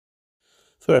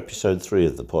For episode 3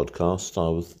 of the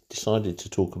podcast, decided to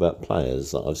talk about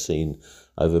players that I've seen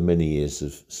over many years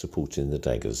of supporting the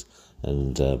Daggers,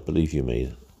 and believe you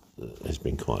me, there's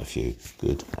been quite a few,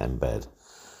 good and bad.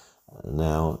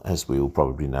 Now, as we all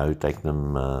probably know,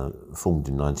 Dagenham formed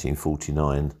in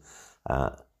 1949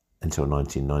 until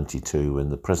 1992,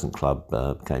 when the present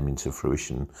club came into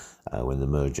fruition when the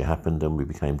merger happened and we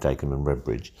became Dagenham and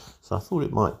Redbridge. So I thought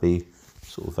it might be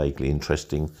sort of vaguely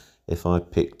interesting if I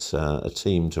picked a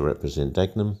team to represent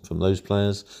Dagenham from those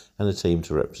players and a team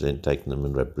to represent Dagenham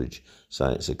and Redbridge. So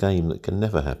it's a game that can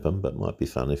never happen, but might be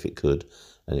fun if it could,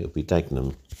 and it would be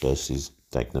Dagenham versus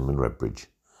Dagenham and Redbridge.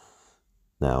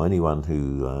 Now, anyone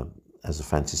who has a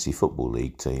fantasy football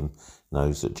league team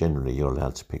knows that generally you're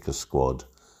allowed to pick a squad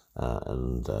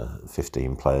and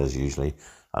 15 players usually,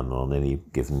 and on any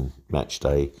given match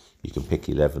day you can pick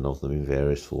 11 of them in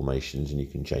various formations, and you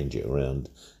can change it around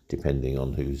depending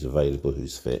on who's available,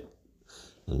 who's fit,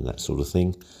 and that sort of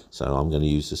thing. So I'm going to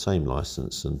use the same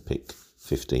licence and pick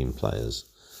 15 players.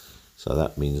 So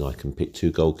that means I can pick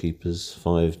 2 goalkeepers,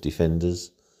 5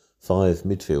 defenders, 5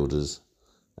 midfielders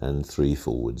and 3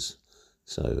 forwards.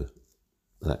 So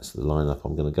that's the lineup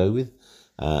I'm going to go with.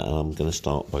 And I'm going to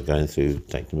start by going through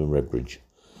Dagenham and Redbridge,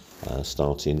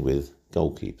 starting with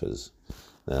goalkeepers.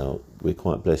 Now, we're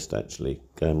quite blessed actually,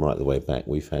 going right the way back.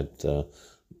 We've had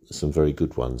some very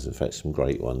good ones, in fact some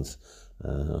great ones.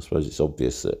 I suppose it's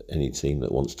obvious that any team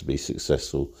that wants to be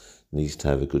successful needs to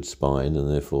have a good spine and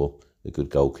therefore a good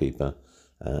goalkeeper.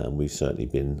 And we've certainly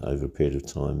been, over a period of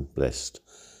time, blessed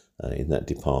in that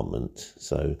department.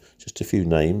 So just a few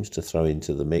names to throw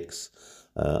into the mix.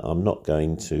 I'm not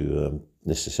going to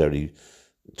necessarily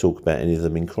talk about any of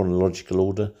them in chronological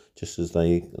order, just as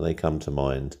they come to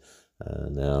mind.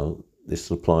 Now, this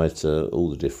will apply to all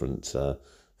the different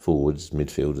forwards,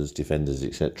 midfielders, defenders,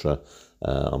 etc.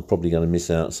 I'm probably going to miss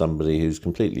out somebody who's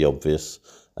completely obvious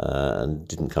and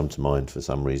didn't come to mind for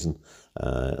some reason.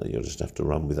 You'll just have to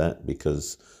run with that,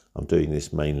 because I'm doing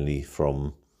this mainly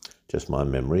from just my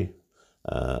memory,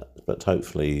 but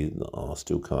hopefully I'll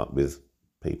still come up with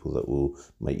people that will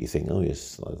make you think, oh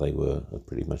yes, they were a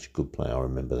pretty much good player, I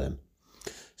remember them.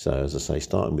 So as I say,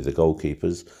 starting with the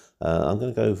goalkeepers, I'm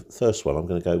going to go, first one I'm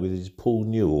going to go with is Paul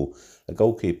Newell, a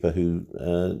goalkeeper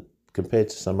who, compared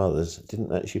to some others,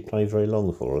 didn't actually play very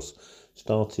long for us.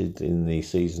 Started in the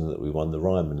season that we won the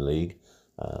Ryman League,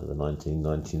 the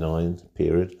 1999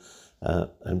 period,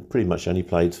 and pretty much only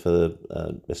played for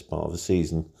the best part of the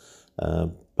season,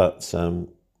 but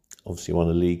obviously won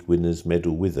a league winners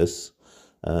medal with us,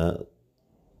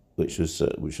 which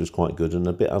was quite good, and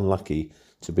a bit unlucky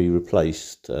to be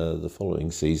replaced the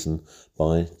following season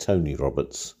by Tony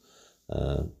Roberts.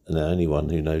 Now, anyone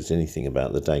who knows anything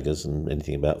about the Daggers and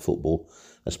anything about football,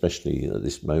 especially at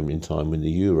this moment in time when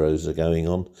the Euros are going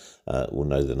on, will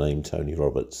know the name Tony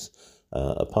Roberts.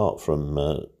 Apart from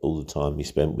all the time he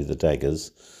spent with the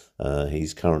Daggers,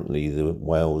 he's currently the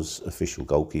Wales official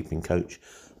goalkeeping coach,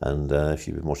 and if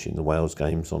you've been watching the Wales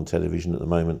games on television at the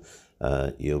moment,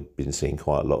 you've been seeing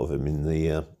quite a lot of him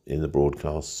in the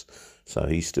broadcasts. So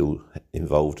he's still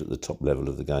involved at the top level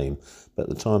of the game. But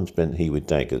the time spent he with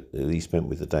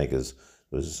the Daggers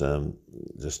was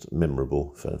just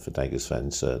memorable for Daggers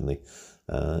fans, certainly.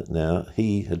 Now,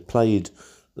 he had played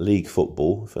league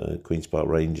football for Queen's Park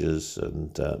Rangers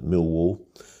and Millwall.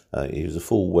 He was a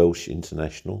full Welsh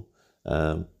international.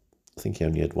 I think he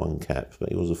only had 1 cap, but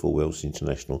he was a full Welsh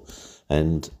international.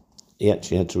 And he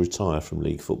actually had to retire from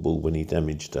league football when he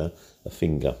damaged a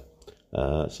finger.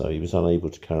 So he was unable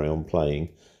to carry on playing,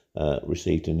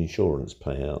 received an insurance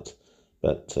payout.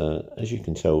 But as you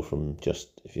can tell from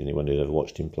just, if anyone had ever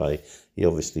watched him play, he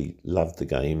obviously loved the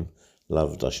game,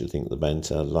 loved, I should think, the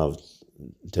banter, loved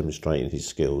demonstrating his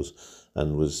skills,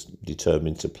 and was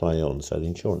determined to play on. So the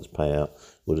insurance payout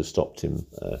would have stopped him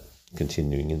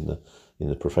continuing in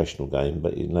the professional game,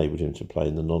 but it enabled him to play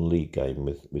in the non-league game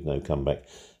with no comeback.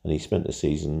 And he spent a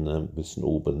season with St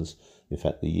Albans. In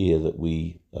fact, the year that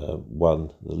we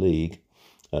won the league,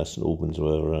 St Albans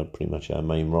were pretty much our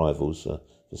main rivals for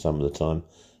some of the time,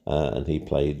 and he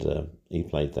played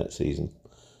that season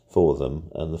for them.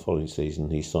 And the following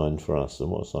season he signed for us, and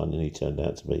what a signing he turned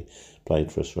out to be.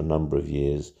 Played for us for a number of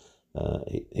years.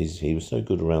 He was so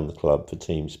good around the club for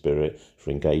team spirit,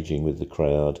 for engaging with the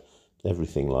crowd,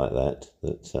 everything like that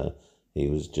he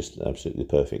was just absolutely the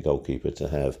perfect goalkeeper to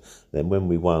have. Then when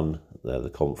we won the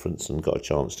conference and got a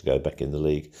chance to go back in the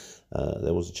league,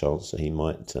 there was a chance that he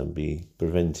might be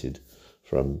prevented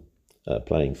from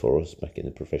playing for us back in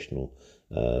the professional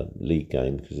league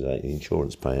game because of the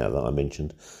insurance payout that I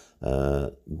mentioned.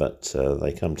 but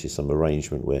they come to some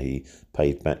arrangement where he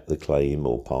paid back the claim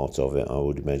or part of it, I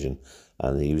would imagine,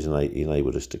 and he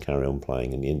enabled us to carry on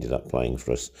playing, and he ended up playing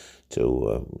for us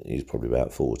till he was probably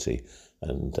about 40.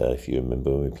 And if you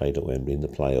remember when we played at Wembley in the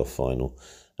playoff final,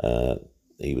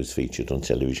 he was featured on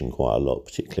television quite a lot,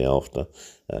 particularly after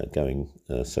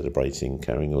celebrating,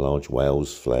 carrying a large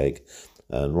Wales flag.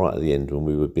 And right at the end, when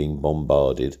we were being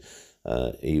bombarded,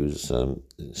 he was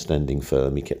standing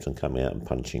firm. He kept on coming out and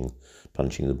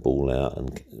punching the ball out,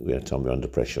 and we had time we were under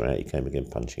pressure out. He came again,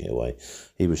 punching it away.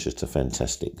 He was just a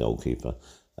fantastic goalkeeper.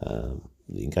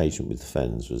 The engagement with the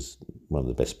fans was one of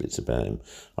the best bits about him.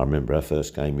 I remember our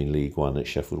first game in League One at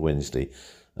Sheffield Wednesday.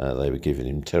 They were giving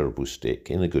him terrible stick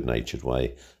in a good-natured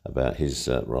way about his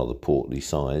rather portly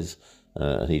size,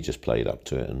 and he just played up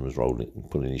to it and was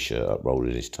pulling his shirt up,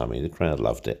 rolling his tummy. The crowd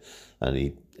loved it,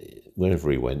 and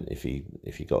wherever he went, if he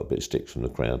got a bit of stick from the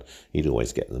crowd, he'd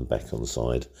always get them back on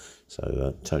side.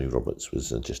 So Tony Roberts was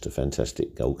just a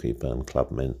fantastic goalkeeper and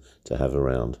clubman to have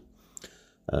around.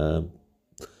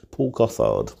 Paul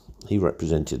Gothard, he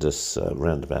represented us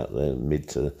round about the mid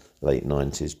to late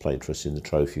 90s, played for us in the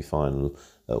trophy final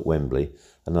at Wembley.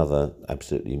 Another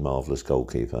absolutely marvellous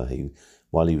goalkeeper.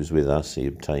 While he was with us, he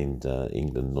obtained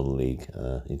England non-league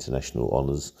international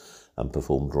honours and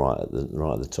performed right at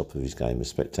the top of his game. Was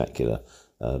spectacular.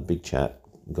 Big chap,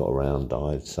 got around,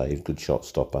 dived, saved, good shot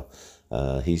stopper.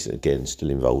 He's again still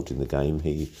involved in the game.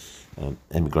 He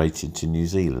emigrated to New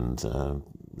Zealand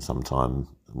sometime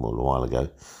a while ago,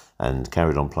 and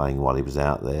carried on playing while he was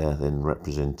out there. Then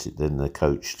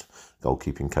coached,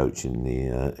 goalkeeping coach in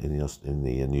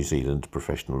the New Zealand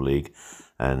Professional League,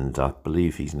 and I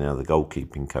believe he's now the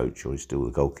goalkeeping coach, or he's still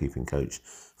the goalkeeping coach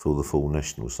for the full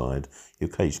national side. You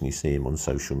occasionally see him on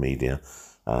social media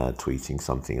tweeting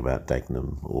something about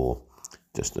Dagenham, or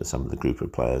just some of the group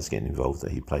of players getting involved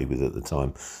that he played with at the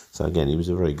time. So again, he was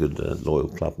a very good, loyal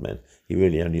clubman. He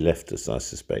really only left us, I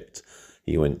suspect.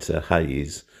 He went to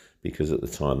Hayes because at the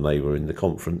time they were in the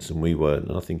conference and we weren't.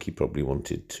 And I think he probably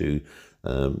wanted to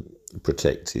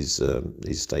protect his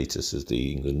status as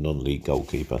the England non-league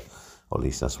goalkeeper. Or at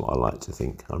least that's what I like to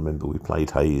think. I remember we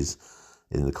played Hayes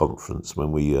in the conference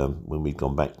when we'd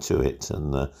gone back to it,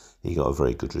 and he got a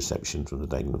very good reception from the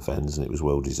Dagenham fans, and it was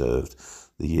well deserved.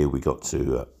 The year we got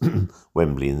to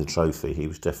Wembley in the trophy, he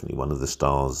was definitely one of the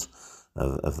stars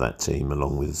of that team,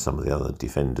 along with some of the other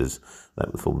defenders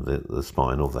that formed the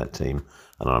spine of that team.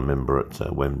 And I remember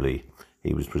at Wembley,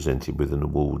 he was presented with an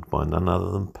award by none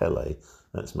other than Pele.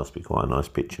 That must be quite a nice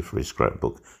picture for his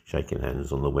scrapbook, shaking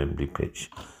hands on the Wembley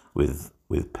pitch with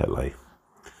Pele.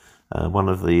 One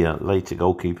of the later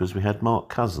goalkeepers, we had Mark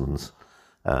Cousins.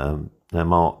 Now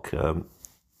Mark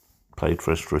played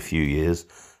for us for a few years.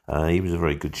 He was a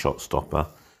very good shot stopper.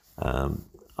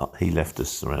 He left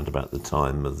us around about the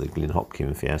time of the Glyn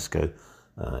Hopkin fiasco,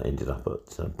 ended up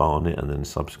at Barnet, and then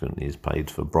subsequently is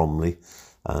paid for Bromley,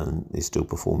 and is still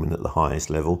performing at the highest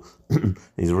level.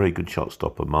 He's a very good shot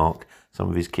stopper, Mark. Some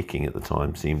of his kicking at the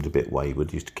time seemed a bit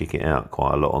wayward. He used to kick it out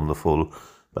quite a lot on the full.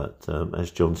 But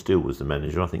as John Still was the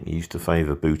manager, I think he used to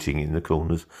favour booting in the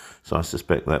corners. So I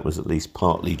suspect that was at least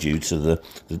partly due to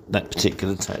that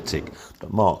particular tactic.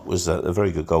 But Mark was a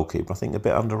very good goalkeeper. I think a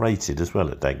bit underrated as well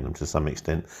at Dagenham to some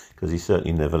extent, because he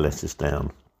certainly never let us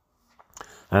down.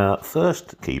 Our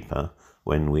first keeper,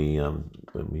 when we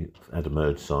had a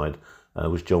merged side,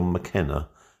 was John McKenna.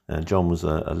 John was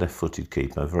a left-footed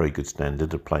keeper, very good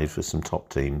standard, had played for some top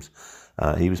teams.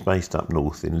 He was based up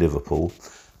north in Liverpool.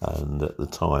 And at the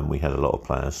time, we had a lot of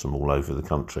players from all over the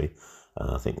country.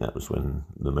 I think that was when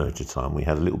the merger time. We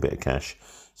had a little bit of cash,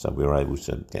 so we were able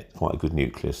to get quite a good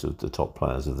nucleus of the top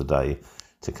players of the day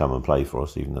to come and play for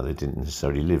us, even though they didn't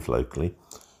necessarily live locally.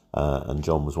 And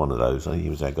John was one of those. He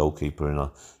was our goalkeeper in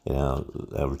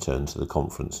our return to the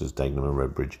conference as Dagenham and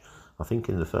Redbridge. I think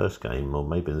in the first game, or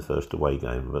maybe in the first away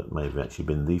game, but maybe actually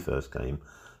been the first game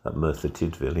at Merthyr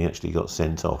Tydfil, he actually got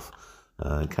sent off.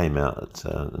 Came out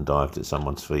and dived at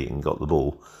someone's feet and got the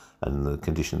ball, and the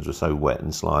conditions were so wet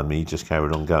and slimy, he just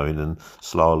carried on going and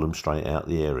slalomed straight out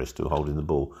the area, still holding the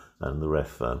ball, and the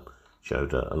ref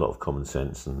showed a lot of common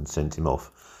sense and sent him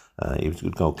off. He was a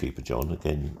good goalkeeper, John,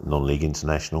 again, non-league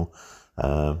international.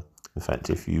 In fact,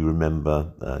 if you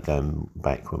remember going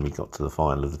back when we got to the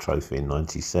final of the trophy in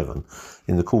 97,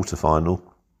 in the quarter-final,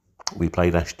 we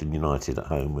played Ashton United at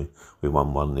home. We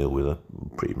won 1-0 with a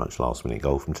pretty much last-minute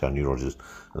goal from Tony Rogers.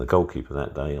 And the goalkeeper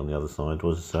that day on the other side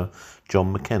was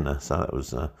John McKenna. So that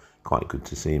was quite good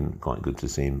to see him. Quite good to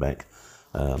see him back.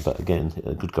 But again,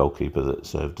 a good goalkeeper that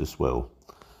served us well.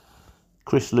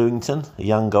 Chris Lewington, a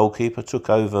young goalkeeper, took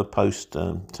over post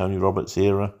Tony Roberts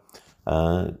era.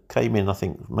 Came in, I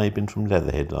think, maybe from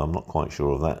Leatherhead. I'm not quite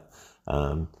sure of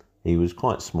that. He was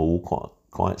quite small,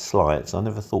 quite slight. So I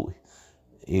never thought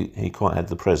he quite had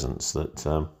the presence that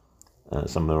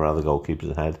some of our other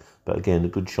goalkeepers had. But again, a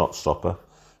good shot stopper,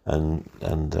 and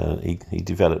he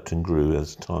developed and grew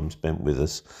as time spent with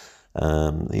us.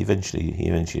 He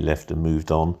eventually left and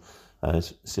moved on.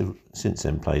 Since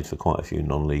then, played for quite a few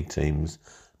non-league teams,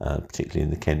 particularly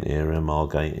in the Kent area.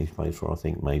 Margate, he played for, I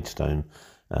think, Maidstone,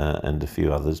 and a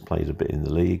few others. Played a bit in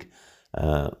the league.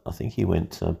 I think he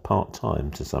went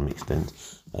part-time to some extent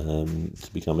to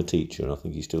become a teacher, and I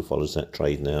think he still follows that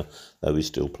trade now, though he's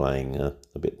still playing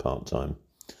a bit part-time.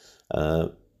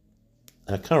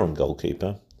 Our current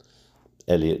goalkeeper,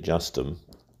 Elliot Justin,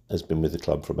 has been with the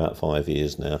club for about 5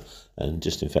 years now, and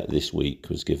just in fact this week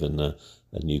was given a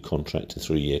new contract, a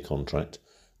 3-year contract,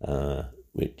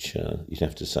 which you'd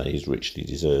have to say is richly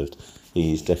deserved.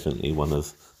 He is definitely one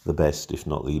of the best, if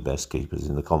not the best, keepers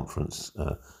in the conference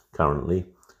currently.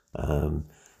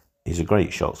 He's a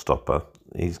great shot stopper.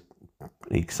 He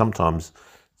sometimes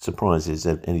surprises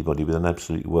anybody with an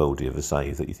absolute worldie of a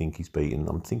save that you think he's beaten.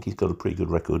 I think he's got a pretty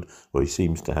good record, or he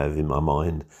seems to have, in my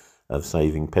mind, of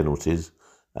saving penalties.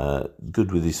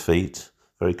 Good with his feet,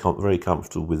 very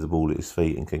comfortable with the ball at his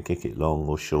feet, and can kick it long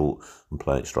or short and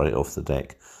play it straight off the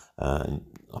deck. And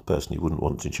I personally wouldn't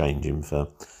want to change him for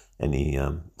any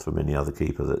other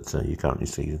keeper that you currently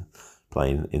see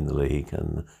playing in the league,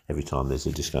 and every time there's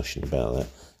a discussion about that,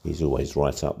 he's always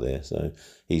right up there. So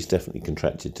he's definitely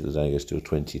contracted to the Daggers till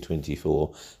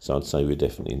 2024, so I'd say we're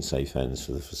definitely in safe hands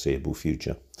for the foreseeable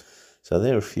future. So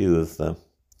there are a few of the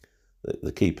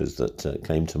keepers that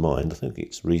came to mind. I think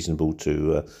it's reasonable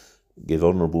to give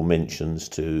honourable mentions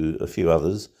to a few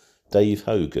others. Dave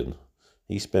Hogan,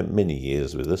 he spent many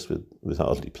years with us with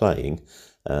hardly playing.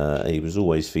 He was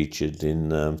always featured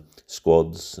in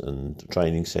squads and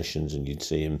training sessions, and you'd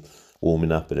see him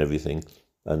warming up and everything.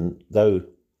 And though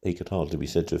he could hardly be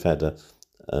said to have had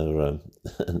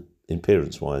an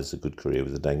appearance-wise a good career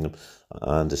with the Dagenham,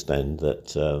 I understand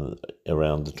that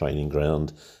around the training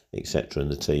ground, etc., and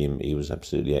the team, he was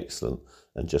absolutely excellent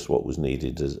and just what was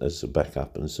needed as a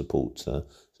backup and support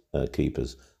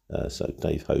keepers. So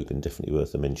Dave Hogan, definitely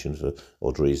worth a mention for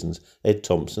odd reasons. Ed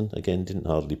Thompson, again, didn't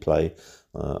hardly play.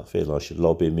 I feel I should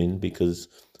lob him in because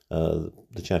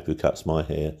the chap who cuts my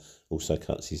hair also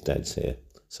cuts his dad's hair.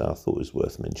 So I thought it was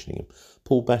worth mentioning him.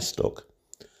 Paul Bastock.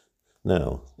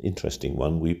 Now, interesting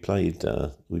one. We played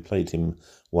him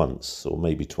once or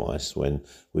maybe twice when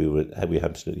we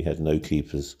absolutely had no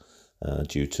keepers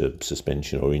due to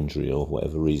suspension or injury or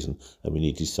whatever reason, and we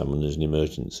needed someone as an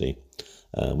emergency.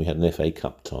 We had an FA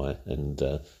Cup tie, and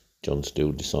John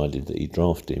Steele decided that he'd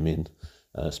draft him in,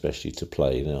 especially to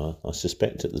play. Now, I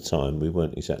suspect at the time we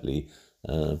weren't exactly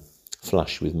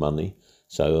flush with money,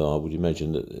 so I would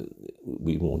imagine that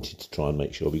we wanted to try and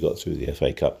make sure we got through the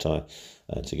FA Cup tie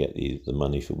to get the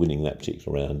money for winning that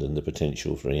particular round and the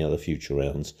potential for any other future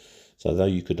rounds. So though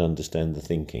you could understand the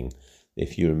thinking,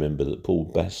 if you remember that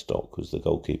Paul Bastock was the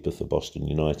goalkeeper for Boston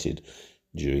United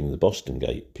during the Boston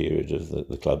Gate period of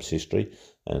the club's history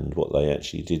and what they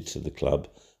actually did to the club,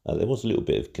 there was a little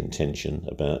bit of contention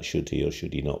about should he or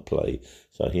should he not play.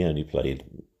 So he only played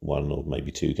 1 or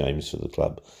maybe 2 games for the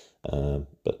club.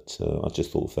 But I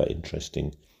just thought for that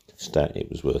interesting stat, it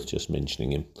was worth just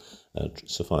mentioning him.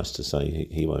 Suffice to say,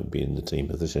 he won't be in the team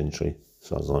of the century, as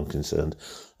far as I'm concerned.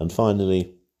 And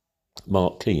finally,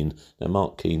 Mark Keane. Now,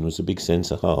 Mark Keane was a big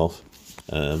centre-half.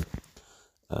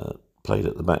 Played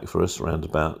at the back for us around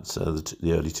about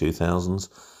the early 2000s.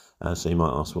 So you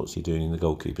might ask, what's he doing in the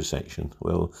goalkeeper section?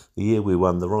 Well, the year we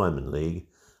won the Ryman League,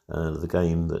 the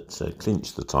game that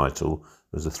clinched the title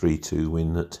was a 3-2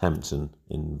 win at Hampton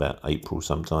in about April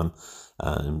sometime.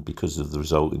 And because of the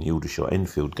result in the Aldershot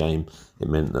Enfield game, it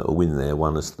meant that a win there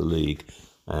won us the league.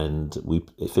 And we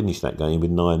finished that game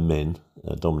with 9 men.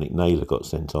 Dominic Naylor got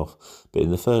sent off. But in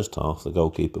the first half, the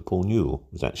goalkeeper, Paul Newell,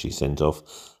 was actually sent off.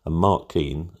 And Mark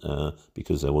Keane,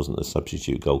 because there wasn't a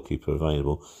substitute goalkeeper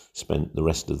available, spent the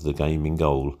rest of the game in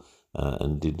goal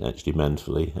and did actually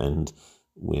manfully. And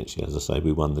we actually, as I say,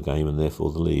 we won the game and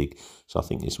therefore the league. So I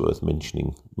think it's worth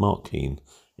mentioning Mark Keane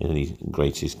in any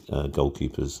greatest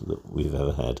goalkeepers that we've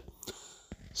ever had.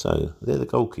 So they're the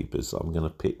goalkeepers I'm going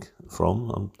to pick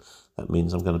from. That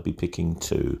means I'm going to be picking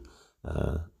 2.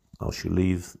 I shall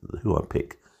leave who I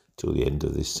pick till the end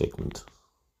of this segment.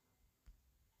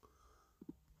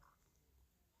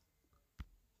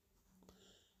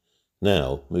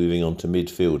 Now, moving on to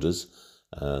midfielders.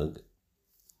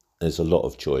 There's a lot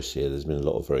of choice here. There's been a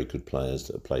lot of very good players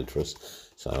that have played for us.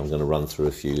 So I'm going to run through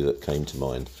a few that came to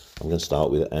mind. I'm going to start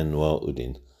with Anwar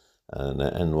Uddin. And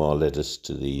Anwar led us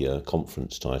to the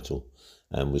conference title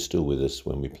and was still with us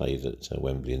when we played at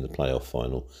Wembley in the playoff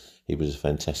final. He was a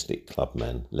fantastic club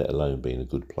man, let alone being a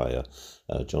good player.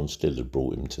 John Still had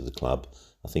brought him to the club,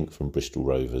 I think from Bristol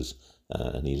Rovers,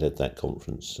 and he led that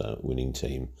conference winning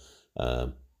team.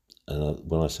 And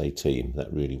when I say team,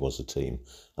 that really was a team.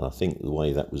 And I think the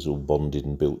way that was all bonded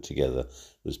and built together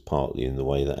was partly in the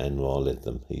way that Anwar led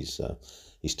them. He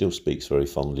still speaks very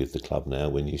fondly of the club now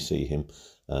when you see him.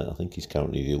 I think he's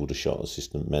currently the Aldershot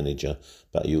assistant manager,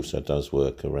 but he also does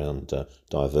work around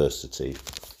diversity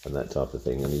and that type of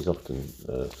thing. And he's often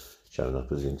shown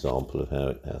up as an example of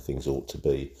how things ought to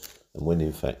be. And when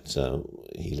in fact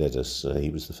he led us, he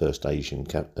was the first Asian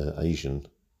chap that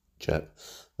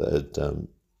had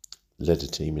led a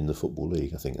team in the Football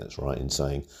League. I think that's right in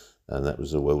saying, and that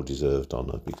was a well-deserved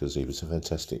honour because he was a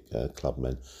fantastic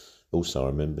clubman. Also, I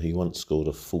remember he once scored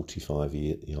a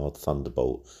 45-yard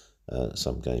thunderbolt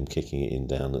some game, kicking it in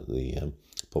down at the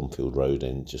Ponfield Road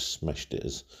end, just smashed it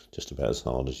just about as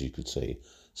hard as you could see.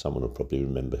 Someone will probably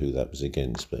remember who that was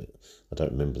against, but I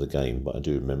don't remember the game, but I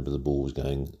do remember the ball was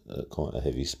going at quite a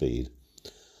heavy speed.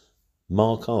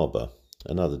 Mark Arbour,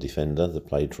 another defender that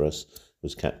played for us,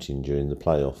 was captain during the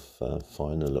playoff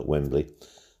final at Wembley.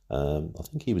 I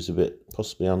think he was a bit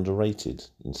possibly underrated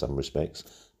in some respects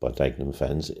by Dagenham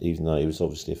fans, even though he was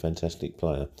obviously a fantastic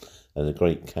player and a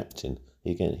great captain.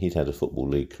 He'd had a Football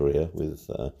League career with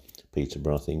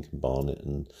Peterborough, I think, and Barnet,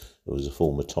 and was a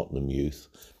former Tottenham youth.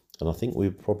 And I think we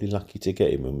were probably lucky to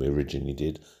get him when we originally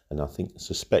did. And I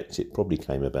suspect it probably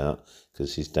came about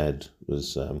because his dad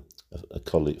was a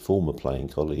former playing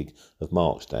colleague of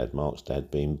Mark's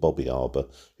dad being Bobby Arbour,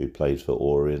 who played for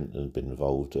Orient and had been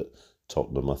involved at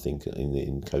Tottenham, I think,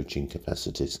 in coaching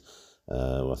capacities.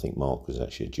 I think Mark was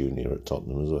actually a junior at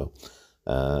Tottenham as well.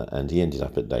 And he ended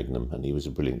up at Dagenham, and he was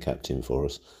a brilliant captain for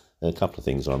us. And a couple of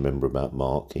things I remember about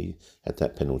Mark: he had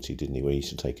that penalty, didn't he, where he used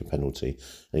to take a penalty,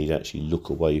 and he'd actually look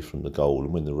away from the goal,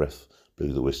 and when the ref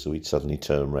blew the whistle, he'd suddenly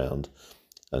turn round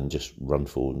and just run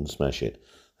forward and smash it.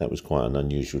 That was quite an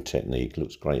unusual technique.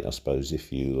 Looks great, I suppose,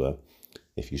 if you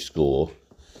score,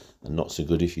 and not so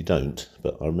good if you don't.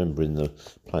 But I remember in the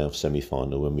playoff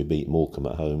semi-final when we beat Morecambe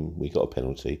at home, we got a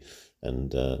penalty,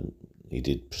 and he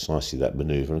did precisely that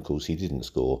manoeuvre, and of course he didn't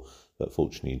score, but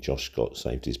fortunately Josh Scott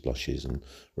saved his blushes and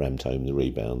rammed home the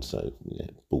rebound, so yeah,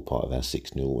 all part of our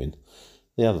 6-0 win.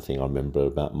 The other thing I remember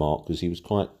about Mark was he was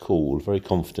quite cool, very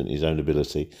confident in his own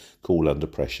ability, cool under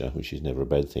pressure, which is never a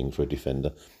bad thing for a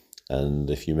defender.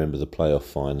 And if you remember the playoff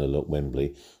final at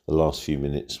Wembley, the last few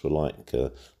minutes were like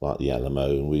the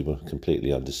Alamo, and we were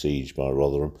completely under siege by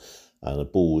Rotherham, and a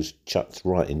ball was chucked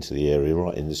right into the area,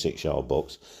 right in the 6-yard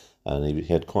box, and he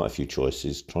had quite a few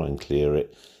choices: try and clear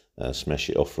it, smash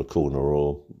it off for a corner,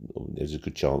 or there's a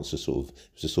good chance it was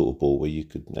a sort of ball where you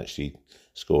could actually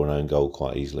score an own goal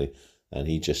quite easily. And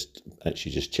he just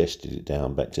chested it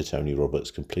down back to Tony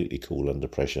Roberts, completely cool under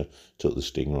pressure, took the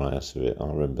sting right out of it. I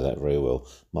remember that very well.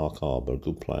 Mark Arbour, a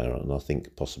good player, and I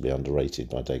think possibly underrated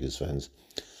by Daggers fans.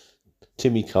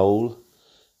 Timmy Cole,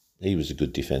 he was a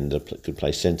good defender, could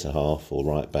play centre-half or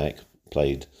right-back,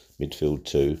 played midfield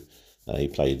too. He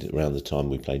played around the time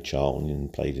we played Charlton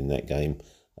and played in that game.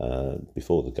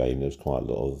 Before the game, there was quite a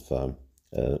lot of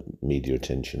media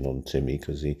attention on Timmy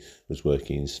because he was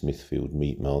working in Smithfield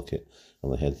Meat Market,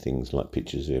 and they had things like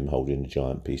pictures of him holding a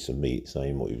giant piece of meat,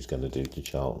 saying what he was going to do to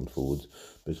Charlton forwards.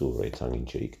 But it's all very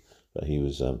tongue-in-cheek. But he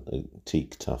was a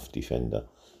teak tough defender.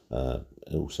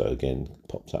 Also, again,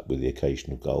 popped up with the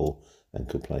occasional goal and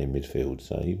could play in midfield.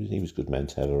 So he was a good man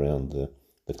to have around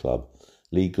the club.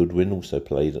 Lee Goodwin also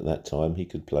played at that time. He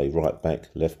could play right back,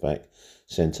 left back,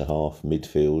 centre half,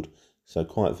 midfield. So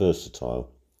quite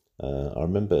versatile. I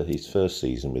remember his first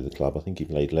season with the club, I think he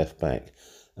played left back.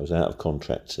 I was out of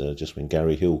contract just when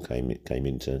Gary Hill came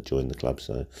in to join the club,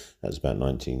 so that was about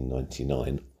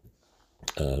 1999.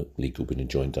 Lee Goodwin had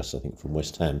joined us, I think, from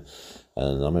West Ham,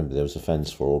 and I remember there was a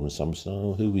fans forum and someone said,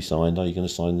 "Oh, who we signed? Are you going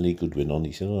to sign Lee Goodwin on?"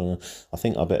 He said, "Oh, I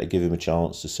think I better give him a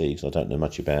chance to see, because I don't know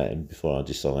much about him before I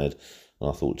decide." And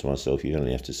I thought to myself, you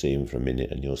only have to see him for a minute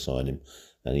and you'll sign him.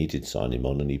 And he did sign him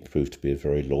on, and he proved to be a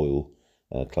very loyal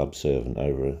club servant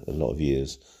over a lot of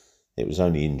years. It was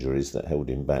only injuries that held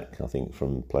him back, I think,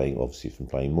 from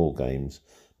playing more games,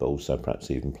 but also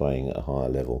perhaps even playing at a higher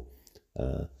level.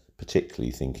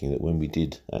 Particularly thinking that when we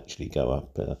did actually go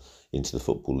up into the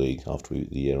Football League the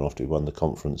year after we won the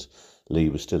conference, Lee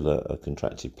was still a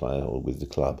contracted player with the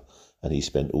club, and he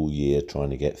spent all year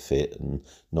trying to get fit and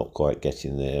not quite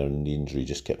getting there, and the injury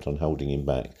just kept on holding him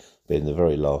back. But in the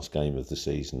very last game of the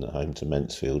season at home to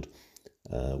Mansfield,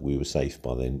 We were safe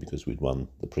by then because we'd won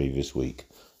the previous week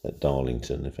at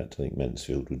Darlington. In fact, I think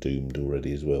Mansfield were doomed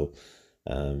already as well.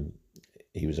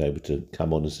 He was able to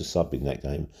come on as a sub in that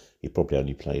game. He probably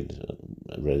only played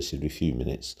a relatively few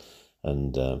minutes,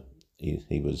 and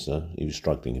he was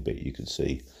struggling a bit, you could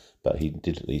see, but he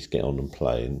did at least get on and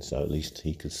play, and so at least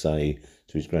he could say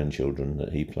to his grandchildren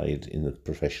that he played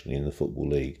professionally in the Football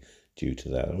League due to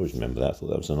that. I always remember that. I thought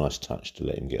that was a nice touch to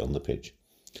let him get on the pitch.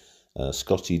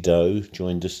 Scotty Doe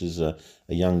joined us as a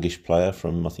youngish player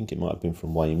from, I think it might have been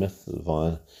from Weymouth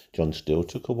via John Still.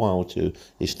 Took a while to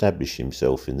establish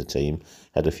himself in the team,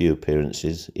 had a few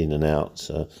appearances in and out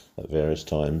at various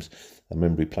times. I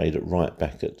remember he played at right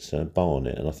back at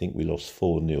Barnet, and I think we lost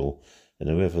 4-0, and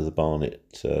whoever the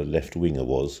Barnet left winger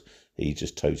was, he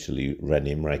just totally ran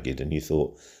him ragged, and you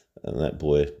thought, that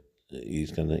boy,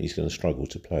 he's gonna struggle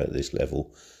to play at this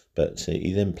level. But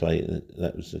he then played,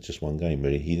 that was just one game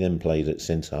really, he then played at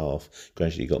centre half,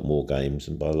 gradually got more games,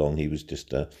 and by long he was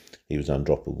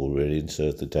undroppable really, and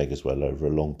served the Daggers well over a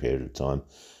long period of time.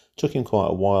 Took him quite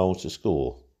a while to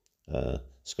score,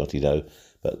 Scotty Doe,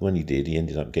 but when he did, he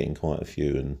ended up getting quite a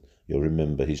few, and you'll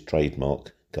remember his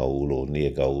trademark goal or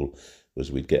near goal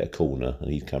was we'd get a corner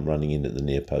and he'd come running in at the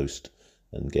near post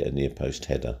and get a near post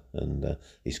header, and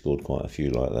he scored quite a few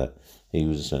like that. He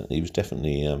was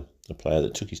definitely a player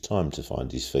that took his time to find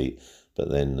his feet, but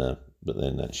then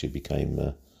actually became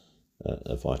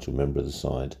a vital member of the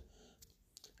side.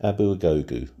 Abu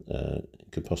Agogu,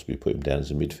 could possibly put him down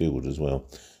as a midfielder as well,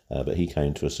 but he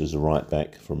came to us as a right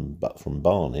back from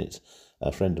Barnet.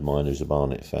 A friend of mine who's a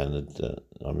Barnet fan,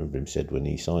 I remember him said when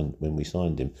we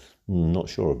signed him, not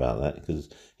sure about that, because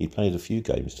he played a few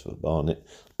games for Barnet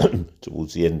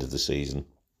towards the end of the season,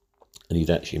 and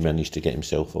he'd actually managed to get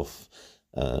himself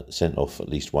sent off at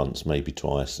least once, maybe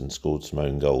twice, and scored some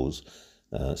own goals.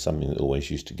 Something that always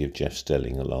used to give Jeff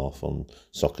Stelling a laugh on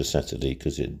Soccer Saturday,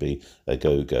 because it'd be a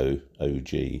go-go OG.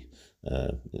 He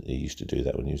used to do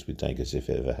that when he was with Daggers, if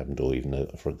it ever happened, or even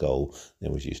for a goal. They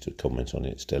always used to comment on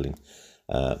it, Stelling.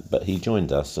 But he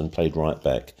joined us and played right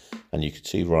back, and you could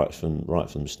see right from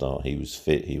the start he was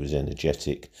fit, he was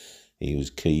energetic, he was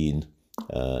keen,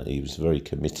 he was very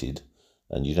committed,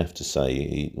 and you'd have to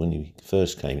say when he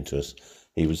first came to us,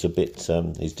 he was a bit,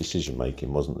 his decision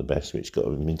making wasn't the best, which got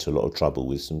him into a lot of trouble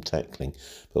with some tackling.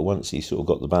 But once he sort of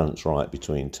got the balance right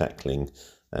between tackling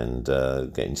and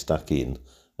getting stuck in,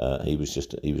 he was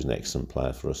an excellent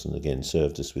player for us, and again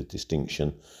served us with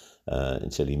distinction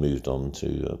until he moved on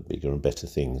to bigger and better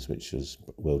things, which was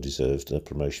well deserved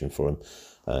promotion for him.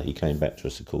 He came back to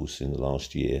us, of course, in the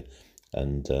last year,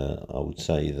 and I would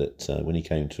say that when he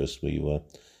came to us, we were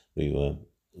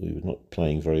not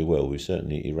playing very well. We were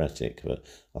certainly erratic, but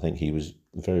I think he was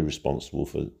very responsible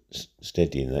for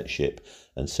steadying that ship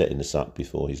and setting us up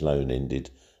before his loan ended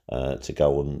to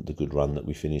go on the good run that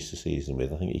we finished the season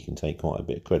with. I think he can take quite a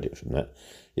bit of credit from that.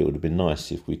 It would have been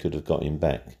nice if we could have got him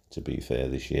back, to be fair,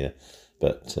 this year,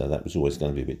 but that was always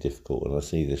going to be a bit difficult. And I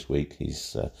see this week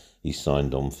he's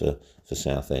signed on for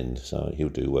Southend, so he'll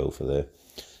do well for there.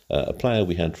 A player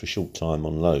we had for a short time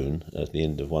on loan at the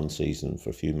end of one season for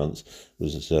a few months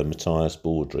was Matthias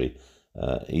Baudry.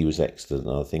 He was excellent,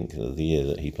 and I think the year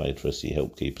that he played for us, he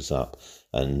helped keep us up,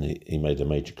 and he made a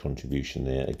major contribution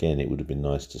there. Again, it would have been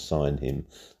nice to sign him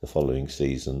the following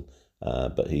season,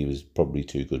 but he was probably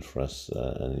too good for us,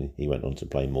 and he went on to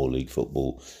play more league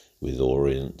football with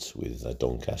Orient, with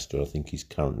Doncaster. I think he's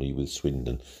currently with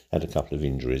Swindon. Had a couple of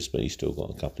injuries, but he's still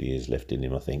got a couple of years left in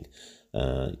him, I think.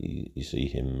 You see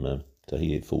him, so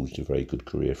he had forged a very good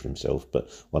career for himself, but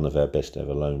one of our best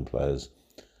ever loan players.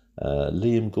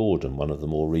 Liam Gordon, one of the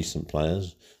more recent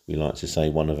players, we like to say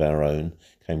one of our own,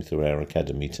 came through our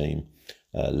academy team,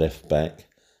 left back.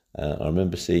 I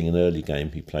remember seeing an early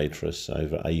game he played for us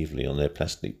over at Aveley on their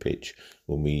plastic pitch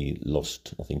when we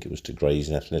lost, I think it was to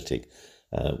Grays Athletic.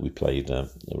 We played a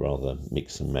rather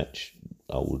mix and match,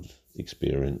 old,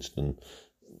 experienced and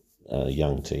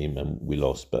young team, and we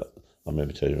lost, but I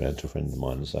remember turning around to a friend of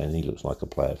mine and saying he looks like a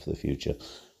player for the future,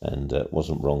 and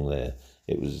wasn't wrong there.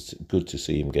 It was good to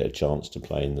see him get a chance to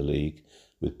play in the league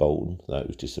with Bolton, though it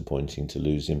was disappointing to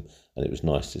lose him, and it was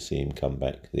nice to see him come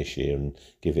back this year and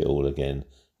give it all again.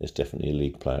 There's definitely a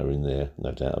league player in there,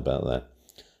 no doubt about that.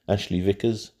 Ashley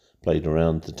Vickers played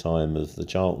around the time of the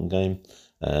Charlton game,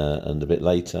 and a bit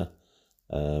later.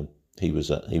 He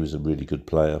was a really good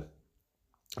player,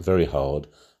 very hard.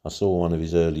 I saw an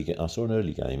early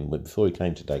game before he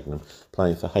came to Dagenham,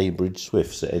 playing for Haybridge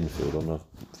Swifts at Enfield on a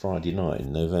Friday night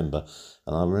in November,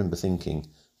 and I remember thinking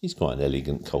he's quite an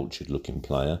elegant, cultured-looking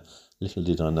player. Little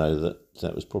did I know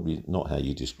that was probably not how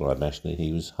you describe Ashley.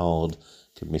 He was hard,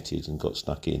 committed, and got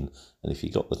stuck in. And if he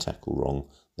got the tackle wrong,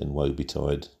 then woe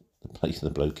betide the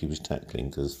bloke he was tackling,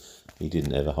 because he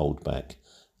didn't ever hold back.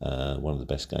 One of the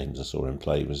best games I saw him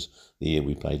play was the year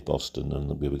we played Boston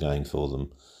and we were going for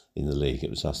them in the league.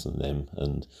 It was us and them,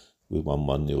 and we won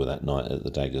 1-0 that night at the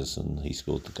Daggers, and he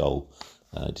scored the goal.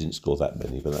 Didn't score that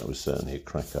many, but that was certainly a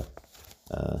cracker.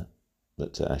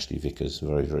 But Ashley Vickers,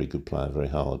 very, very good player, very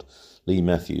hard. Lee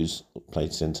Matthews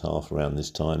played centre-half around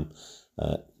this time.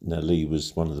 Now, Lee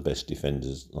was one of the best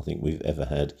defenders I think we've ever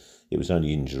had. It was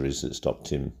only injuries that stopped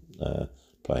him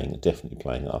definitely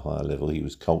playing at a higher level. He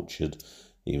was cultured,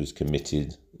 he was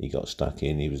committed, he got stuck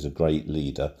in, he was a great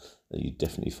leader. You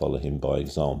definitely follow him by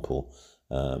example.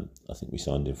 I think we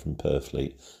signed him from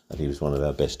Purfleet, and he was one of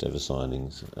our best ever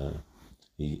signings.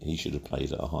 He should have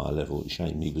played at a higher level.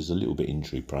 Shame he was a little bit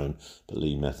injury prone, but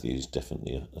Lee Matthews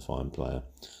definitely a fine player.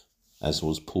 As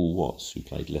was Paul Watts, who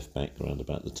played left back around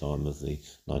about the time of the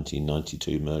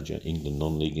 1992 merger, England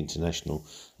non-league international,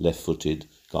 left-footed,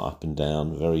 got up and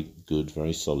down, very good,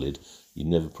 very solid. You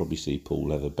never probably see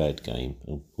Paul have a bad game.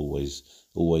 Always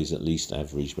at least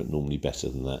average, but normally better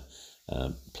than that.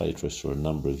 Played for us for a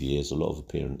number of years, a lot of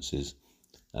appearances,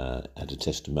 had a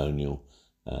testimonial,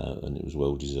 and it was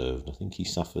well deserved. I think he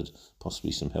suffered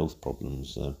possibly some health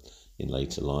problems in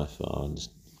later life.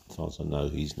 As far as I know,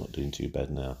 he's not doing too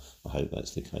bad now. I hope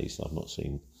that's the case. I've not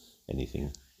seen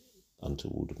anything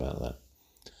untoward about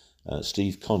that.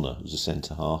 Steve Connor was a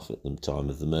centre half at the time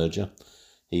of the merger.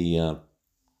 He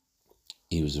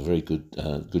was a very good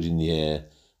in the air,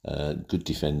 good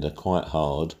defender, quite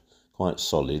hard, quite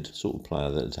solid, sort of player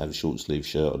that would have a short sleeve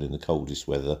shirt on in the coldest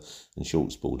weather and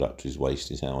shorts pulled up to his waist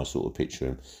is how I sort of picture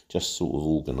him. Just sort of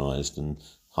organised and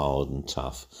hard and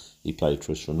tough. He played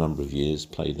for us for a number of years,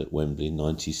 played at Wembley in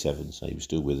 97, so he was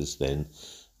still with us then.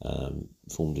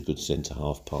 Formed a good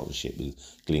centre-half partnership with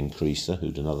Glyn Creaser,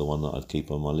 who'd another one that I'd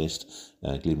keep on my list.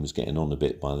 Glyn was getting on a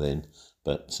bit by then,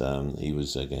 but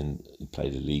he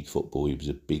played a league football. He was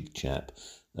a big chap,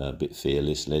 a bit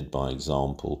fearless, led by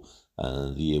example.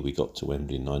 The year we got to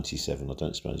Wembley in 97, I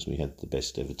don't suppose we had the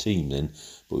best ever team then,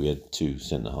 but we had two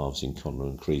centre-halves in Connor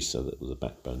and Creaser that were the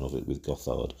backbone of it with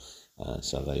Gothard.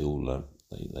 So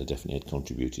they definitely had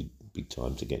contributed big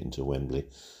time to getting to Wembley.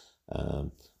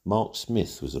 Mark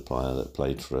Smith was a player that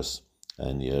played for us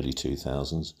in the early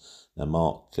 2000s. Now,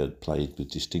 Mark had played with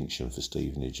distinction for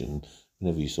Stevenage, and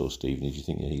whenever you saw Stevenage, you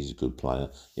think he's a good player.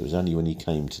 It was only when he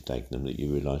came to Dagenham that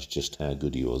you realised just how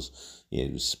good he was. He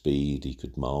had speed, he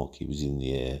could mark, he was in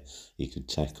the air, he could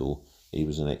tackle. He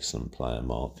was an excellent player,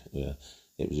 Mark.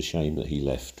 It was a shame that he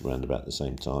left around about the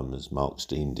same time as Mark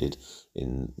Steen did,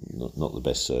 in not the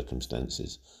best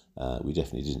circumstances. We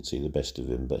definitely didn't see the best of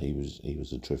him, but he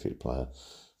was a terrific player.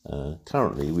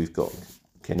 Currently, we've got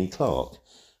Kenny Clark.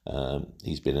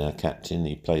 He's been our captain.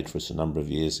 He played for us a number of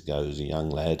years ago as a young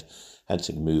lad. Had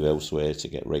to move elsewhere to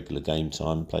get regular game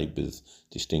time. Played with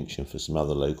distinction for some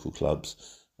other local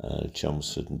clubs,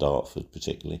 Chelmsford and Dartford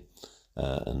particularly,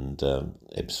 and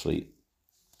Ebbsfleet.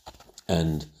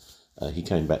 And he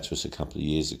came back to us a couple of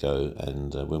years ago,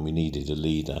 and when we needed a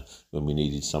leader, when we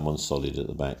needed someone solid at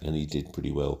the back, and he did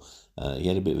pretty well. He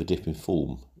had a bit of a dip in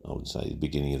form, I would say, at the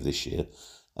beginning of this year.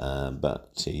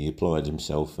 But he applied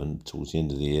himself, and towards the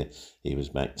end of the year he was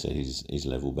back to his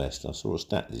level best. I saw a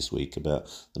stat this week about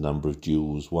the number of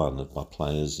duels won by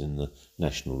players in the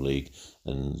National League,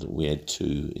 and we had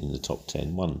two in the top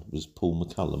 10. One was Paul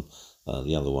McCullum,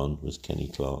 the other one was Kenny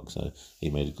Clark, so he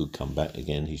made a good comeback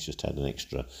again. He's just had an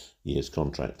extra year's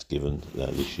contract given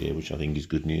this year, which I think is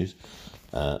good news.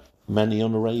 Manny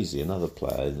Onorese, another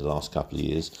player in the last couple of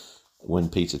years, when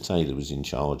Peter Taylor was in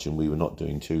charge and we were not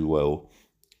doing too well,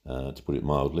 to put it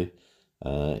mildly,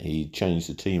 he changed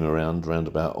the team around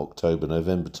about October,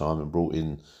 November time, and brought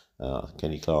in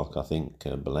Kenny Clark, I think,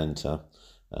 Balanta,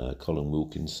 Colin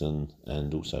Wilkinson,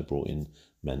 and also brought in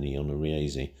Manny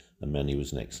Onorese. And Manny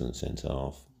was an excellent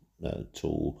centre-half,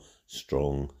 tall,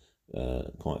 strong,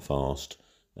 quite fast.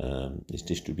 His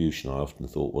distribution I often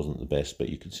thought wasn't the best, but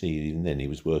you could see even then he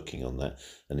was working on that,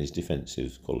 and his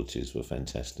defensive qualities were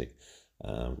fantastic.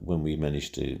 When we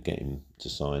managed to get him to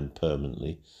sign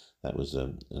permanently, that was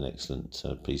an excellent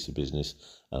piece of business.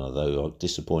 And although I was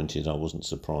disappointed, I wasn't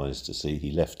surprised to see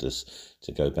he left us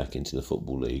to go back into the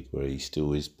Football League, where he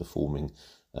still is performing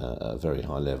at a very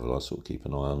high level. I sort of keep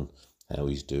an eye on how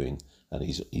he's doing, and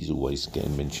he's always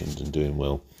getting mentioned and doing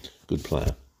well. Good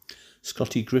player.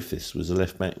 Scotty Griffiths was the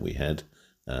left back we had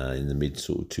in the mid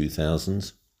sort of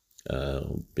 2000s, a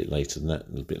bit later than that,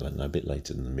 a bit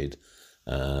later than the mid.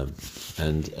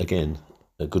 And again,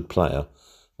 a good player.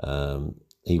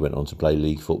 he went on to play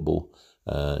league football.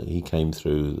 He came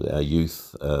through our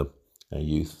youth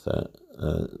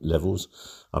levels.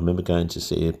 I remember going to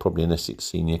see probably an Essex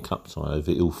Senior Cup tie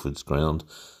over Ilford's ground.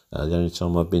 The only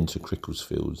time I've been to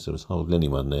Cricklefields, there was hardly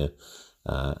anyone there.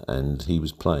 And he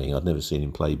was playing. I'd never seen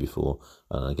him play before.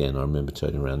 And again, I remember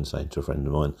turning around and saying to a friend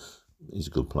of mine, he's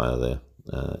a good player there.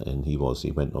 And he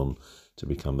went on to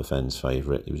become a fan's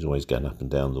favourite. He was always going up and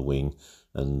down the wing.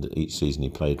 And each season he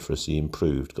played for us, he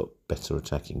improved, got better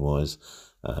attacking wise.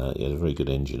 He had a very good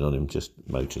engine on him, just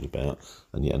motored about.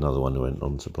 And yet another one who went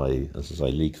on to play, as I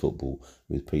say, league football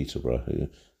with Peterborough, who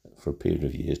for a period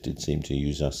of years did seem to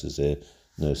use us as their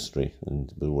nursery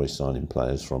and were always signing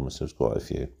players from us. There was quite a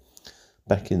few.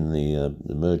 Back in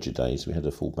the merger days, we had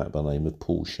a fullback by the name of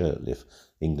Paul Shirtliff,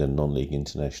 England non-league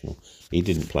international. He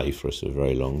didn't play for us for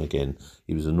very long. Again,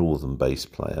 he was a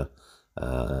northern-based player,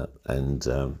 and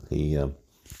he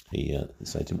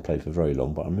didn't play for very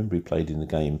long. But I remember he played in the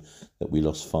game that we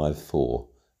lost 5-4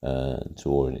 to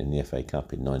Orient in the FA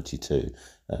Cup in '92,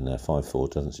 and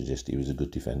 5-4 doesn't suggest he was a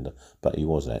good defender, but he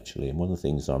was actually. And one of the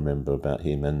things I remember about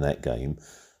him and that game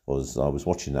was I was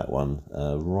watching that one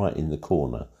right in the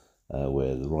corner.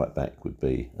 Where the right back would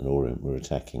be, and Orient were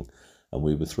attacking, and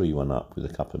we were 3-1 up with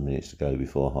a couple of minutes to go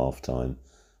before half time,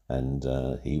 and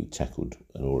he tackled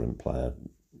an Orient player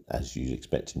as you'd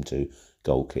expect him to,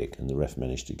 goal kick, and the ref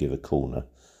managed to give a corner.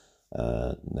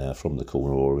 Now from the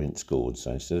corner Orient scored,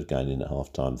 so instead of going in at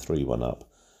half time 3-1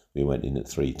 up, we went in at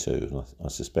 3-2, and I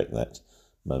suspect that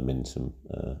momentum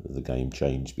of the game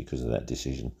changed because of that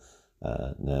decision.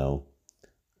 Now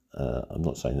I'm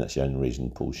not saying that's the only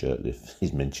reason Paul Shirtliff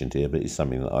is mentioned here, but it's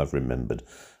something that I've remembered,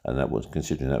 and that was,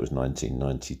 considering that was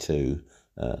 1992,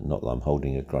 not that I'm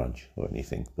holding a grudge or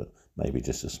anything, but maybe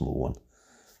just a small one.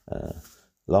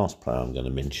 Last player I'm going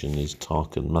to mention is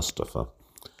Tarkan Mustafa,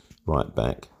 right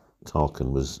back.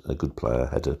 Tarkan was a good player,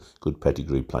 had a good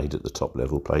pedigree, played at the top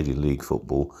level, played in league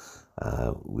football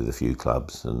with a few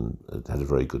clubs, and had a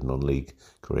very good non-league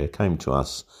career. Came to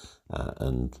us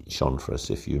and shone for us.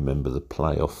 If you remember the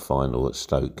playoff final at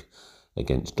Stoke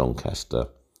against Doncaster,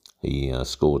 he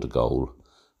scored a goal,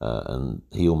 and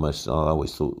he almost, I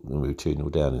always thought when we were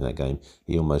 2-0 down in that game,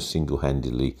 he almost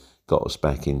single-handedly got us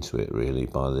back into it, really,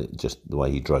 by just the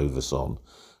way he drove us on.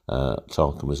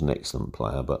 Tarkan was an excellent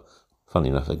player, but funny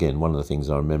enough, again, one of the things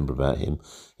I remember about him,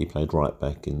 he played right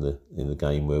back in the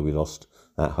game where we lost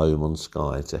at home on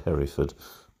Sky to Hereford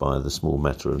by the small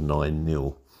matter of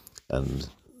 9-0, and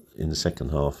in the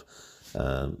second half,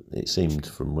 it seemed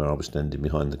from where I was standing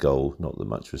behind the goal, not that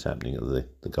much was happening at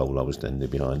the goal I was standing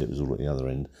behind, it was all at the other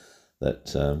end,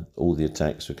 that all the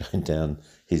attacks were going down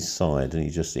his side, and he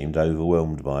just seemed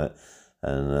overwhelmed by it.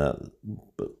 And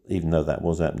but even though that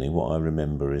was happening, what I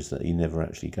remember is that he never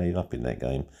actually gave up in that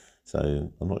game.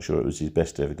 So I'm not sure it was his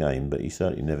best ever game, but he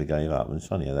certainly never gave up. And it's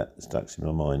funny how that stuck in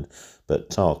my mind.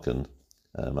 But Tarkan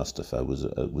Mustafa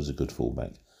was a good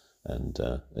fullback. And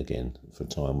again, for a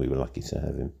time we were lucky to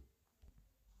have him.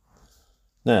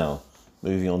 Now,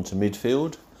 moving on to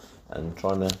midfield and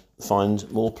trying to find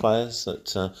more players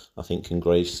that I think can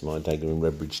grace my Dagger and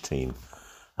Redbridge team.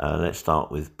 Let's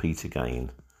start with Peter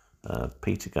Gain.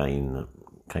 Peter Gain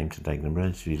came to Dagenham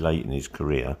relatively late in his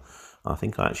career. I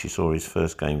think I actually saw his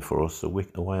first game for us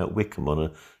away at Wickham on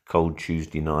a cold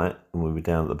Tuesday night, and we were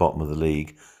down at the bottom of the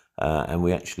league. And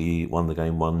we actually won the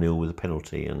game 1-0 with a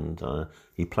penalty, and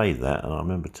he played that. And I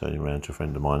remember turning around to a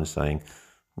friend of mine and saying,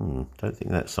 don't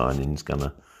think that signing's going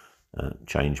to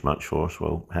change much for us.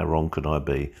 Well, how wrong could I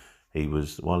be? He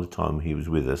was, by the time he was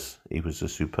with us, he was a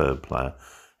superb player.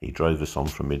 He drove us on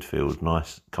from midfield,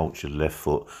 nice cultured left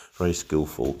foot, very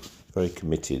skillful, very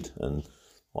committed. And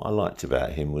what I liked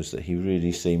about him was that he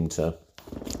really seemed to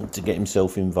get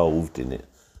himself involved in it,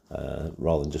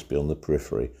 rather than just be on the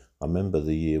periphery. I remember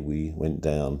the year we went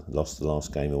down, lost the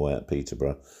last game away at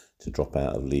Peterborough to drop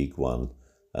out of League One.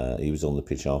 He was on the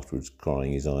pitch afterwards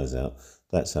crying his eyes out.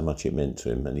 That's how much it meant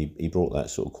to him, and he brought that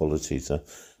sort of quality to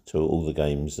all the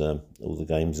games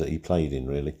that he played in,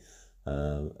 really.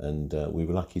 And we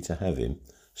were lucky to have him.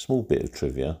 Small bit of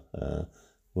trivia,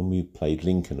 when we played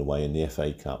Lincoln away in the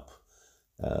FA Cup,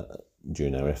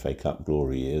 during our FA Cup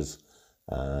glory years,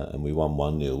 and we won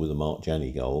 1-0 with a Mark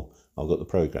Janney goal, I've got the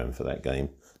programme for that game.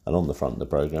 And on the front of the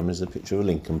programme is a picture of a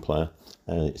Lincoln player,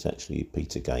 and it's actually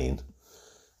Peter Gain.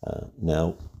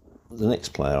 Now, the next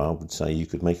player, I would say you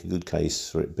could make a good case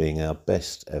for it being our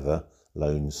best ever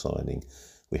loan signing.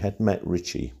 We had Matt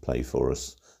Ritchie play for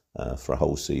us for a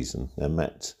whole season. Now,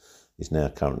 Matt is now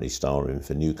currently starring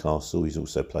for Newcastle. He's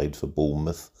also played for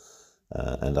Bournemouth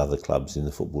and other clubs in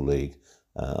the Football League.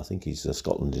 I think he's a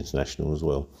Scotland international as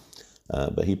well.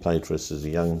 But he played for us as a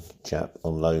young chap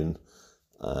on loan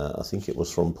I think it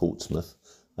was from Portsmouth,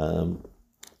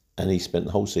 and he spent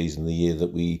the whole season, the year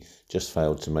that we just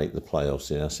failed to make the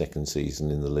playoffs in our second season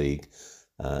in the league.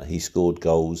 He scored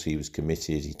goals, he was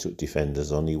committed, he took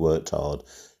defenders on, he worked hard.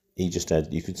 He just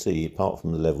had, you could see, apart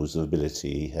from the levels of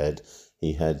ability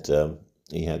he had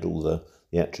all the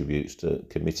attributes to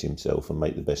commit himself and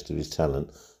make the best of his talent,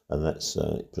 and that's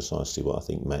precisely what I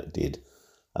think Matt did.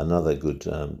 Another good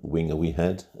winger we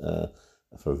had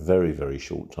for a very, very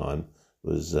short time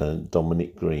was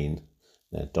Dominic Green.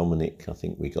 Now, Dominic, I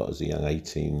think we got as a young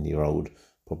 18-year-old,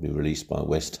 probably released by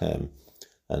West Ham,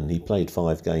 and he played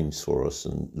 5 games for us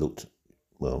and looked,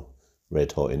 well,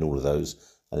 red hot in all of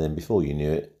those. And then before you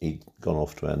knew it, he'd gone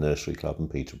off to our nursery club and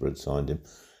Peterborough had signed him.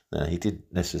 Now, he didn't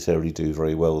necessarily do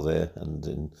very well there and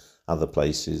in other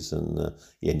places, and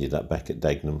he ended up back at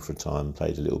Dagenham for a time,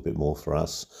 played a little bit more for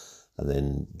us, and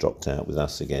then dropped out with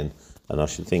us again. And I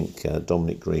should think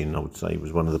Dominic Green, I would say,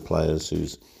 was one of the players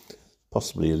who's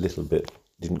possibly a little bit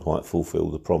didn't quite fulfil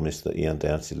the promise that he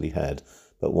undoubtedly had.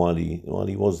 But while he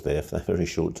was there for that very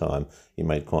short time, he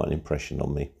made quite an impression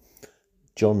on me.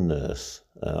 John Nurse,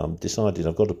 decided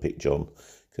I've got to pick John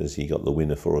because he got the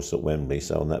winner for us at Wembley.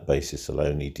 So on that basis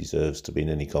alone, he deserves to be in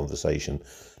any conversation.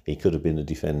 He could have been a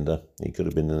defender, he could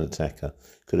have been an attacker,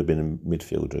 could have been a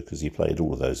midfielder because he played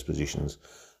all of those positions.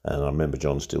 And I remember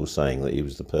John still saying that he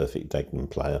was the perfect Dagenham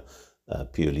player.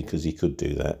 Purely because he could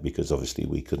do that, because obviously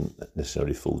we couldn't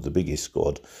necessarily afford the biggest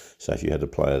squad. So if you had a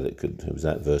player who was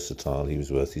that versatile, he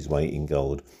was worth his weight in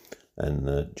gold.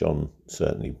 And John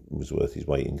certainly was worth his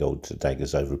weight in gold to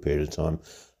Daggers over a period of time.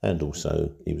 And also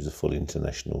he was a full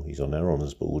international. He's on our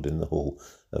honours board in the hall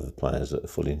of the players that are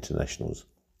full internationals.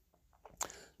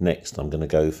 Next, I'm going to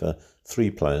go for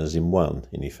 3 players in one,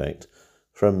 in effect.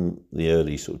 From the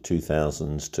early sort of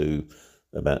 2000s to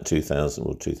about 2000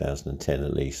 or 2010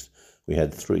 at least, we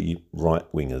had 3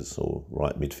 right wingers or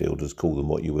right midfielders, call them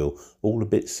what you will, all a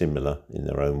bit similar in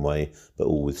their own way, but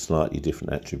all with slightly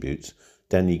different attributes.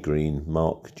 Danny Green,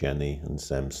 Mark Janney and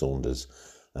Sam Saunders.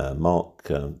 Mark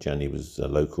Janney was a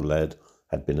local lad,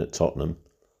 had been at Tottenham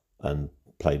and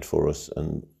played for us,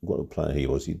 and what a player he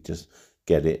was. He'd just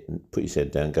get it and put his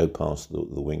head down, go past the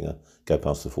winger, go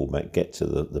past the fullback, get to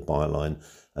the byline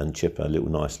and chip a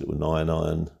nice little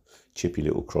 9-iron, chippy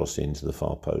little cross into the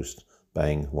far post.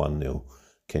 Bang, 1-0.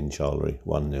 Ken Charlery,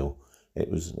 1-0.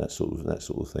 It was that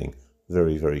sort of thing.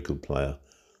 Very, very good player.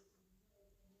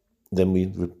 Then we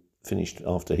finished,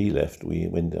 after he left, we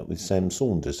ended up with Sam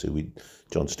Saunders, who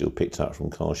John still picked up from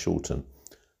Carshalton.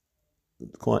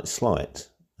 Quite slight,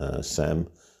 Sam,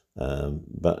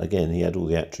 but again, he had all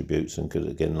the attributes and could,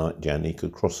 again, like Janney,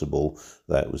 could cross the ball.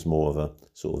 That was more of a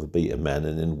sort of a beater man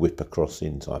and then whip a cross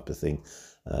in type of thing.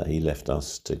 He left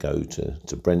us to go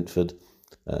to Brentford.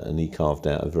 And he carved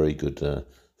out a very good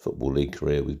Football League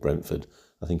career with Brentford.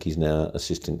 I think he's now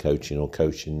assistant coaching or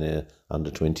coaching their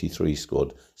under-23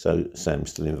 squad. So Sam's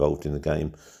still involved in the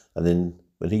game. And then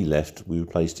when he left, we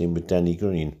replaced him with Danny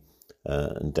Green.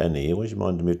 And Danny, he always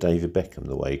reminded me of David Beckham,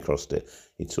 the way he crossed it.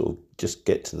 He'd sort of just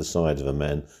get to the side of a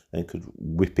man and could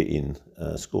whip it in.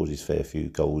 Scored his fair few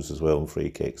goals as well and free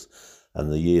kicks.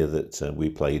 And the year that we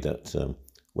played at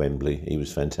Wembley, he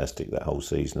was fantastic that whole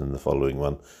season and the following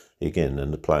one. Again,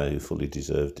 and the player who fully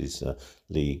deserved his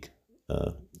league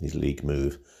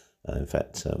move. In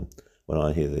fact, when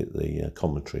I hear the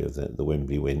commentary of the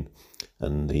Wembley win,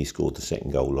 and he scored the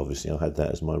second goal, obviously I had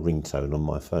that as my ringtone on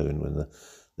my phone when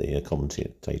the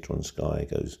commentator on Sky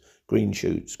goes, "Green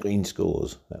shoots, Green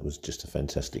scores." That was just a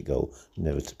fantastic goal,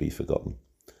 never to be forgotten.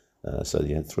 So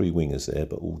you had 3 wingers there,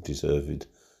 but all deserved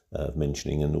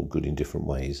mentioning and all good in different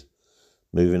ways.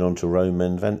 Moving on to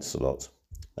Roman Vancelot.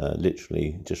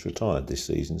 Literally just retired this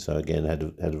season, so again had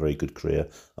a very good career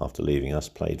after leaving us.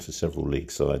 Played for several league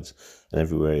sides, and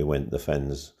everywhere he went, the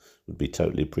fans would be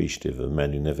totally appreciative of a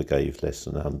man who never gave less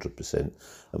than 100%,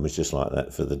 and was just like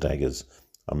that for the Daggers.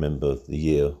 I remember the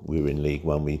year we were in League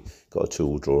One, we got a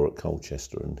 2-2 draw at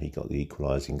Colchester, and he got the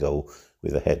equalising goal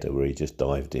with a header where he just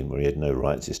dived in, where he had no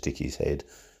right to stick his head,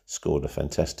 scored a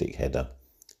fantastic header,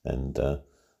 and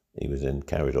he was then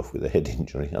carried off with a head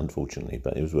injury, unfortunately,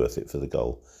 but it was worth it for the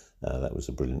goal. That was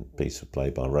a brilliant piece of play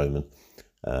by Roman.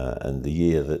 And the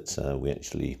year that we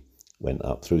actually went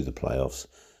up through the playoffs,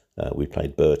 we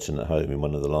played Burton at home in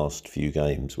one of the last few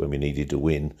games when we needed to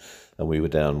win, and we were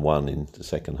down 1 in the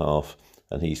second half,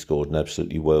 and he scored an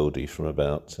absolutely worldie from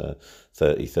about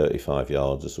 30-35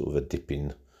 yards, a sort of a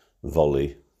dipping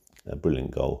volley, a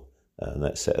brilliant goal. And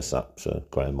that set us up for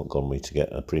Graham Montgomery to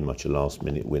get pretty much a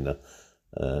last-minute winner.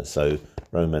 So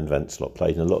Roman Vancelot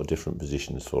played in a lot of different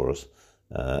positions for us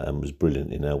and was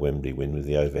brilliant in our Wembley win with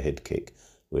the overhead kick,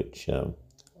 which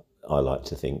I like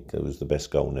to think it was the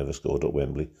best goal never scored at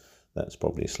Wembley. That's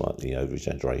probably a slightly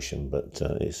over-exaggeration, but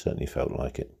it certainly felt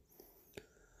like it.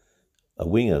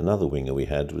 Another winger we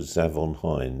had was Zavon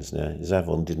Hines. Now,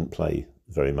 Zavon didn't play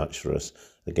very much for us.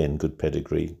 Again, good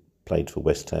pedigree, played for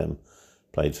West Ham,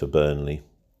 played for Burnley.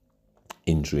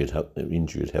 Injury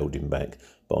had held him back,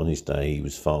 but on his day he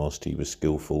was fast, he was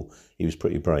skillful, he was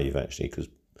pretty brave actually, because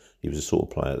he was the sort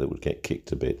of player that would get kicked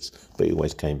to bits, but he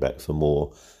always came back for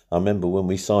more. I remember when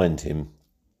we signed him,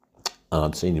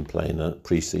 I'd seen him playing a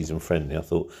pre-season friendly. I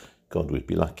thought, God, we'd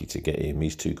be lucky to get him.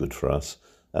 He's too good for us.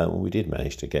 And we did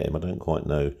manage to get him. I don't quite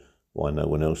know why no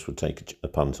one else would take a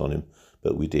punt on him,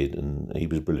 but we did, and he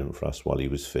was brilliant for us while he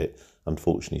was fit.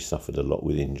 Unfortunately, suffered a lot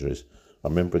with injuries. I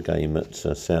remember a game at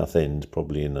Southend,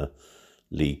 probably in a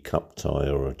League Cup tie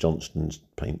or a Johnston's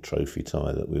Paint Trophy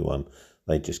tie that we won.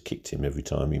 They just kicked him every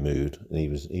time he moved, and he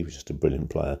was just a brilliant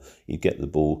player. He'd get the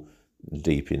ball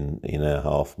deep in our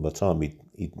half, and by the time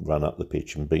he'd run up the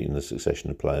pitch and beaten the succession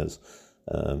of players,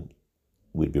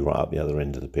 we'd be right up the other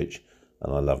end of the pitch,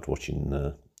 and I loved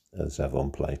watching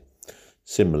Zavon play.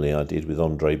 Similarly, I did with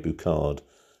Andre Boucard.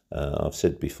 I've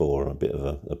said before on a bit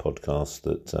of a podcast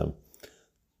that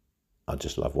I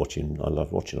just love watching. I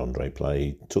love watching Andre play.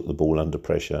 He took the ball under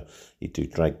pressure. He'd do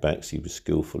drag backs. He was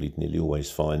skillful. He'd nearly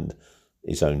always find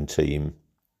his own team.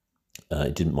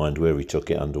 He didn't mind where he took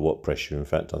it, under what pressure. In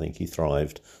fact, I think he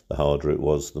thrived. The harder it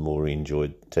was, the more he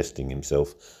enjoyed testing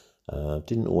himself.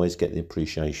 Didn't always get the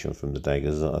appreciation from the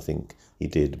Daggers. I think he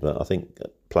did, but I think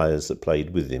players that played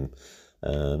with him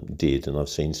did, and I've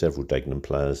seen several Dagenham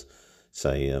players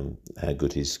say how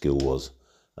good his skill was.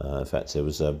 In fact, there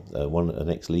was an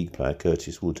ex-league player,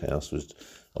 Curtis Woodhouse, was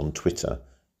on Twitter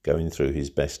going through his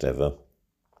best ever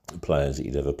players that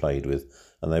he'd ever played with,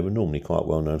 and they were normally quite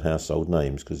well-known household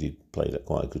names because he'd played at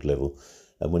quite a good level.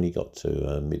 And when he got to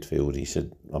midfield, he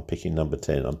said, I'm picking number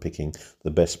 10, I'm picking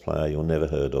the best player you'll never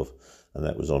heard of, and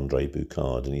that was Andre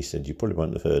Boucard. And he said, you probably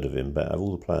won't have heard of him, but out of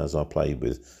all the players I played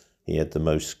with, he had the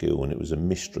most skill, and it was a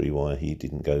mystery why he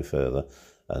didn't go further.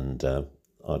 And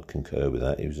I'd concur with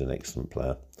that. He was an excellent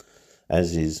player.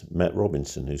 As is Matt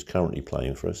Robinson, who's currently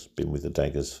playing for us, been with the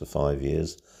Daggers for 5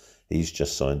 years. He's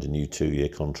just signed a new 2-year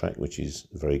contract, which is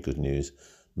very good news.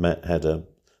 I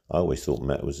always thought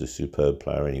Matt was a superb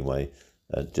player anyway,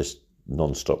 just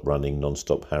non-stop running,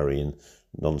 non-stop harrying,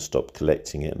 non-stop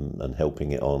collecting it and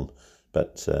helping it on.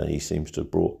 But he seems to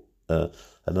have brought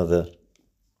another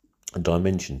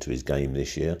dimension to his game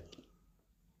this year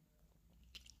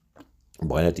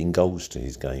by adding goals to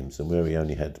his games. And where he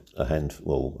only had I think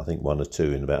 1 or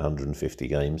 2 in about 150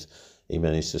 games, he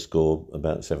managed to score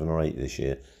about 7 or 8 this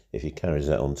year. If he carries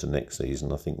that on to next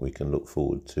season, I think we can look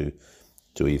forward to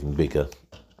even bigger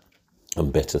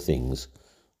and better things.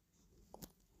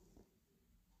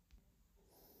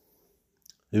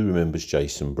 Who remembers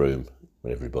Jason Broom?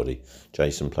 Well, everybody.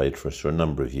 Jason played for us for a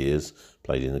number of years,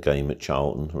 played in the game at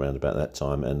Charlton around about that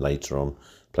time, and later on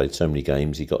played so many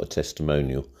games he got a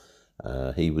testimonial.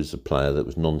 He was a player that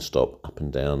was non-stop up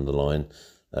and down the line,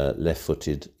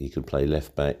 left-footed. He could play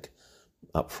left-back,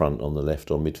 up front on the left,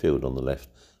 or midfield on the left.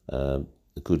 A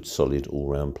good, solid,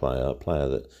 all-round player, a player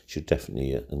that should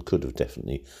definitely and could have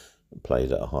definitely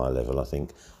played at a higher level, I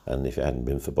think. And if it hadn't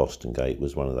been for Boston Gate,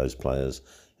 was one of those players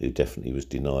who definitely was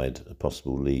denied a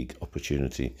possible league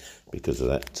opportunity because of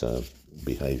that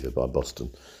behaviour by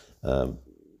Boston.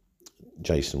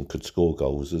 Jason could score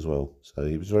goals as well, so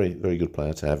he was a very, very good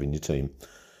player to have in your team.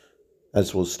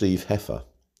 As was Steve Heffer.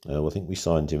 I think we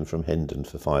signed him from Hendon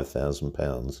for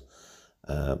 £5,000.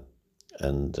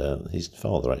 And his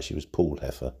father actually was Paul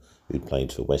Heffer, who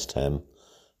played for West Ham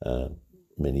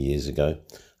many years ago.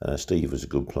 Steve was a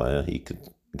good player. He could,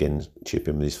 again, chip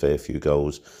in with his fair few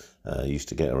goals. Used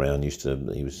to get around, he used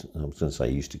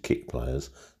to kick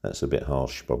players. That's a bit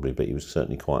harsh probably, but he was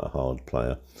certainly quite a hard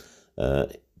player.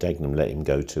 Dagenham let him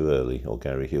go too early, or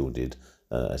Gary Hill did,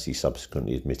 as he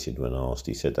subsequently admitted when asked.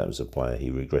 He said that was a player he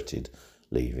regretted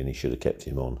leaving. He should have kept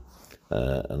him on.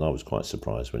 And I was quite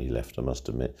surprised when he left, I must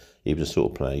admit. He was the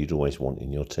sort of player you'd always want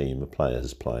in your team, a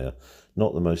player's player.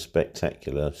 Not the most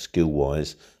spectacular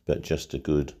skill-wise, but just a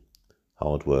good,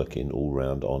 hard-working,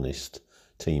 all-round, honest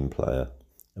team player.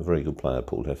 A very good player,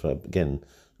 Paul Heffer. Again,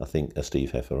 I think,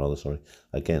 Steve Heffer, rather, sorry.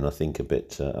 Again, I think a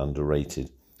bit underrated.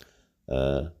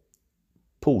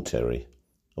 Paul Terry,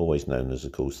 always known as,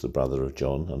 of course, the brother of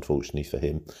John, unfortunately for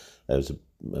him. There was a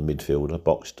midfielder,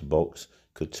 box-to-box,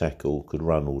 could tackle, could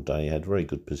run all day, had very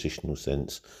good positional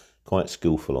sense, quite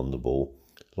skillful on the ball,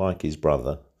 like his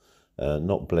brother,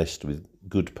 not blessed with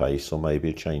good pace or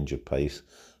maybe a change of pace,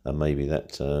 and maybe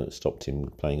that stopped him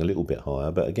playing a little bit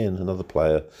higher. But again, another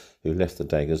player who left the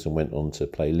Daggers and went on to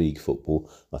play league football.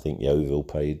 I think Yeovil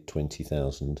paid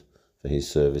 20,000 for his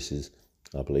services,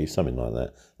 I believe, something like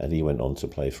that, and he went on to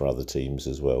play for other teams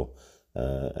as well. He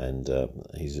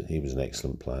was an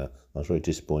excellent player. I was very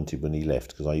disappointed when he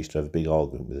left, because I used to have a big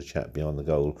argument with a chap behind the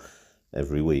goal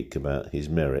every week about his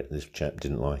merit. This chap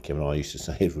didn't like him, and I used to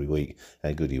say every week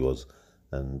how good he was,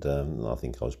 and I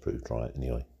think I was proved right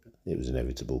anyway. It was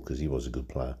inevitable because he was a good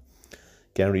player.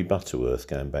 Gary Butterworth,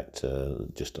 going back to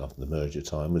just after the merger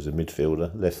time, was a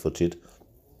midfielder, left-footed,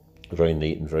 very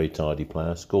neat and very tidy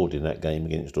player. Scored in that game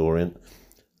against Orient.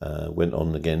 Went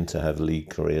on again to have league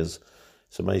careers.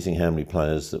 It's amazing how many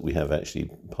players that we have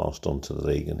actually passed on to the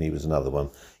league, and he was another one,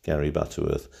 Gary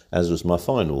Butterworth. As was my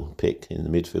final pick in the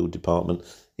midfield department,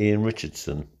 Ian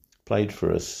Richardson. Played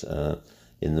for us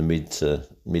in the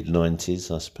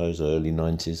mid-90s, I suppose, early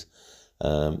 90s.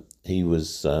 He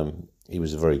was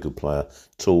a very good player,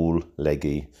 tall,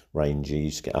 leggy, rangy,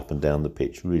 used to get up and down the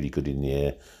pitch, really good in the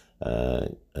air,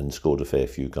 and scored a fair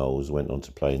few goals. Went on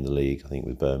to play in the league, I think,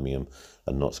 with Birmingham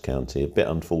and Notts County. A bit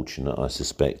unfortunate, I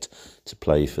suspect, to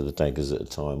play for the Daggers at a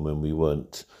time when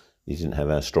he didn't have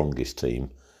our strongest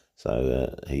team.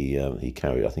 So he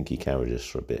carried us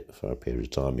for a period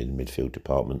of time in the midfield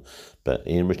department. But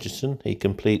Ian Richardson, he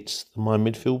completes my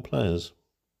midfield players.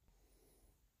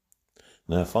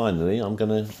 Now, finally, I'm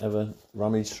going to have a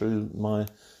rummage through my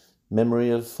memory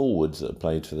of forwards that have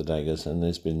played for the Daggers, and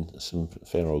there's been some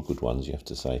fair old good ones, you have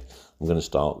to say. I'm going to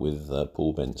start with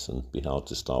Paul Benson. Be hard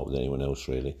to start with anyone else,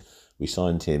 really. We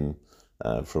signed him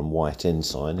from White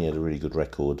Ensign. He had a really good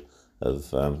record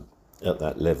of at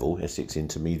that level, Essex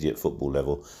intermediate football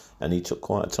level, and he took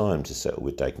quite a time to settle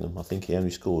with Dagenham. I think he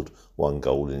only scored 1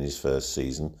 goal in his first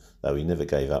season, though he never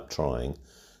gave up trying.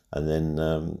 And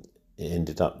then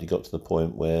he got to the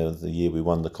point where the year we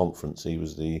won the conference, he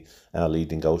was our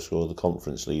leading goal scorer, the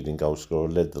conference leading goal scorer,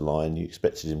 led the line. You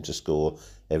expected him to score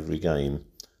every game.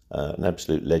 An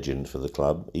absolute legend for the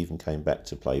club. Even came back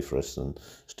to play for us and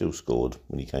still scored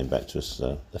when he came back to us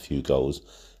a few goals.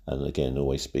 And again,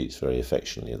 always speaks very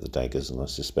affectionately of the Daggers, and I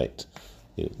suspect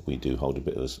we do hold a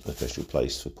bit of a special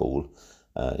place for Paul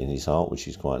in his heart, which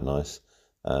is quite nice.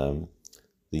 The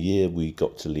year we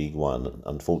got to League One,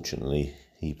 unfortunately,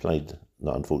 he played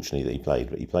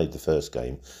the first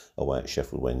game away at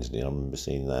Sheffield Wednesday. I remember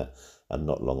seeing that, and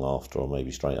not long after, or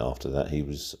maybe straight after that, he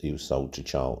was sold to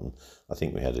Charlton. I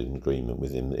think we had an agreement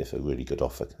with him that if a really good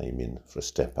offer came in for a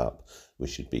step up,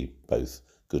 which should be both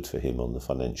good for him on the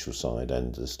financial side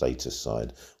and the status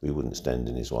side, we wouldn't stand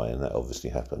in his way, and that obviously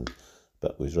happened.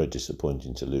 But it was very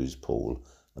disappointing to lose Paul,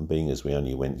 and being as we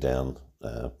only went down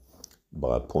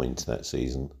by a point that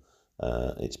season,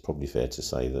 it's probably fair to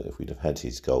say that if we'd have had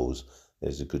his goals,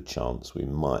 there's a good chance we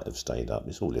might have stayed up.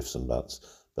 It's all ifs and buts,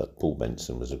 but Paul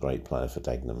Benson was a great player for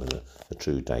Dagenham and a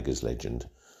true Daggers legend.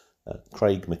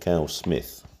 Craig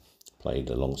McCall-Smith played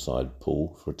alongside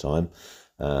Paul for a time.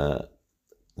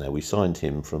 Now, we signed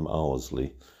him from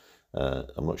Arsley.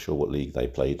 I'm not sure what league they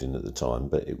played in at the time,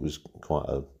 but it was quite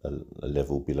a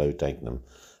level below Dagenham.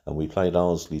 And we played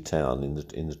Arsley Town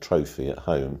in the trophy at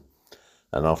home.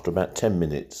 And after about 10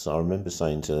 minutes, I remember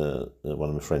saying to one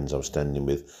of my friends I was standing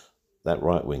with, that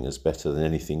right winger's better than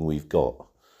anything we've got.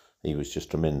 He was just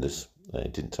tremendous.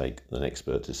 It didn't take an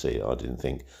expert to see it, I didn't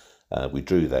think. We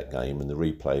drew that game, and the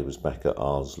replay was back at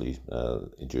Arsley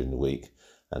during the week.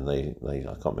 And I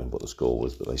can't remember what the score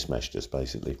was, but they smashed us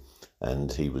basically.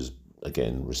 And he was,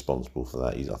 again, responsible for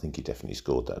that. I think he definitely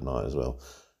scored that night as well.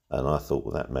 And I thought,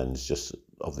 well, that man's just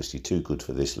obviously too good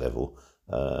for this level.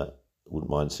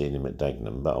 Wouldn't mind seeing him at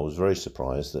Dagenham, but I was very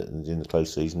surprised that in the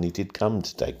close season he did come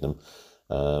to Dagenham.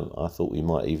 I thought we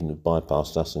might even have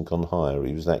bypassed us and gone higher.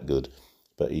 He was that good,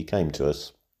 but he came to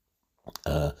us.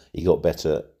 He got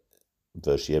better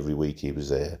virtually every week he was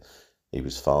there. He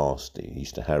was fast. He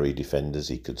used to harry defenders.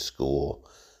 He could score.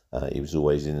 He was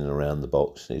always in and around the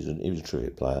box. He was a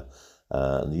terrific player.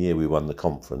 And the year we won the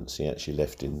conference, he actually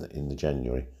left in the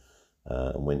January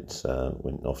and went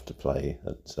off to play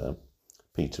at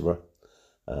Peterborough.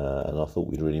 And I thought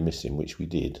we'd really miss him, which we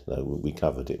did, though we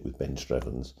covered it with Ben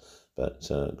Strevens. But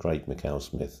Craig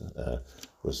McCall-Smith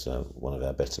was one of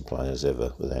our better players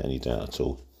ever, without any doubt at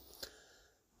all.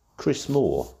 Chris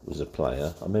Moore was a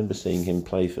player. I remember seeing him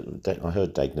play I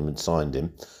heard Dagenham had signed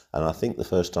him, and I think the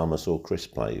first time I saw Chris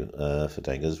play for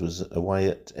Daggers was away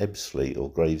at Ebbsfleet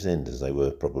or Gravesend, as they were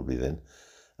probably then.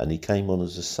 And he came on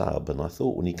as a sub, and I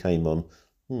thought when he came on,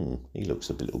 he looks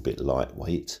a little bit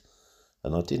lightweight.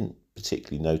 And I didn't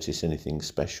particularly notice anything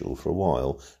special for a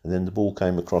while, and then the ball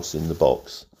came across in the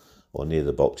box, or near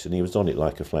the box, and he was on it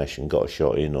like a flash and got a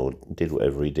shot in or did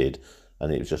whatever he did,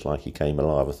 and it was just like he came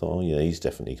alive. I thought, oh yeah, he's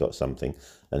definitely got something,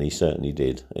 and he certainly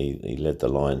did. He led the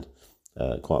line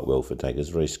quite well for Daggers,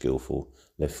 very skillful,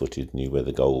 left-footed, knew where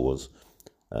the goal was.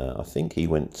 I think he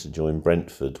went to join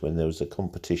Brentford when there was a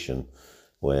competition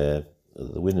where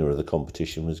the winner of the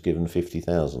competition was given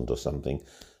 50,000 or something,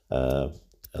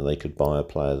 and they could buy a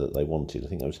player that they wanted. I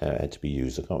think that was how it had to be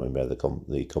used. I can't remember how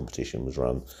the competition was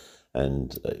run,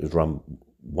 and it was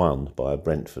won by a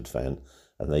Brentford fan,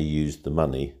 and they used the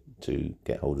money to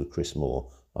get hold of Chris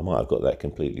Moore. I might have got that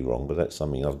completely wrong, but that's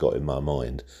something I've got in my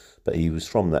mind. But he was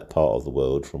from that part of the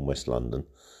world, from West London.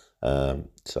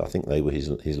 So I think they were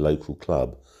his local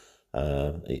club.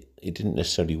 It didn't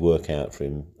necessarily work out for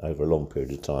him over a long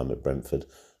period of time at Brentford.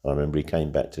 I remember he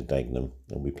came back to Dagenham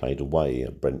and we played away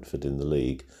at Brentford in the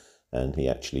league, and he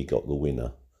actually got the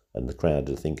winner. And the crowd,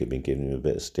 I think, had been giving him a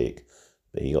bit of stick,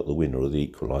 but he got the winner or the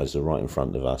equaliser right in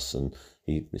front of us, and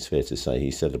it's fair to say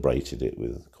he celebrated it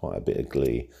with quite a bit of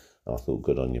glee. I thought,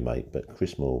 good on you, mate. But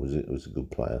Chris Moore was a good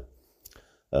player.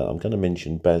 I'm going to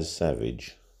mention Baz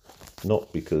Savage,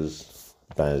 not because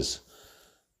Baz,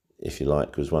 if you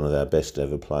like, was one of our best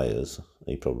ever players.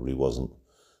 He probably wasn't.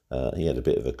 He had a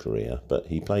bit of a career, but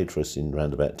he played for us in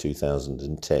around about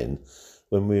 2010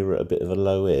 when we were at a bit of a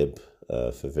low ebb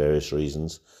for various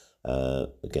reasons.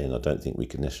 Again, I don't think we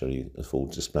could necessarily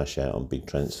afford to splash out on big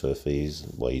transfer fees,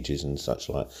 wages and such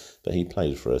like, but he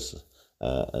played for us,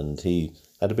 and he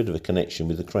had a bit of a connection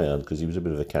with the crowd because he was a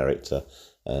bit of a character,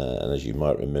 and as you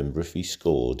might remember, if he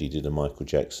scored, he did a Michael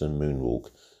Jackson moonwalk,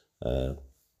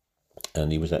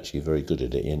 and he was actually very good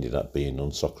at it. He ended up being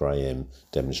on Soccer AM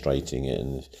demonstrating it,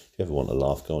 and if you ever want to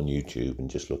laugh, go on YouTube and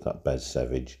just look up Baz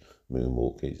Savage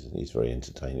moonwalk. He's very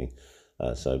entertaining.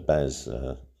 So Baz,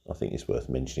 I think it's worth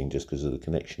mentioning just because of the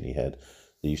connection he had.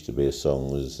 There used to be a song,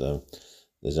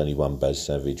 there's only one Baz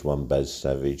Savage,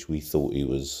 we thought he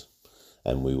was,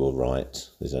 and we were right,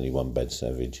 there's only one Baz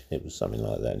Savage. It was something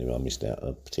like that. Anyway, I missed out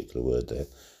a particular word there.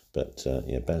 But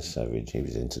yeah, Baz Savage, he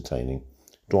was entertaining.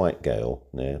 Dwight Gale,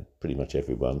 now pretty much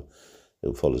everyone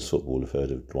who follows football have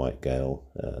heard of Dwight Gale.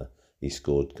 He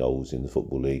scored goals in the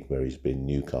Football League where he's been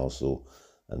Newcastle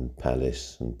and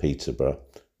Palace and Peterborough.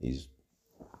 He's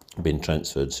been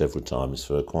transferred several times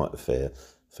for quite a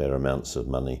fair amounts of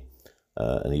money,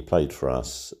 and he played for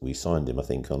us. We signed him, I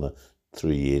think, on a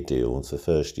 3-year deal, and for the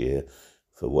first year,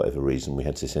 for whatever reason, we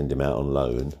had to send him out on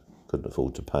loan. Couldn't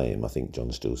afford to pay him, I think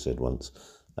John Still said once.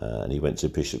 And he went to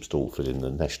Bishop Stortford in the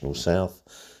National South,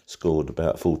 scored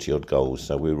about 40-odd goals,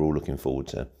 so we were all looking forward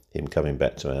to him coming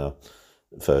back to our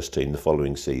first team the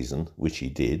following season, which he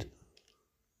did.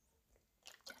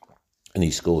 And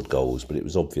he scored goals, but it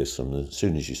was obvious from as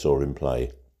soon as you saw him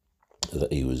play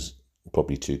that he was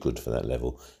probably too good for that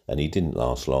level, and he didn't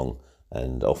last long,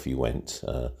 and off he went,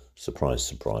 surprise,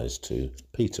 surprise, to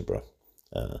Peterborough.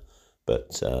 But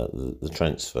the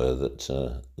transfer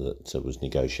that was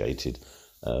negotiated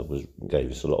gave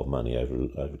us a lot of money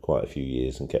over quite a few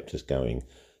years and kept us going.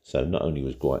 So not only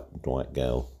was Dwight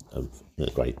Gale a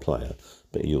great player,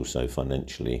 but he also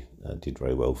financially did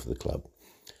very well for the club.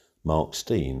 Mark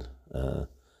Stein,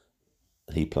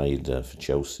 he played for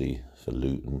Chelsea, for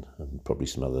Luton and probably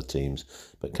some other teams,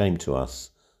 but came to us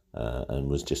and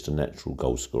was just a natural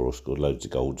goal scorer, scored loads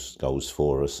of goals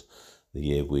for us. The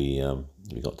year we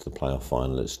got to the playoff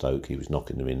final at Stoke, he was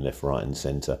knocking them in left, right and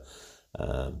centre.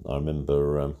 I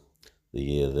remember the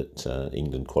year that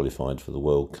England qualified for the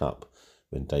World Cup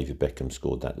when David Beckham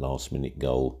scored that last-minute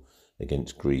goal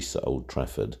against Greece at Old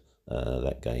Trafford.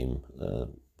 That game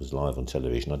was live on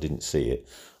television. I didn't see it.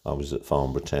 I was at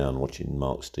Farnborough Town watching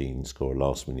Mark Stein score a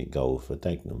last-minute goal for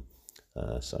Dagenham.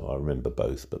 So I remember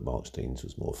both, but Mark Stein's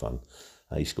was more fun.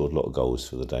 He scored a lot of goals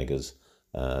for the Daggers.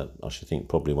 I should think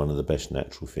probably one of the best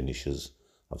natural finishers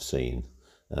I've seen.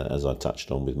 As I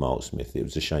touched on with Mark Smith, it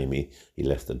was a shame he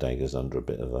left the Daggers under a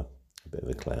bit of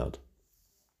a cloud.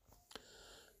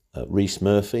 Rhys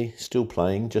Murphy, still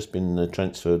playing, just been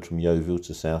transferred from Yeovil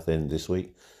to Southend this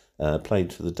week.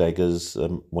 Played for the Daggers.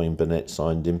 Wayne Burnett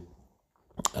signed him.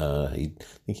 I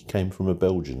think he came from a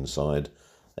Belgian side.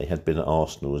 He had been at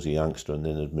Arsenal as a youngster and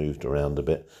then had moved around a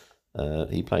bit.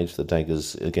 He played for the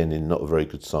Daggers, again in not a very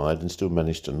good side, and still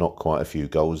managed to knock quite a few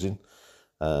goals in.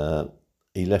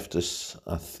 He left us,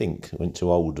 I think, went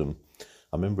to Oldham.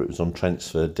 I remember it was on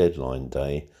transfer deadline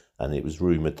day, and it was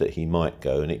rumoured that he might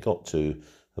go, and it got to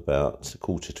about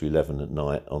 11:15 at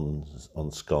night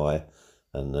on Sky,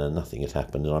 and nothing had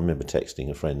happened. And I remember texting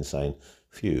a friend saying,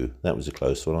 phew, that was a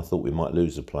close one. I thought we might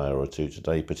lose a player or two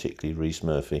today, particularly Rhys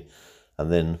Murphy.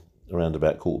 And then around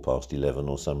about 11:15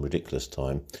 or some ridiculous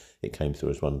time, it came through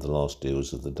as one of the last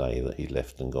deals of the day that he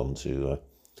left and gone to,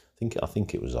 I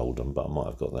think it was Oldham, but I might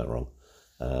have got that wrong.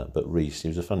 But Rees, he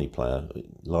was a funny player,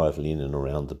 lively in and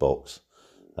around the box,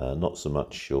 not so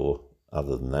much sure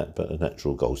other than that, but a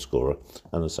natural goal scorer,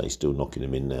 and I say still knocking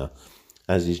him in now,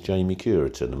 as is Jamie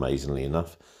Curitan, amazingly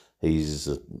enough. He's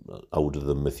older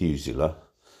than Methuselah.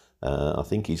 I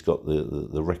think he's got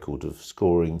the record of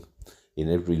scoring in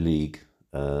every league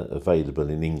available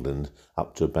in England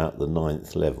up to about the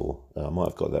 9th level. I might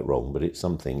have got that wrong, but it's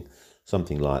something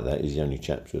like that. He's the only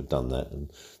chap to have done that.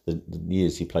 And the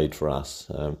years he played for us,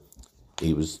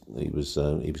 he was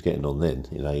getting on then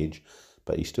in age,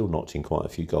 but he still knocked in quite a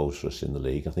few goals for us in the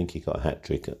league. I think he got a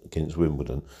hat-trick against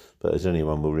Wimbledon. But as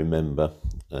anyone will remember,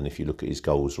 and if you look at his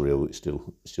goals reel, it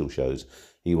still shows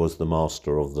he was the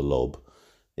master of the lob.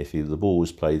 If the ball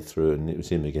was played through and it was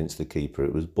him against the keeper,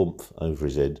 it was bump over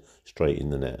his head, straight in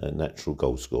the net, a natural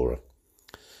goal scorer.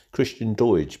 Christian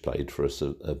Doidge played for us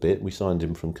a bit. We signed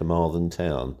him from Carmarthen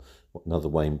Town, another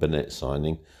Wayne Burnett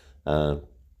signing. And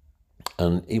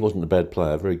he wasn't a bad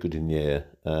player, very good in the air.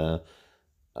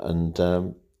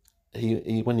 After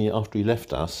he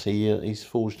left us, he's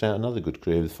forged out another good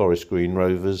career with Forest Green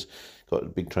Rovers. Got a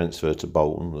big transfer to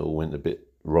Bolton. It all went a bit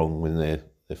wrong when their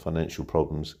financial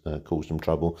problems caused them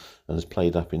trouble, and has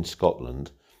played up in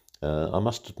Scotland. I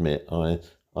must admit, I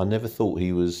never thought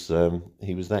he was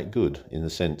that good, in the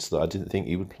sense that I didn't think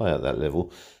he would play at that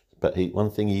level. But one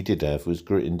thing he did have was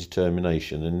grit and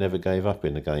determination, and never gave up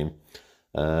in a game.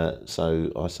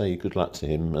 So I say good luck to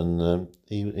him, and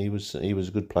he was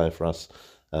a good player for us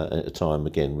at a time.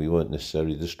 Again, we weren't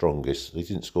necessarily the strongest. He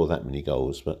didn't score that many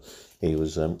goals, but he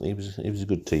was a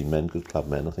good team man, good club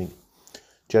man, I think.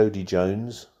 Jody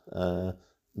Jones,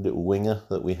 little winger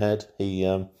that we had, he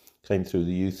came through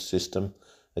the youth system.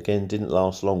 Again, didn't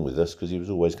last long with us because he was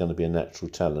always going to be a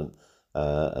natural talent,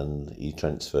 and he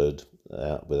transferred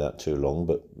out without too long,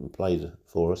 but played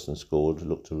for us and scored.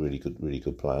 Looked a really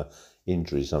good player.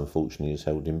 Injuries, unfortunately, has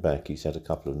held him back. He's had a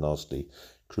couple of nasty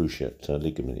cruciate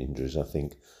ligament injuries, I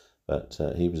think, but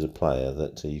he was a player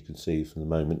that you could see from the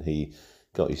moment he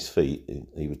got his feet,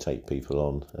 he would take people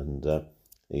on, and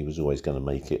he was always going to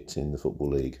make it in the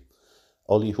Football League.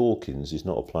 Ollie Hawkins is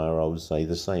not a player I would say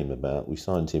the same about. We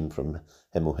signed him from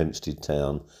Hemel Hempstead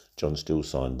Town. John Still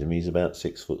signed him. He's about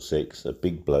 6'6", a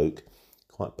big bloke,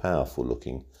 quite powerful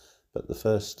looking. But the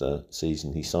first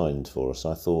season he signed for us,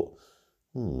 I thought,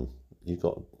 you've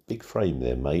got a big frame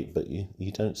there, mate, but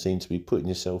you don't seem to be putting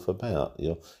yourself about.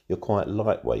 You're quite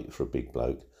lightweight for a big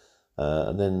bloke.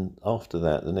 And then after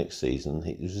that, the next season,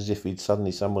 it was as if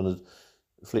someone had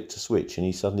flicked a switch and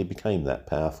he suddenly became that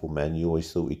powerful man you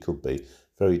always thought he could be.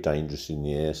 Very dangerous in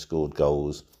the air, scored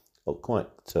goals, quite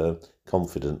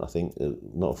confident, I think,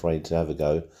 not afraid to have a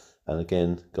go. And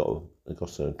again, got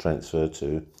a transfer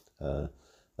to a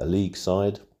league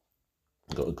side.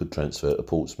 Got a good transfer to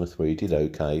Portsmouth where he did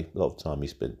okay. A lot of time he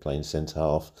spent playing centre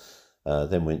half.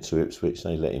 Then went to Ipswich,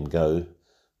 they let him go.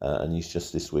 And he's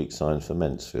just this week signed for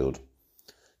Mansfield.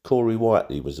 Corey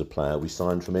Whiteley was a player we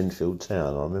signed from Enfield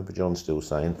Town. I remember John Still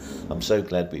saying, I'm so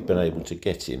glad we've been able to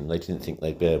get him. They didn't think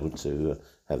they'd be able to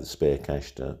have the spare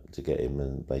cash to get him,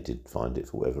 and they did find it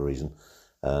for whatever reason.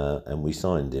 And we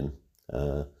signed him.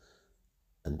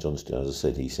 And John Still, as I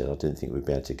said, he said, I didn't think we'd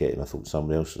be able to get him. I thought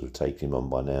someone else would have taken him on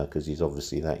by now because he's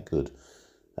obviously that good.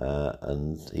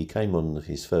 And he came on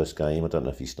his first game. I don't know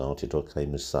if he started or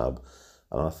came as sub.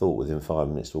 And I thought within 5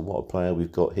 minutes, well, what a player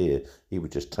we've got here. He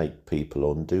would just take people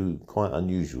on, do quite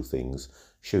unusual things,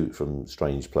 shoot from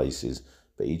strange places.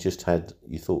 But he just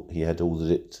you thought he had all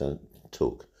that it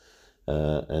took.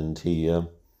 And he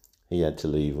had to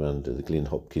leave under the Glyn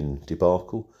Hopkin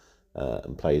debacle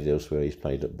and played elsewhere. He's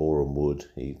played at Boreham Wood.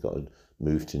 He got a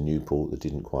move to Newport that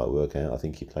didn't quite work out. I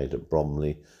think he played at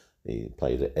Bromley. He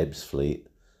played at Ebbsfleet.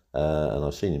 And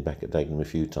I've seen him back at Dagenham a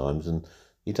few times, and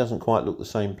he doesn't quite look the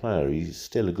same player. He's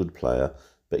still a good player,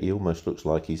 but he almost looks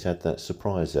like he's had that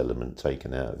surprise element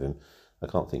taken out of him. I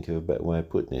can't think of a better way of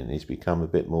putting it. He's become a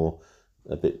bit more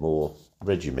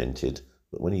regimented.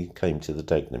 But when he came to the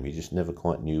Dagenham, you just never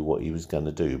quite knew what he was going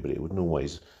to do, but it wouldn't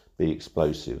always be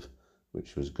explosive,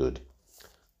 which was good.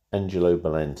 Angelo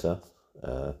Balanta,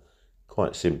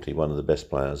 quite simply one of the best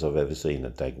players I've ever seen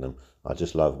at Dagenham. I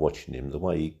just love watching him. The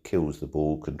way he kills the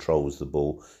ball, controls the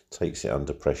ball, takes it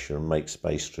under pressure and makes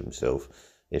space for himself.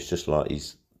 It's just like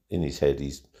he's in his head,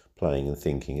 he's playing and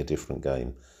thinking a different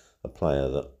game. A player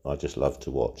that I just love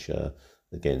to watch.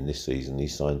 Again, this season he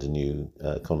signed a new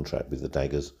contract with the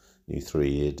Daggers, new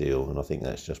 3-year deal, and I think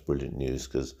that's just brilliant news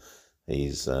because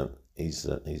he's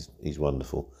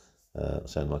wonderful.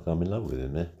 Sound like I'm in love with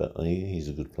him there, but he's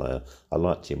a good player. I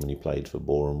liked him when he played for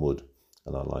Boreham Wood,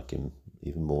 and I like him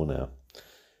even more now.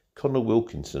 Connor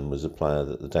Wilkinson was a player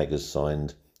that the Daggers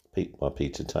signed by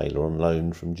Peter Taylor on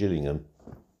loan from Gillingham.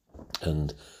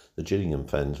 And the Gillingham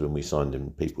fans, when we signed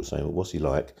him, people were saying, well, what's he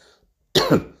like?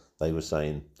 They were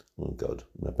saying, oh God,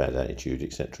 a bad attitude,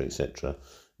 etc., etc.,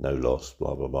 no loss,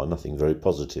 blah, blah, blah, nothing very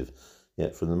positive.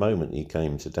 Yet from the moment he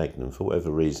came to Dagenham, for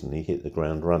whatever reason, he hit the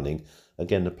ground running.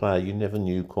 Again, a player you never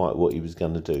knew quite what he was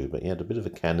going to do, but he had a bit of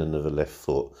a cannon of a left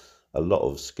foot, a lot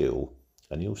of skill,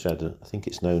 and he also had, I think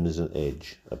it's known as an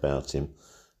edge about him,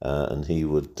 and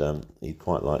he'd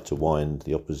quite like to wind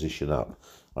the opposition up.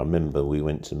 I remember we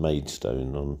went to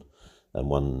Maidstone and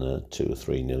won 2 or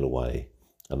 3-0 away,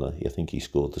 and I think he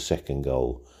scored the second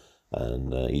goal,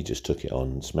 and he just took it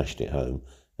on and smashed it home,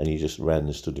 and he just ran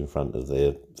and stood in front of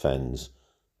their fans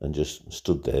and just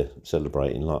stood there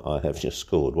celebrating like, I have just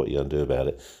scored, what are you going to do about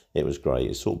it? It was great.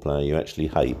 It's the sort of player you actually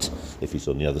hate if he's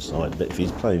on the other side, but if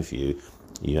he's playing for you,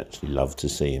 you actually love to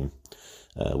see him.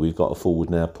 We've got a forward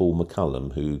now, Paul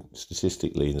McCullum, who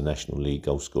statistically in the National League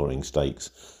goal scoring stakes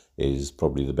is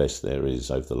probably the best there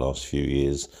is over the last few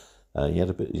years.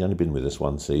 He's only been with us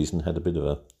one season, had a bit of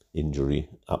a injury,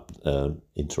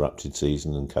 interrupted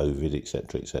season and COVID,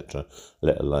 etc.,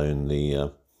 let alone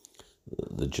the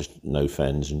just no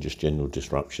fans and just general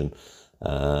disruption.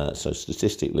 So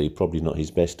statistically, probably not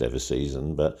his best ever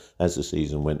season, but as the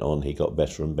season went on, he got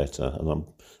better and better, and I'm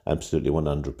absolutely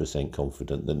 100%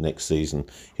 confident that next season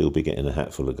he'll be getting a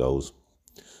hatful of goals.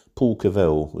 Paul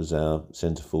Cavell was our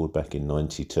centre forward back in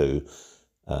 '92,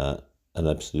 an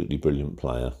absolutely brilliant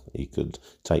player. He could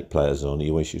take players on. He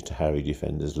always used to harry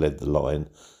defenders, led the line.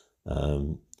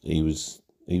 He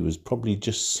was probably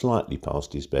just slightly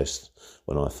past his best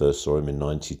when I first saw him in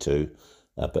 '92.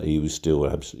 But he was still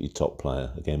an absolutely top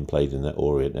player. Again, played in that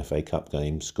Orient FA Cup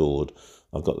game, scored.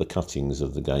 I've got the cuttings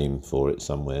of the game for it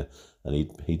somewhere, and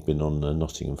he'd been on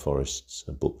Nottingham Forest's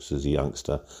books as a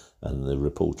youngster, and the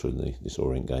reporter in this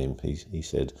Orient game, he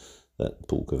said that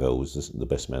Paul Cavell was the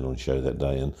best man on show that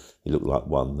day, and he looked like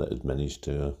one that had managed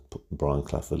to put Brian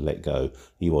Clough had let go.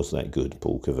 He was that good,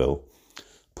 Paul Cavell.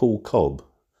 Paul Cobb,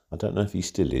 I don't know if he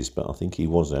still is, but I think he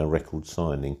was our record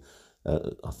signing.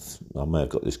 I may have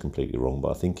got this completely wrong,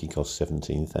 but I think he cost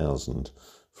 17,000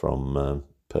 from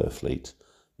Purfleet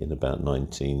in about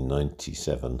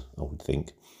 1997, I would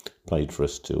think. Played for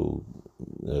us till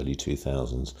early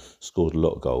 2000s, scored a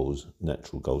lot of goals,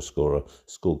 natural goal scorer,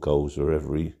 scored goals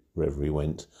wherever he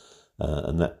went.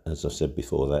 And that, as I said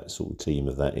before, that sort of team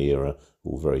of that era,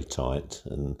 all very tight.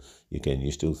 And again,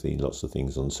 you still see lots of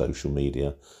things on social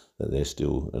media that they're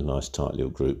still a nice tight little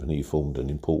group, and he formed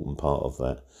an important part of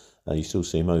that. You still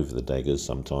see him over the Daggers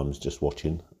sometimes, just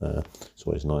watching. It's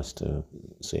always nice to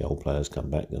see old players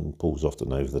come back, and Paul's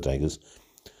often over the Daggers.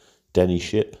 Danny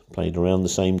Shipp played around the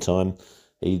same time.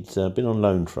 He'd been on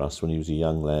loan for us when he was a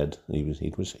young lad.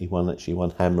 He won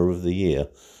Hammer of the Year,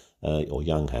 or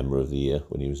Young Hammer of the Year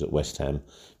when he was at West Ham.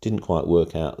 Didn't quite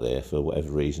work out there for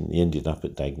whatever reason. He ended up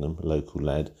at Dagenham, a local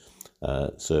lad.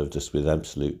 Served us with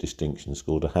absolute distinction,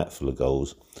 scored a hatful of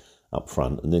goals up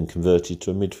front, and then converted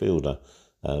to a midfielder.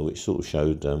 Which sort of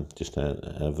showed just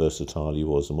how versatile he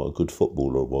was and what a good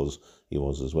footballer he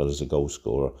was as well as a goal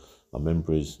scorer. I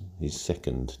remember his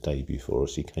second debut for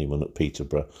us. He came on at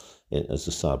Peterborough as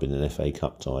a sub in an FA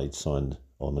Cup tie. He'd signed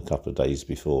on a couple of days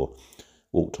before,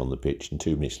 walked on the pitch, and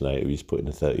 2 minutes later he was putting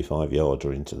a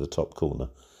 35-yarder into the top corner.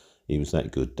 He was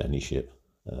that good, Danny Shipp.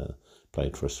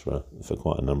 Played for us for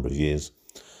quite a number of years.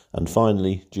 And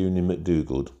finally, Junior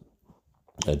McDougald.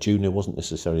 Junior wasn't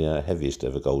necessarily our heaviest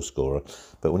ever goal scorer,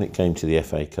 but when it came to the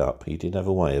FA Cup, he did have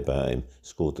a way about him.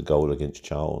 Scored the goal against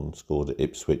Charlton, scored at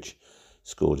Ipswich,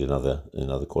 scored in other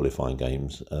qualifying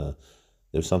games. There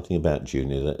was something about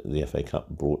Junior that the FA Cup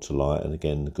brought to light, and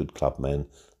again, a good club man,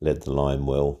 led the line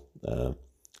well,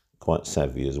 quite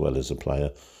savvy as well as a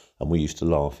player. And we used to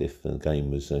laugh if the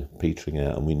game was petering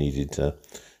out and we needed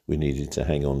to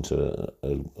hang on to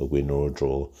a win or a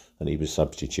draw, and he was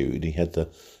substituted. He had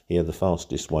the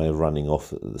fastest way of running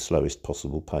off at the slowest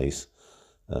possible pace.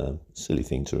 Silly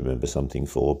thing to remember something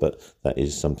for, but that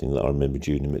is something that I remember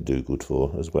Junior McDougald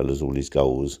for, as well as all his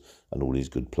goals and all his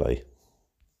good play.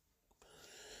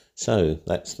 So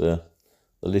that's the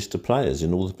list of players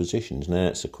in all the positions. Now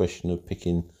it's a question of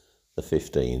picking the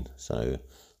 15. So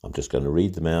I'm just going to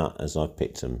read them out as I've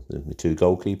picked them. The 2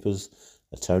 goalkeepers,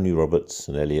 Tony Roberts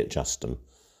and Elliot Justin.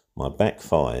 My back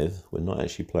 5, we're not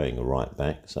actually playing a right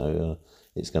back, so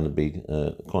it's going to be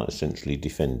quite a centrally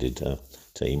defended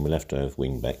team. We'll have to have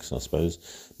wing backs, I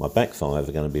suppose. My back 5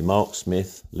 are going to be Mark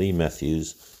Smith, Lee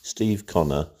Matthews, Steve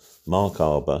Connor, Mark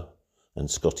Arbour, and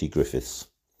Scotty Griffiths.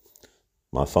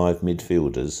 My 5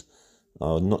 midfielders,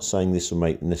 I'm not saying this will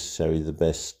make necessarily the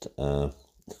best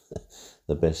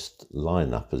the best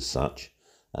lineup as such,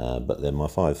 but they're my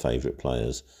 5 favourite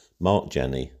players: Mark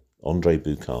Janney, Andre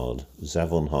Boucard,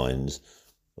 Zavon Hines,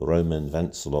 Roman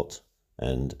Vancelot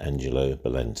and Angelo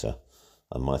Balenta.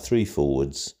 And my 3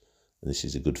 forwards, and this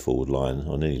is a good forward line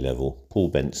on any level: Paul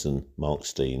Benson, Mark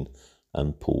Steen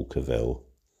and Paul Cavell.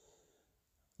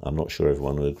 I'm not sure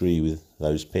everyone will agree with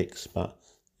those picks, but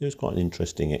it was quite an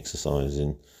interesting exercise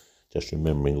in just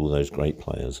remembering all those great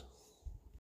players.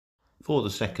 For the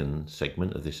second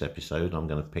segment of this episode, I'm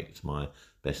going to pick my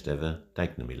best ever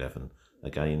Dagenham 11.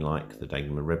 Again, like the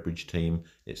Dagenham and Redbridge team,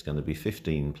 it's going to be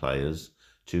 15 players,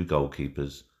 2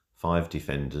 goalkeepers, 5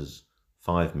 defenders,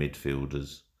 5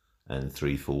 midfielders and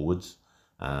 3 forwards.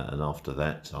 And after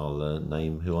that, I'll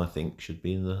name who I think should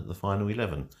be in the final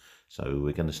 11. So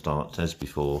we're going to start, as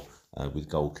before, with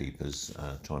goalkeepers,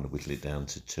 trying to whittle it down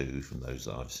to 2 from those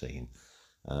that I've seen.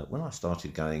 When I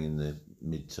started going in the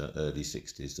mid to early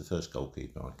 60s, the first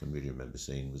goalkeeper I can really remember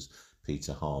seeing was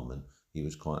Peter Harmon. He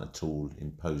was quite a tall,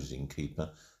 imposing keeper.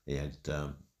 He had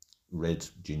red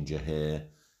ginger hair.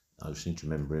 I seem to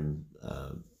remember him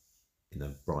in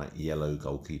a bright yellow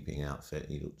goalkeeping outfit.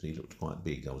 He looked quite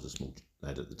big. I was a small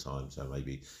lad at the time, so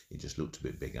maybe he just looked a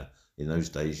bit bigger. In those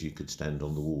days, you could stand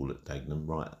on the wall at Dagenham,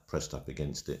 right pressed up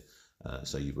against it,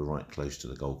 so you were right close to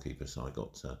the goalkeeper. So I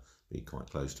got to be quite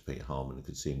close to Peter Harmon and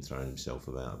could see him throwing himself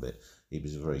about a bit. He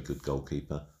was a very good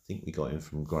goalkeeper. I think we got him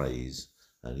from Grays,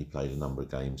 and he played a number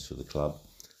of games for the club.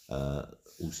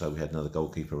 Also, we had another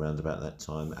goalkeeper around about that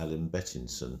time, Alan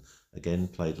Bettinson. Again,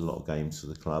 played a lot of games for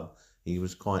the club. He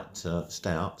was quite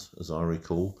stout, as I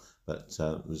recall, but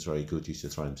was very good. Used to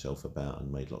throw himself about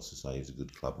and made lots of saves. A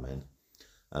good club man.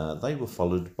 They were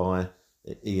followed by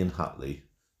Ian Hutley.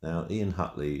 Now, Ian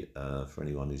Hutley, for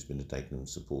anyone who's been a Dagenham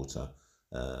supporter,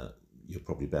 you're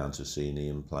probably bound to have seen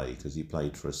Ian play, because he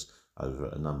played for us over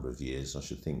a number of years. I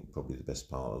should think probably the best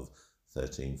part of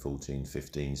 13, 14,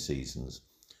 15 seasons.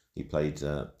 He played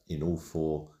in all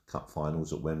 4 cup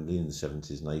finals at Wembley in the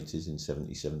 70s and 80s, in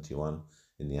 70, 71,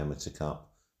 in the Amateur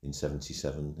Cup, in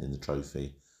 77, in the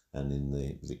Trophy, and in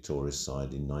the victorious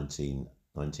side in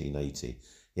 1980.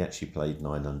 He actually played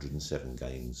 907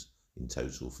 games in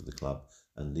total for the club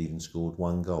and even scored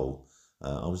 1 goal.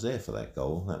 I was there for that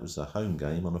goal. That was a home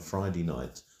game on a Friday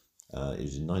night. It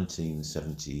was in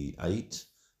 1978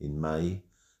 in May.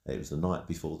 It was the night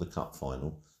before the cup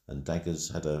final, and Daggers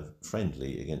had a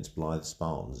friendly against Blythe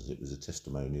Spartans. It was a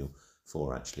testimonial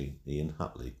for actually Ian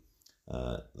Hutley.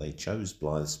 They chose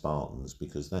Blythe Spartans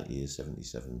because that year,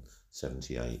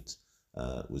 77-78,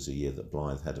 was a year that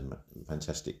Blythe had a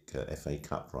fantastic FA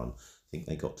Cup run. I think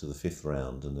they got to the 5th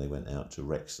round and they went out to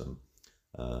Wrexham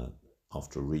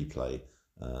after a replay,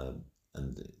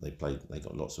 and they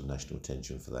got lots of national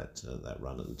attention for that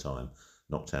run at the time.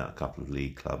 Knocked out a couple of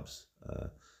league clubs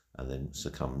and then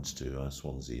succumbed to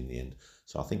Swansea in the end.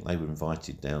 So I think they were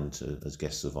invited down as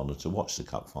guests of honour to watch the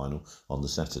cup final on the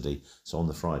Saturday. So on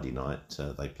the Friday night,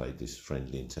 they played this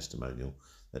friendly and testimonial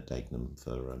at Dagenham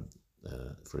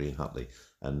for Ian Hutley,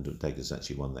 and Daggers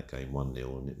actually won that game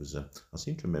 1-0, and it was I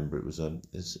seem to remember it was a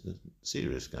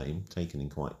serious game, taken in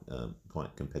quite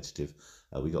competitive.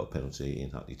 We got a penalty,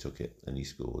 Ian Hutley took it and he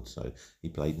scored. So he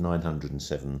played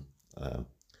 907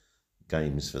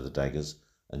 games for the Daggers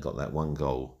and got that 1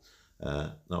 goal.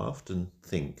 Now I often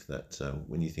think that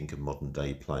when you think of modern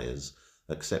day players,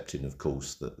 accepting of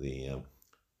course that the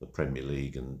Premier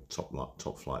League and top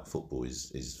flight football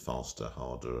is faster,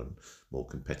 harder and more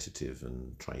competitive,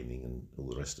 and training and all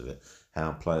the rest of it,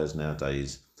 how players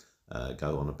nowadays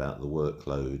go on about the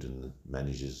workload, and the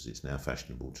managers, it's now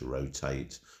fashionable to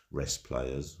rotate, rest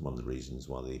players. One of the reasons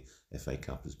why the FA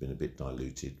Cup has been a bit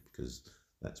diluted, because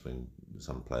that's when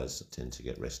some players tend to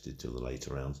get rested till the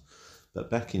later rounds. But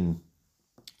back in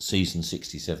season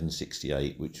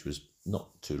 67-68, which was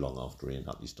not too long after Ian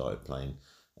Hutley started playing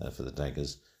for the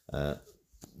Daggers,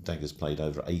 Daggers played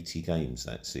over 80 games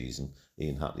that season.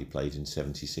 Ian Hutley played in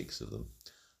 76 of them.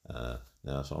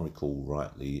 Now, as I recall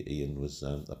rightly, Ian was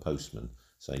a postman,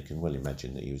 so you can well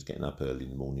imagine that he was getting up early in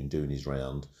the morning, doing his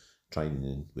round,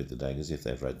 training with the Daggers if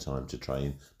they ever had time to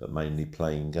train, but mainly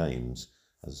playing games.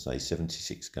 As I say,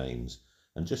 76 games.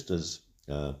 And just as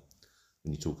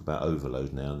when you talk about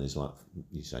overload now, and there's, like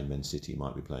you say, Man City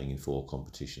might be playing in 4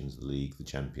 competitions: the League, the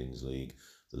Champions League,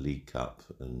 the League Cup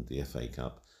and the FA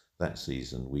Cup. That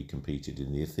season we competed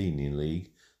in the Athenian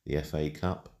League, the FA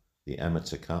Cup, the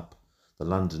Amateur Cup, the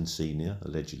London Senior,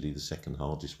 allegedly the second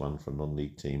hardest one for a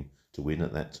non-league team to win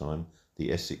at that time,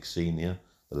 the Essex Senior,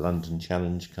 the London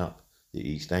Challenge Cup, the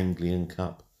East Anglian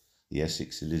Cup, the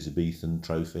Essex Elizabethan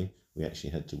Trophy. We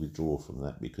actually had to withdraw from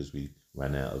that because we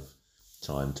ran out of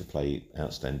time to play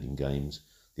outstanding games.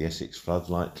 The Essex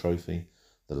Floodlight Trophy,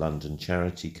 the London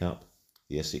Charity Cup,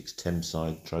 the Essex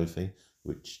Thameside Trophy,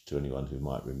 which, to anyone who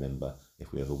might remember,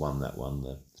 if we ever won that one,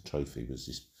 the trophy was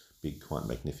this big, quite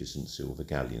magnificent silver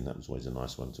galleon. That was always a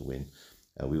nice one to win.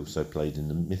 We also played in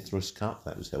the Mithras Cup.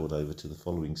 That was held over to the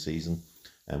following season,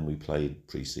 and we played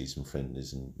pre-season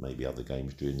friendlies and maybe other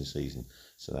games during the season.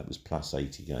 So that was plus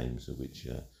 80 games, of which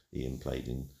Ian played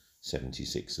in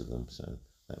 76 of them. So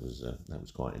that was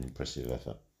quite an impressive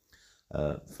effort.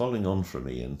 Following on from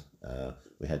Ian,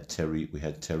 we had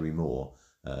Terry Moore.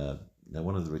 Now,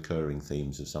 one of the recurring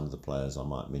themes of some of the players I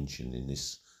might mention in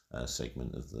this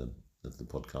segment of the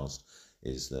podcast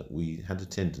is that we had a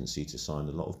tendency to sign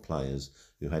a lot of players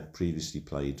who had previously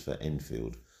played for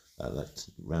Enfield. That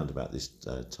round about this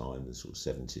time, the sort of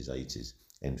 70s, 80s,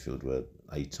 Enfield were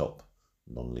a top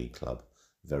non-league club.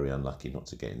 Very unlucky not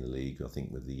to get in the league. I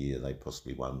think with the year they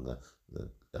possibly won the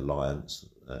Alliance,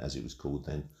 as it was called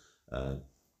then.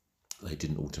 They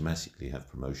didn't automatically have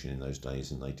promotion in those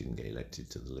days, and they didn't get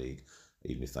elected to the league.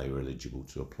 Even if they were eligible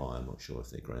to apply, I'm not sure if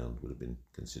their ground would have been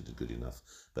considered good enough.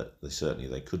 But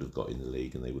they could have got in the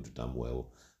league and they would have done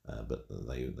well, but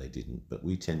they didn't. But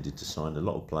we tended to sign a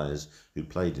lot of players who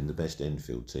played in the best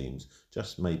Enfield teams,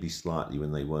 just maybe slightly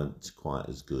when they weren't quite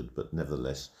as good, but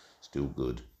nevertheless still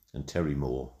good. And Terry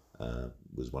Moore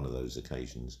was one of those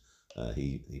occasions.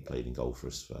 He played in goal for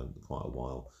us for quite a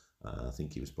while. I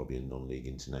think he was probably a non-league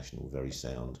international, very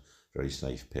sound, very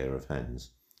safe pair of hands.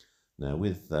 Now,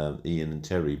 with Ian and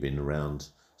Terry being around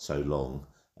so long,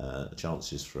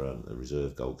 chances for a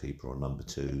reserve goalkeeper or number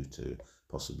two to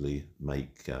possibly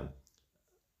make a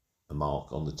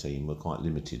mark on the team were quite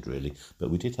limited, really.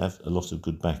 But we did have a lot of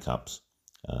good backups,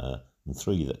 and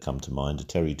three that come to mind are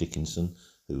Terry Dickinson,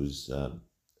 who was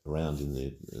around in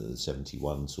the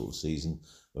 71 sort of season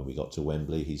when we got to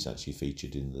Wembley. He's actually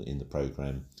featured in the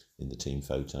programme, in the team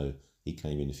photo. He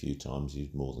came in a few times. He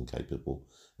was more than capable.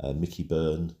 Mickey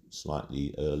Byrne,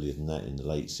 slightly earlier than that, in the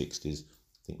late 60s.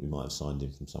 I think we might have signed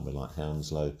him from somewhere like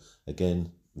Hounslow.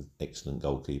 Again, excellent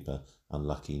goalkeeper.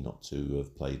 Unlucky not to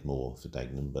have played more for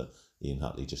Dagenham, but Ian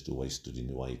Hutley just always stood in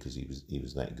the way because he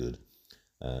was that good.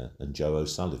 And Joe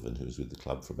O'Sullivan, who was with the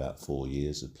club for about 4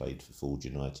 years, had played for Forge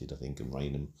United, I think, and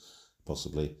Rainham,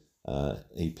 possibly.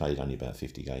 He played only about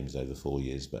 50 games over 4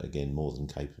 years, but again, more than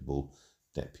capable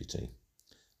deputy.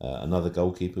 Another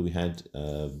goalkeeper we had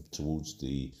towards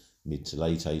the mid to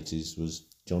late 80s was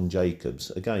John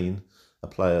Jacobs. Again, a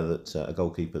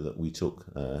goalkeeper that we took,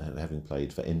 having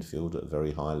played for Enfield at a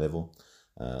very high level.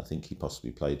 I think he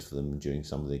possibly played for them during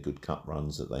some of their good cup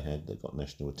runs that they had. They got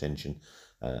national attention,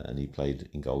 and he played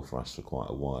in goal for us for quite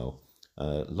a while.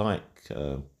 Like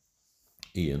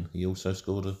Ian, he also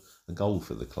scored a goal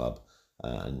for the club,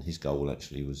 and his goal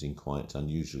actually was in quite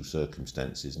unusual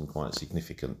circumstances and quite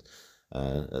significant.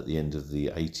 At the end of the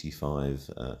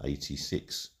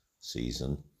 85-86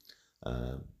 season,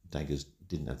 Daggers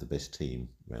didn't have the best team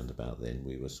round about then.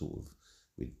 We were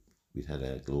we'd had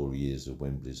our glory years of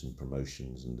Wembleys and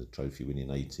promotions and the trophy winning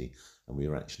 80, and we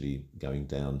were actually going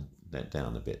down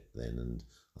a bit then, and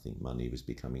I think money was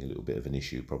becoming a little bit of an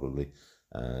issue, probably,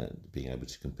 being able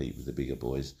to compete with the bigger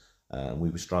boys. And we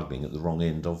were struggling at the wrong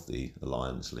end of the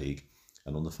Alliance League,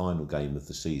 and on the final game of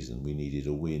the season we needed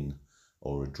a win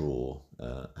or a draw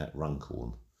at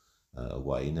Runcorn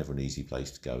away. Never an easy place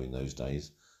to go in those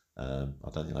days. I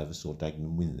don't think I ever saw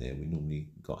Dagenham win there. We normally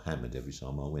got hammered every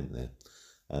time I went there.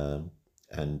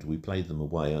 And we played them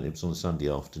away, and it was on a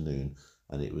Sunday afternoon,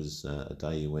 and it was a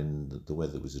day when the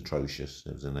weather was atrocious.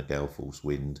 There was a gale force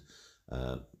wind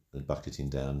and bucketing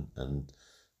down, and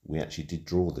we actually did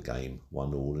draw the game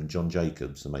 1-1, and John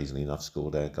Jacobs, amazingly enough,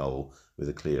 scored our goal with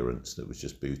a clearance that was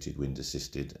just booted, wind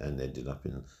assisted, and ended up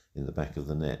in the back of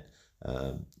the net.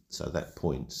 So that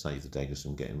point saved the Daggers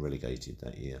from getting relegated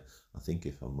that year. I think,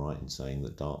 if I'm right in saying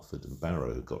that Dartford and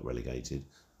Barrow got relegated,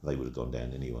 they would have gone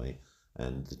down anyway.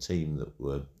 And the team that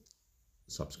were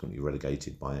subsequently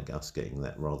relegated by us getting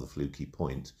that rather fluky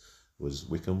point was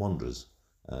Wycombe Wanderers.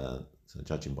 So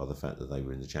judging by the fact that they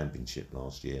were in the Championship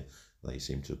last year, they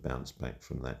seem to have bounced back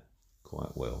from that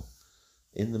quite well.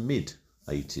 In the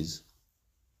mid-80s,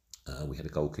 we had a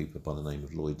goalkeeper by the name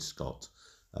of Lloyd Scott.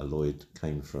 Lloyd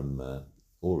came from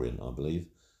Orient, I believe,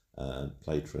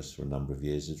 played for us for a number of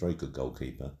years. He's a very good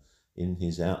goalkeeper. In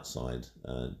his outside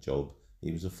job,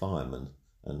 he was a fireman,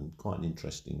 and quite an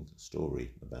interesting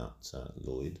story about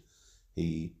Lloyd.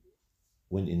 He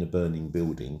went in a burning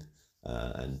building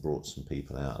and brought some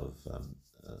people out of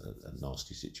a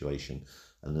nasty situation.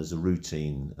 And there's a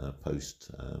routine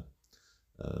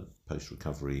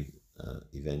post-recovery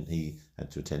event, he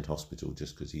had to attend hospital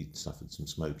just because he'd suffered some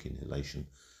smoke inhalation.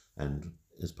 And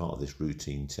as part of this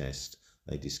routine test,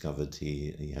 they discovered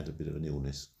he had a bit of an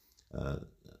illness,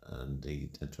 and he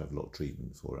had to have a lot of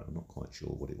treatment for it. I'm not quite sure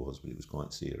what it was, but it was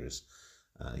quite serious.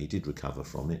 He did recover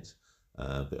from it,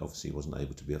 but obviously he wasn't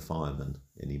able to be a fireman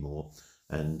anymore.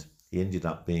 And he ended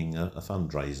up being a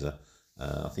fundraiser.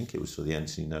 I think it was for the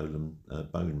Anthony Nolan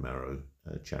bone marrow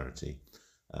charity,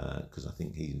 because I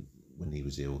think when he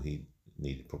was ill, he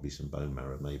needed probably some bone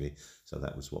marrow maybe. So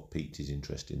that was what piqued his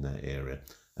interest in that area.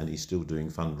 And he's still doing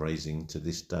fundraising to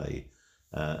this day.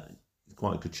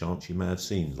 Quite a good chance you may have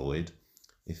seen Lloyd.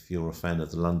 If you're a fan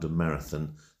of the London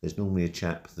Marathon, there's normally a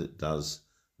chap that does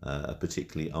a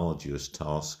particularly arduous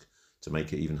task to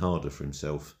make it even harder for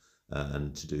himself.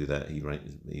 And to do that, he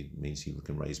means he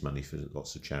can raise money for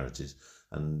lots of charities.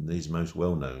 And his most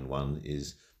well-known one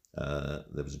is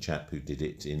there was a chap who did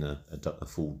it in a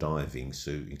full diving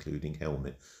suit, including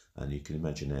helmet. And you can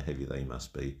imagine how heavy they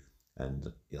must be.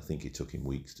 And I think it took him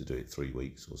weeks to do it, 3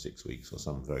 weeks or 6 weeks or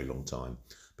some very long time.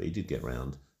 But he did get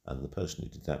round. And the person who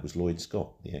did that was Lloyd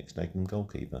Scott, the ex-Dagenham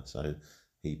goalkeeper. So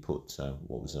he put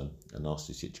what was a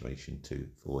nasty situation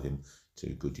for him to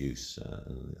good use.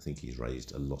 And I think he's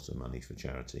raised a lot of money for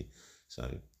charity.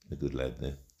 So a good lad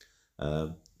there.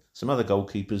 Some other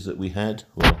goalkeepers that we had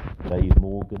were Dave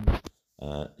Morgan.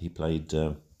 He played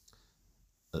at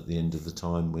the end of the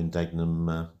time when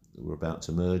Dagenham were about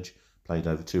to merge. Played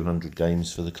over 200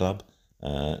 games for the club.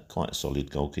 Quite a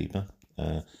solid goalkeeper.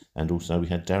 And also we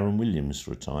had Darren Williams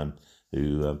for a time,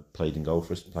 who played in goal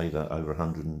for us, played over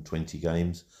 120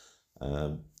 games,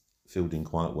 filled in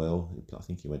quite well. I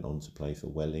think he went on to play for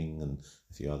Welling and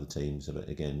a few other teams, but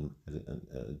again,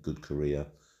 a good career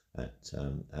at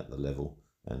the level,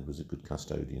 and was a good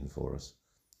custodian for us.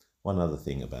 One other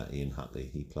thing about Ian Hutley,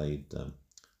 he played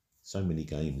so many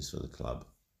games for the club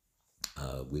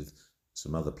with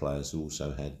some other players who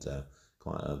also had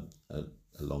quite a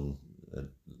long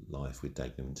life with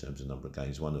Dagenham in terms of number of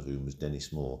games, one of whom was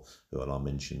Dennis Moore, who I'll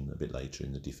mention a bit later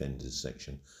in the defenders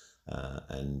section.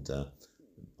 And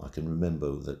I can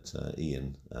remember that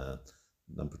Ian, a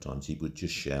number of times, he would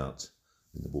just shout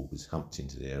when the ball was humped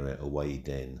into the area, "Away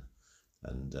Den."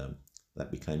 And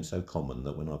that became so common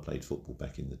that when I played football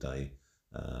back in the day,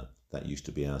 that used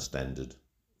to be our standard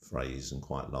phrase, and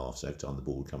quite laugh. So every time the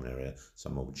ball would come in the area,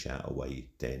 someone would shout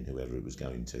 "Away Den," whoever it was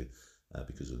going to.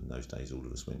 Because in those days all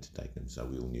of us went to Dagenham, so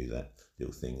we all knew that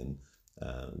little thing, and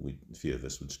a few of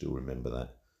us would still remember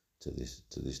that to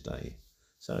this day.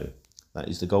 So that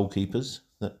is the goalkeepers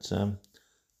that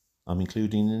I'm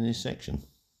including in this section.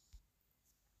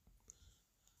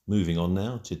 Moving on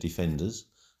now to defenders.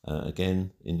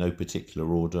 Again, in no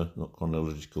particular order, not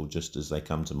chronological, just as they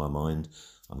come to my mind.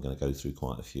 I'm going to go through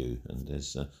quite a few, and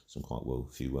there's some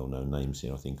few well-known names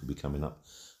here I think will be coming up.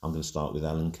 I'm going to start with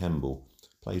Alan Campbell.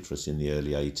 Played for us in the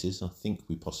early 80s. I think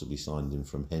we possibly signed him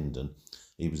from Hendon.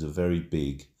 He was a very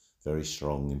big, very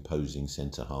strong, imposing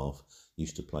centre-half.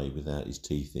 Used to play without his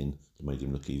teeth in, to make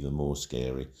him look even more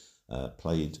scary. I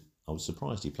was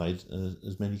surprised he played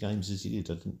as many games as he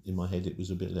did. In my head it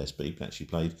was a bit less, but he actually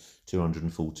played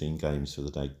 214 games for the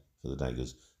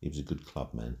Daggers. He was a good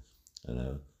club man.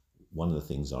 One of the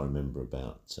things I remember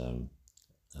about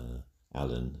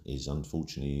Alan is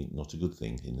unfortunately not a good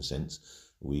thing, in a sense.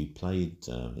 We played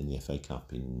in the FA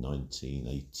Cup in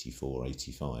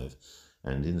 1984-85,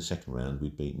 and in the second round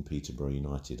we'd beaten Peterborough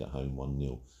United at home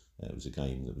 1-0. It was a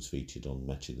game that was featured on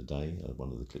Match of the Day,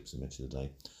 one of the clips of Match of the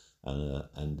Day.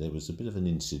 And there was a bit of an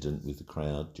incident with the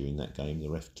crowd during that game.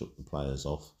 The ref took the players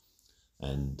off,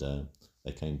 and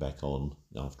they came back on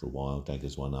after a while.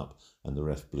 Daggers won up, and the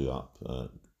ref blew up.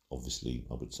 Obviously,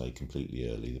 I would say completely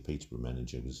early. The Peterborough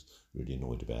manager was really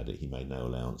annoyed about it. He made no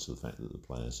allowance for the fact that the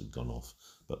players had gone off.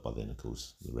 But by then, of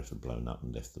course, the ref had blown up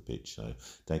and left the pitch. So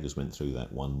Daggers went through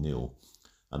that 1-0.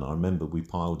 And I remember we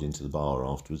piled into the bar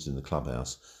afterwards in the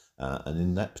clubhouse. And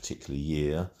in that particular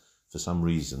year, for some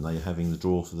reason, they were having the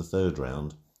draw for the third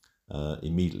round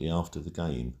immediately after the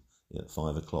game at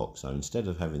 5 o'clock. So instead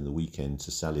of having the weekend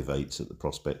to salivate at the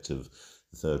prospect of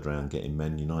the third round getting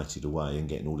Man United away and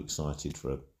getting all excited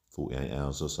for 48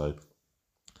 hours or so,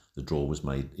 the draw was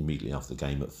made immediately after the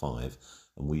game at 5,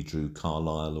 and we drew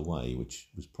Carlisle away, which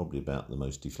was probably about the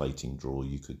most deflating draw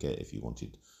you could get if you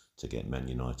wanted to get Man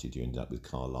United. You ended up with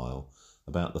Carlisle,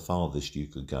 about the farthest you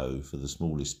could go for the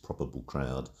smallest probable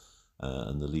crowd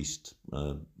and the least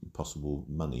possible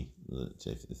money,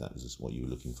 if that was what you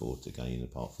were looking for to gain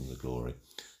apart from the glory.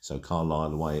 So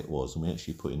Carlisle away it was, and we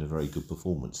actually put in a very good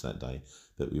performance that day,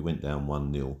 but we went down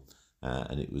 1-0.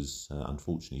 And it was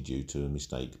unfortunately due to a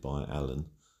mistake by Alan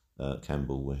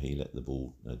Campbell, where he let the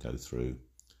ball go through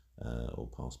or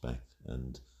pass back,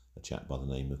 and a chap by the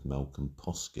name of Malcolm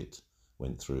Poskett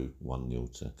went through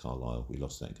 1-0 to Carlisle. We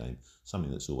lost that game.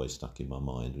 Something that's always stuck in my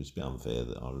mind. It was a bit unfair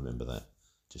that I remember that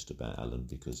just about Alan,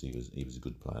 because he was a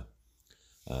good player.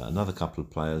 Another couple of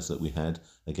players that we had,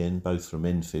 again, both from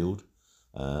Enfield,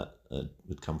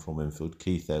 had come from Enfield,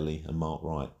 Keith Ellie and Mark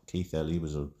Wright. Keith Ellie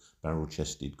was a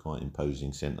barrel-chested, quite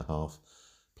imposing centre-half,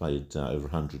 played over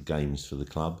 100 games for the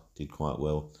club, did quite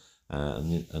well.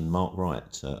 And Mark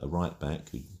Wright, a right-back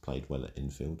who played well at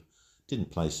Enfield,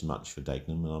 didn't play so much for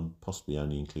Dagenham, and I'm possibly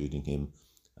only including him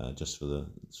just for the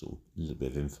sort of little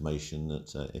bit of information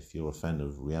that if you're a fan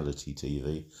of reality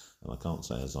TV, and I can't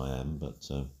say as I am, but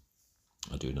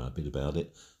I do know a bit about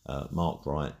it. Mark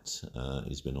Wright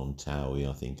has been on Towie,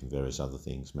 I think, and various other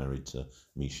things, married to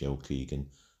Michelle Keegan,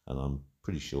 and I'm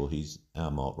pretty sure he's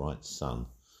our Mark Wright's son.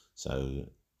 So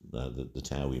the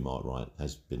Towie Mark Wright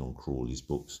has been on Crawley's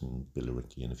books and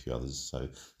Billericay and a few others, so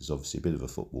there's obviously a bit of a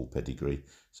football pedigree.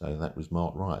 So that was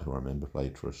Mark Wright, who I remember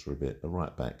played for us for a bit, a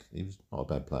right back. He was not a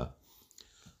bad player.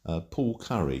 Paul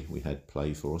Curry, we had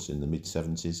play for us in the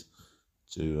mid-70s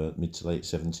to mid to late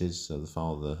 70s, the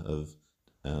father of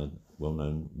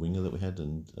well-known winger that we had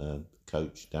and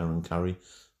coach Darren Curry.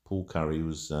 Paul Curry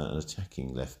was an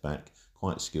attacking left-back,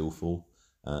 quite skillful,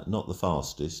 not the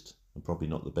fastest and probably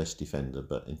not the best defender,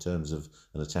 but in terms of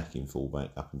an attacking fullback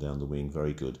up and down the wing,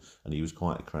 very good. And he was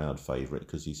quite a crowd favourite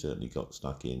because he certainly got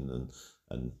stuck in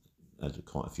and had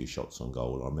quite a few shots on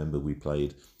goal. I remember we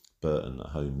played Burton at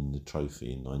home in the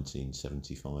Trophy in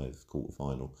 1975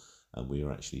 quarter-final, and we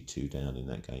were actually 2 down in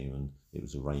that game, and it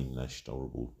was a rain-lashed,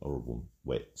 horrible,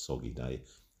 wet, soggy day,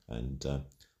 and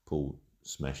Paul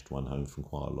smashed one home from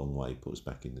quite a long way, put us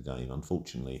back in the game.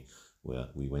 Unfortunately,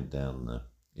 we went down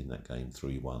in that game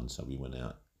 3-1, so we went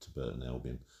out to Burton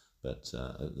Albion, but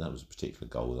that was a particular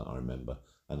goal that I remember,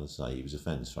 and as I say, he was a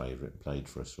fan's favourite, played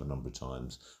for us for a number of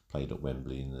times, played at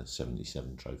Wembley in the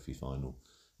 77 Trophy final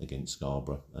against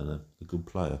Scarborough, and a good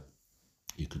player.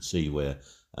 You could see where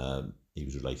he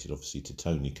was related, obviously, to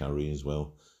Tony Curry as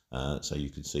well. So you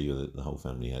could see that the whole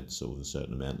family had sort of a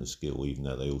certain amount of skill, even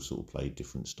though they all sort of played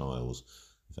different styles.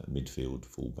 In fact, midfield,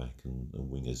 fullback, and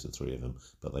wingers, the three of them.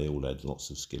 But they all had lots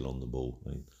of skill on the ball.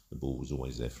 The ball was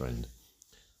always their friend.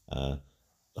 A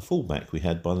fullback we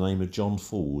had by the name of John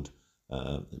Ford.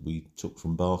 We took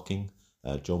from Barking.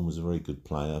 John was a very good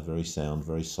player, very sound,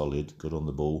 very solid, good on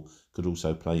the ball. Could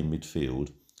also play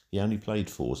midfield. He only played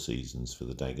 4 seasons for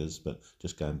the Daggers, but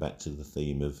just going back to the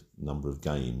theme of number of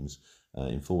games,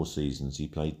 in 4 seasons he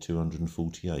played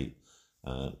 248,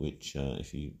 which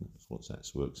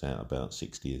works out about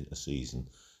 60 a season.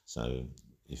 So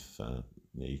if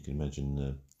you can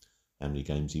imagine how many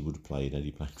games he would have played had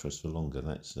he played for us for longer.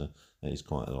 That is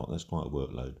quite a lot. That's quite a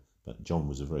workload. But John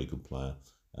was a very good player.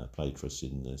 Played for us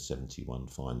in the 71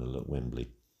 final at Wembley.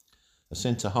 A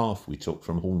centre half we took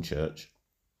from Hornchurch.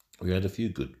 We had a few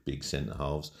good big centre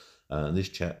halves. This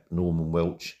chap Norman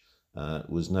Welch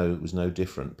was no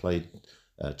different. Played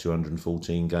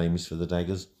 214 games for the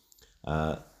Daggers.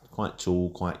 Quite tall,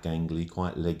 quite gangly,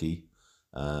 quite leggy.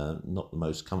 Not the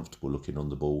most comfortable looking on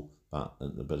the ball, but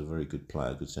a very good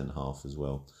player, good centre half as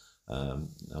well.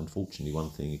 Unfortunately,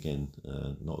 one thing again,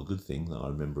 not a good thing that I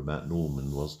remember about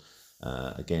Norman was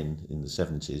again in the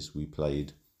 70s we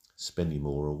played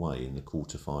Spennymoor away in the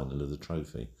quarter final of the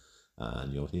Trophy.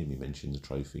 And you'll hear me mention the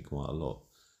Trophy quite a lot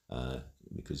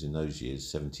because in those years,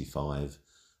 75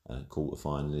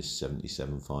 quarter-finalists,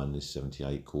 77 finalists,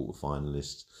 78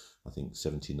 quarter-finalists, I think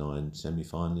 79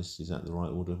 semi-finalists, is that the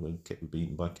right order? We were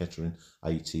beaten by Kettering,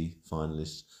 80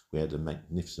 finalists. We had a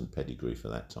magnificent pedigree for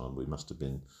that time. We must have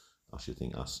been, I should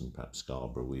think, us and perhaps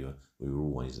Scarborough, we were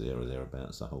always there or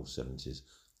thereabouts the whole 70s.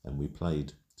 And we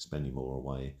played Spennymoor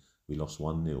away. We lost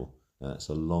 1-0. It's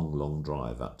a long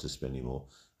drive up to Spennymoor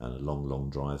and a long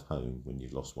drive home when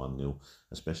you've lost 1-0,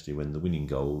 especially when the winning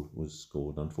goal was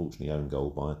scored, unfortunately own goal,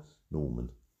 by Norman.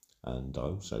 And I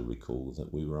also recall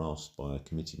that we were asked by a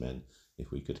committee man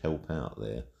if we could help out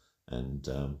there and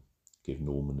give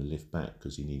Norman a lift back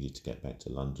because he needed to get back to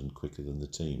London quicker than the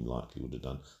team likely would have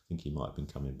done. I think he might have been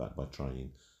coming back by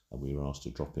train, and we were asked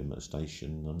to drop him at a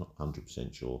station. I'm not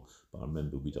 100% sure, but I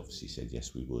remember we'd obviously said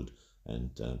yes we would,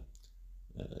 and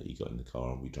he got in the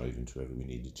car and we drove him to wherever we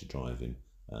needed to drive him,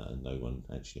 and no one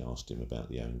actually asked him about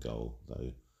the own goal,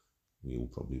 though we all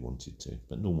probably wanted to.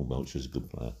 But Norman Welch was a good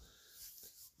player.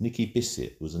 Nicky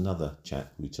Bissett was another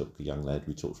chap we took, a young lad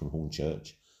we took from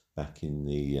Hornchurch back in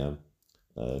the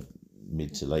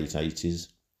mid to late 80s.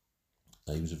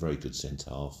 He was a very good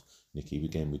centre-half. Nicky,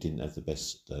 again, we didn't have the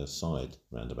best side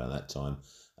around about that time,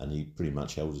 and he pretty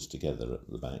much held us together at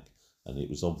the back, and it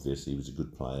was obvious he was a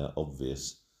good player,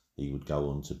 obvious he would go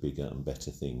on to bigger and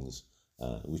better things,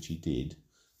 which he did.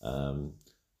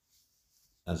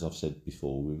 As I've said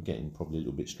before, we were getting probably a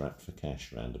little bit strapped for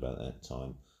cash around about that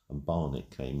time, and Barnet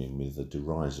came in with a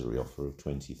derisory offer of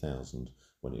 20,000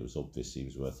 when it was obvious he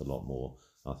was worth a lot more.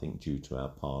 I think due to our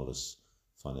parlous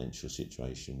financial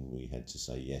situation, we had to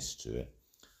say yes to it,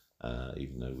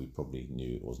 even though we probably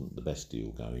knew it wasn't the best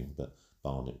deal going. But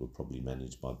Barnet were probably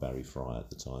managed by Barry Fry at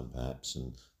the time, perhaps,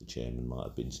 and the chairman might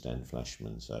have been Stan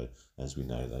Flashman. So, as we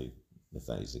know, if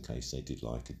that is the case, they did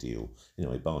like a deal.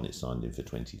 Anyway, Barnet signed him for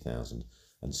 20,000,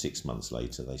 and 6 months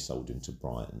later they sold him to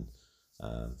Brighton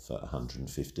for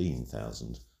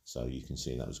 115,000. So you can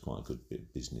see that was quite a good bit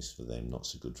of business for them, not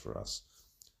so good for us.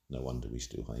 No wonder we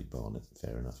still hate Barnet.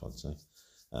 Fair enough, I'd say.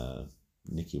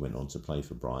 Nicky went on to play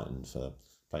for Brighton,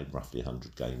 played roughly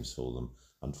 100 games for them.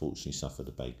 Unfortunately, suffered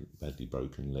a badly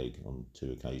broken leg on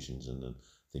 2 occasions, and I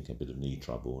think a bit of knee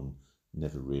trouble, and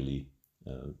never really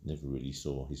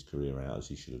saw his career out as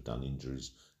he should have done.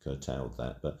 Injuries curtailed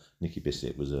that, but Nicky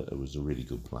Bissett was a really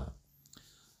good player.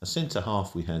 A centre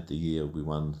half we had the year we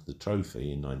won the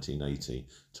trophy in 1980,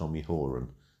 Tommy Horan.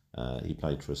 He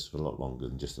played for us for a lot longer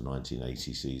than just the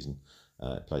 1980 season.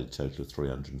 Played a total of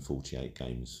 348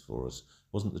 games for us.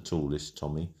 Wasn't the tallest,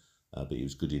 Tommy, but he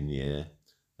was good in the air.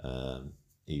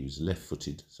 He was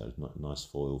left-footed, so nice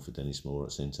foil for Dennis Moore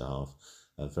at centre half.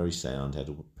 Very sound, had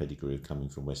a pedigree of coming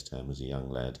from West Ham as a young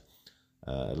lad.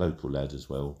 A local lad as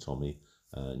well, Tommy,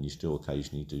 and you still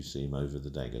occasionally do see him over the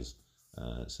daggers.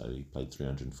 So he played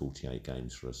 348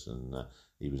 games for us, and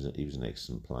he was an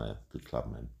excellent player, good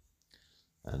clubman.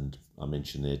 And I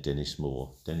mentioned there Dennis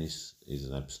Moore. Dennis is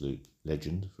an absolute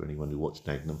legend for anyone who watched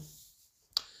Dagenham.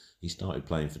 He started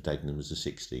playing for Dagenham as a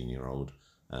 16-year-old,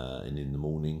 and in the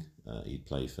morning he'd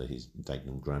play for his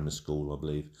Dagenham Grammar School, I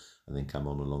believe, and then come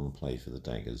on along and play for the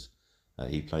Daggers.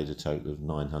 He played a total of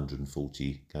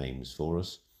 940 games for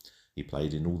us. He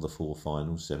played in all the 4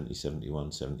 finals, 70,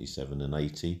 71, 77 and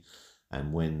 80.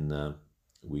 And when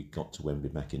we got to Wembley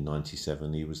back in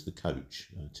 97, he was the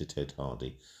coach to Ted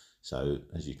Hardy. So,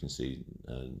 as you can see,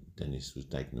 Dennis was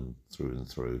Dagenham through and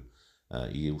through.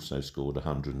 He also scored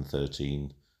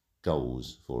 113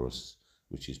 goals for us,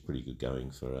 which is pretty good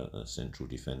going for a central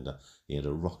defender. He had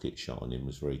a rocket shot on him,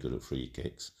 was very good at free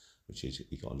kicks,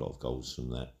 he got a lot of goals from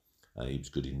that. He was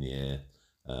good in the air.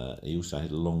 He also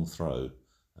had a long throw.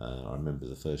 I remember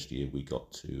the first year we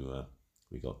got to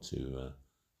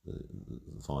the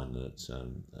final at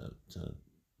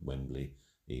Wembley.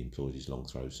 He employed his long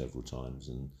throw several times,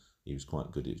 and he was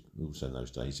quite good. Also in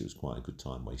those days, it was quite a good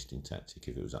time-wasting tactic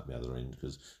if it was up the other end,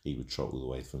 because he would trot all the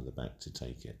way from the back to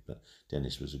take it. But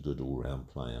Dennis was a good all-round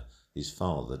player. His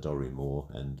father, Dorry Moore,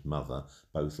 and mother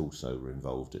both also were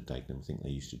involved at Dagenham. I think they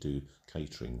used to do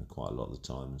catering quite a lot of the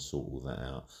time and sort all that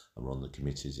out, and were on the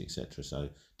committees, etc. So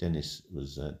Dennis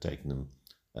was Dagenham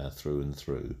through and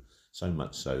through. So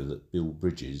much so that Bill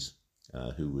Bridges,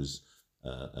 who was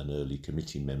an early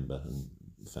committee member and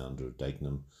founder of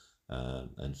Dagenham,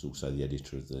 and also the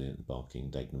editor of the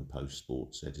Barking Dagenham Post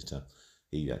sports editor,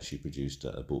 he actually produced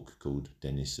a book called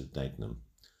Dennis of Dagenham.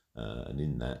 And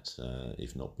in that,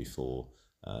 if not before,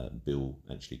 Bill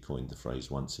actually coined the phrase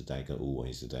 "once a dagger,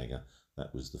 always a dagger."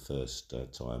 That was the first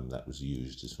time that was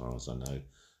used, as far as I know.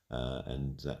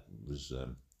 And that was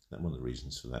one of the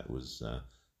reasons for that was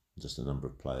just the number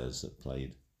of players that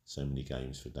played so many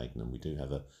games for Dagenham. We do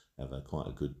have a quite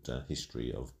a good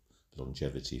history of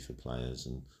longevity for players,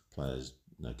 and players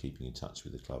keeping in touch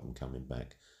with the club and coming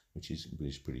back, which is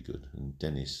pretty good. And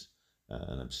Dennis,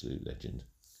 an absolute legend.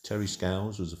 Terry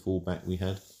Scowls was a fullback we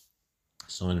had,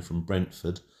 signed from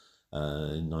Brentford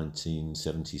in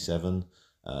 1977.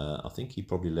 I think he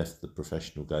probably left the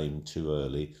professional game too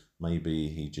early. Maybe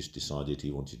he just decided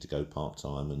he wanted to go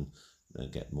part-time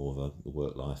and get more of a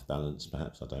work-life balance,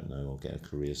 perhaps, I don't know, or get a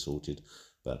career sorted.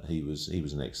 But he was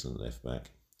an excellent left-back.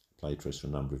 Played for us for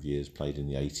a number of years, played in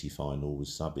the 80 final,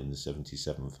 was sub in the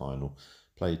 77 final,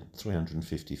 played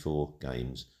 354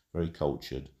 games, very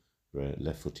cultured, very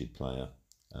left-footed player,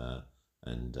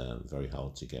 and very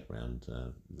hard to get round,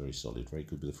 very solid, very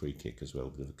good with a free kick as well, a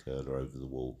bit of a curler over the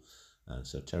wall.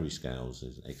 So Terry Scowls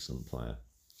is an excellent player.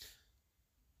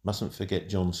 Mustn't forget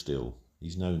John Still.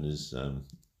 He's known as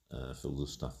for all the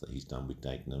stuff that he's done with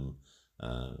Dagenham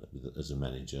as a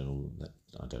manager, and all that.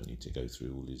 I don't need to go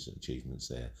through all his achievements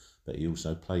there, but he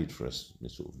also played for us in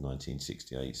sort of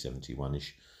 1968,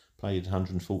 71ish. Played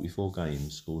 144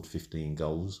 games, scored 15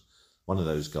 goals. One of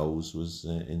those goals was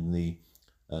in the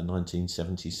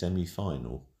 1970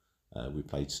 semi-final. We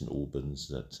played St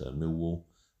Albans at Millwall,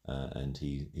 and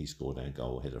he scored our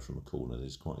goal header from a corner.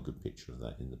 There's quite a good picture of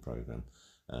that in the programme.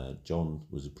 John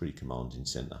was a pretty commanding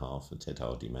centre-half, a Ted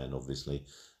Hardy man, obviously,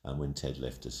 and when Ted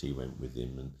left us, he went with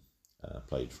him and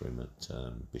played for him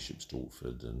at Bishop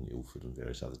Stortford and Ilford and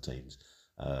various other teams.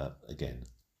 Again,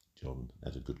 John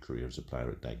had a good career as a player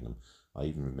at Dagenham. I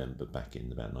even remember back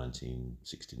in about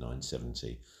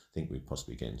 1969-70, I think we were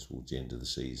possibly getting towards the end of the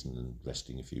season and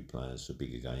resting a few players for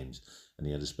bigger games, and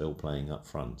he had a spell playing up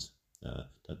front.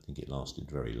 Don't think it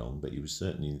lasted very long, but he was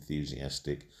certainly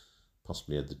enthusiastic,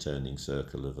 possibly had the turning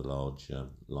circle of a large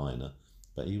liner,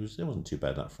 but it wasn't too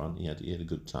bad up front. He had a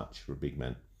good touch for a big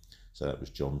man. So that was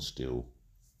John Still.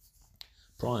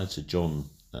 Prior to John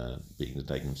being the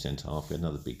Dagenham centre-half, we had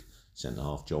another big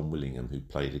centre-half, John Willingham, who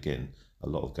played again a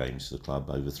lot of games for the club,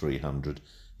 over 300.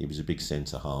 He was a big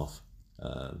centre-half.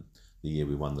 The year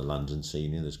we won the London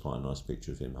Senior, there's quite a nice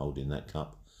picture of him holding that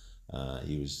cup.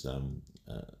 He was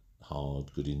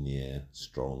hard, good in the air,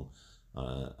 strong.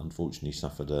 Unfortunately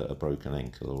suffered a broken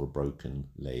ankle or a broken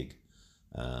leg,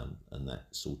 and that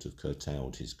sort of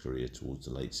curtailed his career towards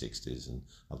the late 60s, and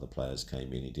other players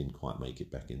came in. He didn't quite make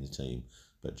it back in the team,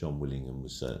 but John Willingham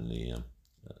was certainly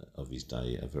of his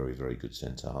day a very, very good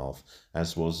centre-half,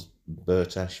 as was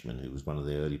Bert Ashman, who was one of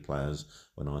the early players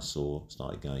when I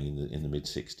started going in the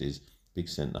mid-60s. Big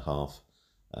centre-half,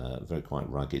 very quite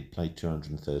rugged, played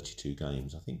 232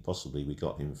 games. I think possibly we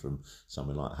got him from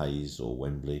somewhere like Hayes or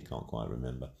Wembley, can't quite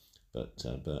remember. But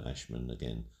Bert Ashman,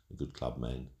 again, a good club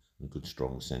man, a good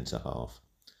strong centre-half.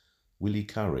 Willie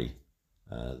Curry,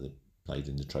 that played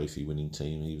in the trophy-winning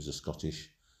team. He was a Scottish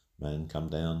man, come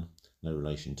down, no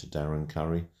relation to Darren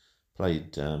Curry.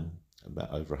 Played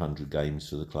about over 100 games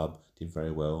for the club, did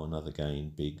very well. Another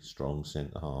again, big, strong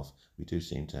centre-half. We do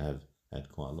seem to have had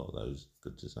quite a lot of those,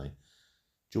 good to say.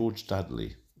 George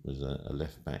Dudley was a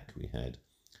left-back we had.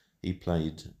 He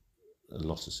played a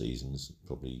lot of seasons,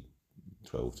 probably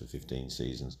 12 to 15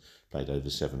 seasons, played over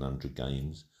 700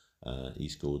 games. He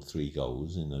scored 3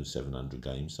 goals in those 700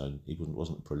 games, so he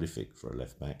wasn't prolific for a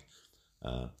left-back.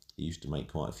 He used to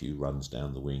make quite a few runs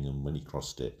down the wing, and when he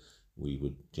crossed it, we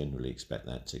would generally expect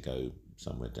that to go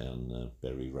somewhere down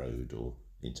Bury Road or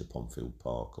into Pontfield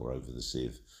Park or over the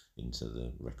Sieve into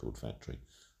the record factory.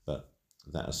 But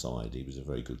that aside, he was a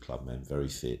very good club man, very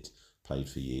fit, played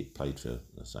for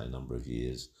let's say a number of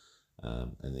years,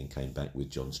 and then came back with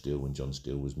John Still when John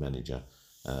Still was manager,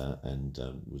 and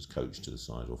was coach to the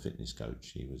side, or fitness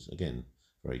coach. He was again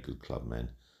very good club man.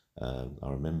 I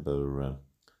remember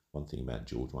one thing about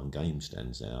George, one game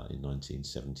stands out in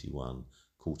 1971,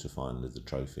 quarter-final of the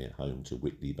trophy at home to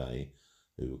Whitley Bay,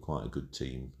 who were quite a good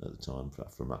team at the time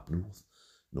from up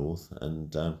north,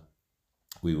 and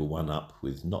we were 1-up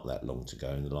with not that long to go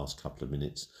in the last couple of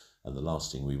minutes, and the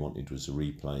last thing we wanted was a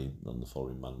replay on the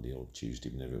following Monday or Tuesday,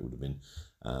 whenever it would have been.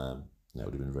 That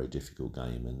would have been a very difficult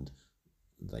game, and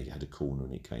they had a corner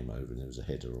and it came over and there was a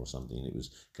header or something, and it was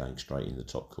going straight in the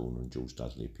top corner, and George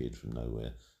Dudley appeared from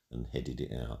nowhere and headed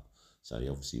it out. So he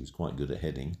obviously was quite good at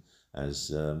heading,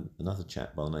 as another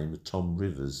chap by the name of Tom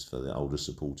Rivers, for the older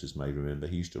supporters may remember.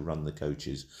 He used to run the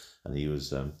coaches, and he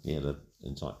had a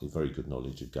very good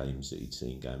knowledge of games that he'd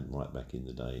seen going right back in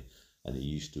the day, and we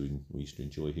used to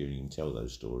enjoy hearing him tell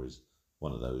those stories.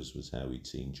 One of those was how he'd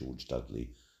seen George Dudley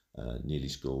nearly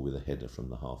score with a header from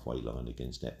the halfway line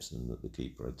against Epsom that the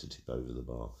keeper had to tip over the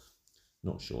bar.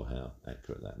 Not sure how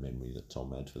accurate that memory that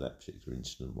Tom had for that particular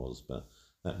incident was, but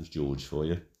that was George for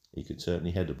you. He could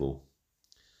certainly head a ball.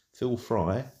 Phil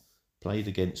Fry played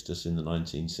against us in the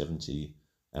 1970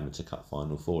 Amateur Cup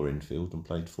final for Enfield, and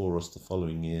played for us the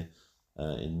following year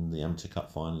in the Amateur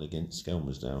Cup final against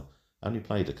Skelmersdale. Only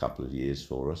played a couple of years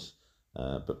for us,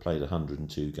 but played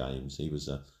 102 games. He was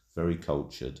a very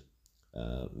cultured,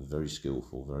 very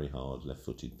skillful, very hard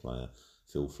left-footed player,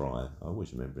 Phil Fry. I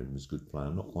always remember him as a good player.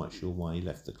 I'm not quite sure why he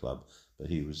left the club, but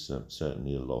he was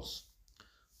certainly a loss.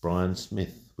 Brian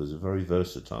Smith was a very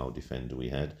versatile defender we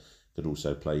had. Could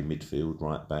also play midfield,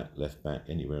 right back, left back,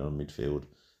 anywhere on midfield.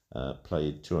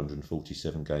 Played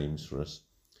 247 games for us.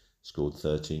 Scored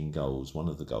 13 goals. One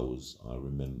of the goals I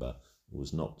remember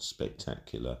was not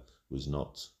spectacular, was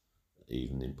not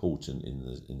even important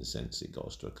in the sense it got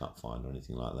us to a cup final or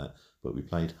anything like that. But we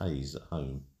played Hayes at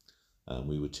home, and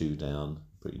we were 2 down.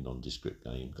 Pretty nondescript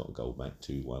game. Got a goal back,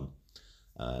 2-1.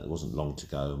 It wasn't long to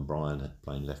go, and Brian,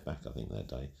 playing left back I think that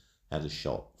day, had a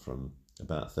shot from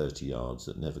about 30 yards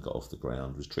that never got off the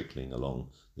ground, was trickling along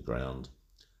the ground,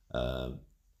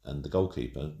 and the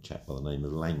goalkeeper, a chap by the name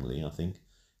of Langley, I think,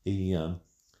 he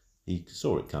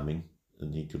saw it coming,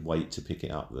 and he could wait to pick it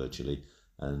up virtually,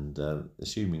 and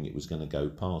assuming it was going to go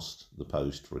past the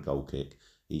post for a goal kick,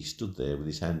 he stood there with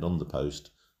his hand on the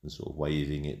post and sort of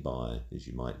waving it by, as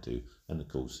you might do, and of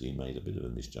course he made a bit of a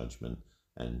misjudgment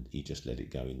and he just let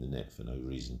it go in the net for no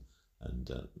reason.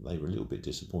 And they were a little bit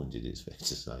disappointed, it's fair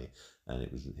to say, and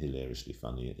it was hilariously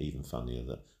funny, even funnier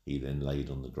that he then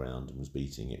laid on the ground and was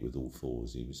beating it with all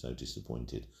fours. He was so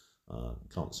disappointed.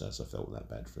 Can't say as I felt that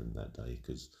bad for him that day,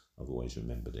 because I've always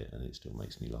remembered it, and it still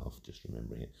makes me laugh just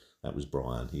remembering it. That was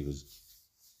Brian. He was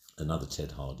another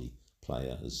Ted Hardy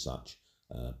player as such.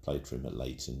 Played for him at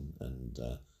Leighton, and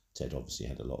Ted obviously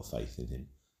had a lot of faith in him.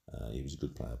 He was a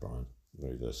good player, Brian,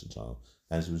 very versatile,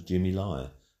 as was Jimmy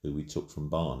Lyer, who we took from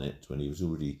Barnet when he was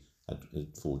already had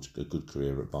forged a good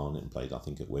career at Barnet and played, I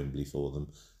think, at Wembley for them,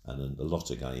 and a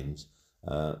lot of games.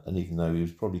 And even though he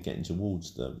was probably getting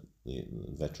towards the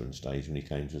veteran stage when he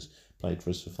came to us, played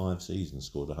for us for 5 seasons,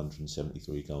 scored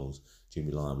 173 goals.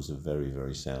 Jimmy Lyer was a very,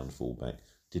 very sound fullback.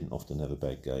 Didn't often have a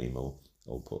bad game or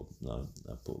put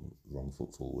wrong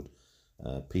foot forward.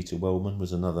 Peter Wellman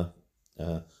was another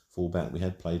fullback we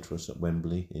had, played for us at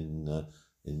Wembley in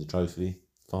the trophy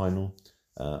final.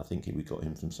 I think we got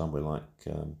him from somewhere like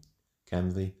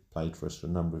Canvey. Played for us for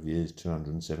a number of years,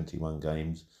 271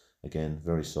 games. Again,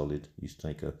 very solid. Used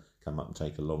to come up and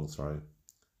take a long throw.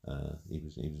 He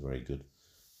was very good.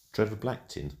 Trevor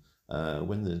Blackton.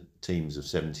 When the teams of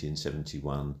 70 and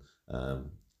 71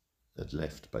 had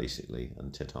left, basically,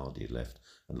 and Ted Hardy had left,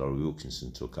 and Laurie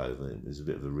Wilkinson took over, it was a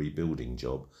bit of a rebuilding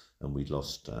job, and we'd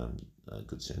lost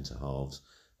good centre halves.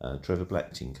 Trevor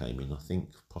Blackton came in, I think,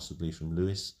 possibly from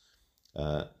Lewis.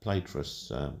 Played for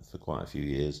us for quite a few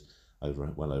years,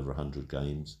 well over 100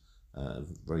 games.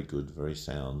 Very good, very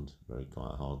sound,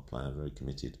 quite a hard player, very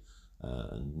committed,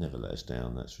 and never let us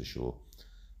down, that's for sure.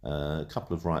 A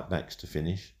couple of right backs to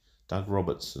finish. Doug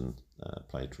Robertson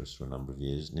played for us for a number of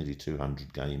years, nearly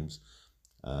 200 games,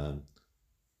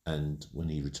 and when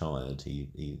he retired,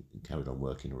 he carried on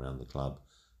working around the club,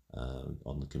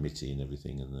 on the committee and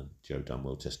everything, and the Joe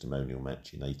Dunwell testimonial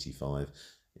match in '85.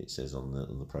 It says on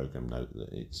the programme note that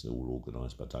it's all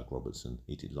organised by Doug Robertson.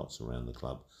 He did lots around the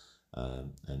club,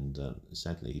 and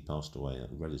sadly he passed away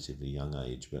at a relatively young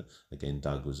age. But again,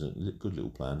 Doug was a good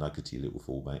little player, nuggety little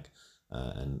fullback,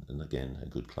 and again a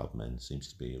good clubman. Seems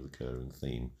to be a recurring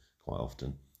theme quite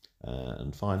often.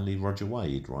 And finally, Roger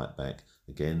Wade, right back,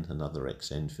 again another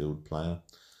ex-Enfield player.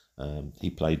 He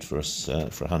played for us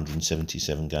for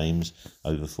 177 games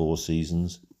over 4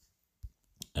 seasons,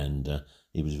 and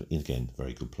he was, again,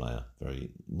 very good player,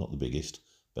 not the biggest,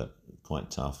 but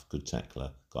quite tough, good tackler,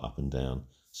 got up and down.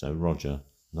 So Roger,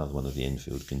 another one of the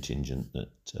Enfield contingent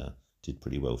that did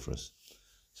pretty well for us.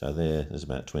 So there's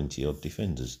about 20 odd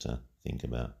defenders to think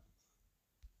about.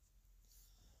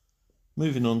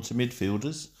 Moving on to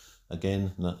midfielders,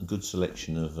 again, a good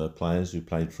selection of players who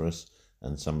played for us,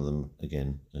 and some of them,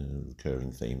 again, a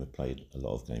recurring theme, have played a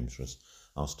lot of games for us.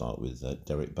 I'll start with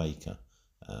Derek Baker.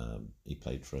 He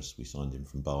played for us. We signed him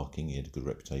from Barking. He had a good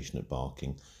reputation at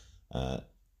Barking.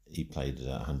 He played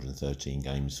 113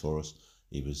 games for us.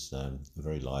 He was a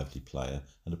very lively player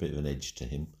and a bit of an edge to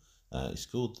him. He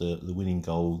scored the winning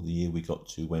goal the year we got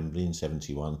to Wembley in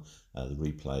 '71. The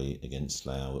replay against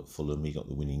Slough at Fulham, he got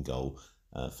the winning goal.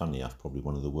 Funnily enough, probably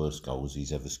one of the worst goals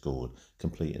he's ever scored.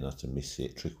 Complete and utter miss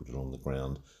hit, trickled along the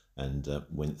ground and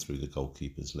went through the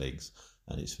goalkeeper's legs.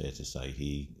 And it's fair to say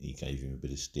he gave him a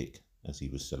bit of stick as he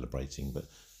was celebrating. But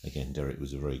again, Derek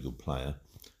was a very good player.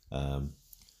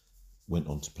 Went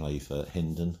on to play for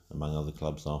Hendon, among other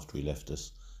clubs, after he left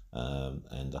us.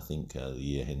 And I think the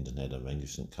year Hendon had a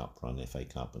magnificent cup run, FA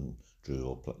Cup, and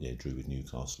drew with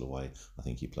Newcastle away. I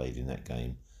think he played in that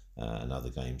game. And other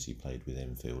games he played with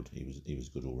Enfield. He was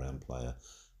a good all-round player.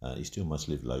 He still must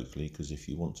live locally, because if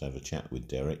you want to have a chat with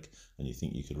Derek and you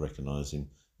think you could recognise him,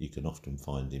 you can often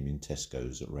find him in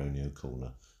Tesco's at Roneo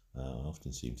Corner. I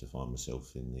often seem to find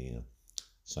myself in the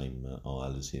same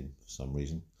aisle as him for some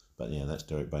reason. But yeah, that's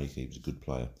Derek Baker. He was a good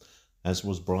player. As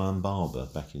was Brian Barber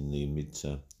back in the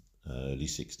early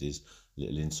 60s.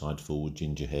 Little inside forward,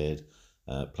 ginger-haired.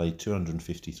 Played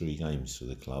 253 games for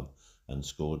the club and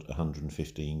scored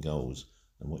 115 goals.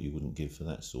 And what you wouldn't give for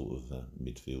that sort of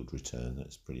midfield return,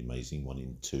 that's pretty amazing. 1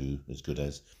 in 2, as good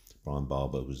as. Brian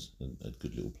Barber was a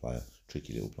good little player,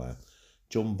 tricky little player.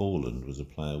 John Borland was a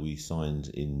player we signed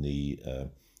in the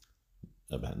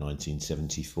about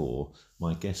 1974.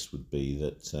 My guess would be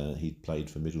that he'd played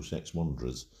for Middlesex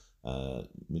Wanderers.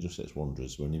 Middlesex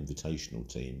Wanderers were an invitational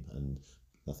team, and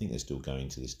I think they're still going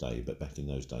to this day, but back in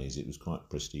those days it was quite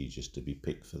prestigious to be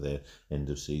picked for their end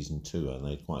of season tour, and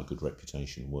they had quite a good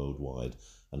reputation worldwide.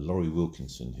 And Laurie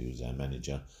Wilkinson, who was our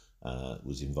manager,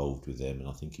 was involved with them, and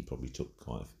I think he probably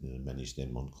managed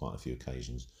them on quite a few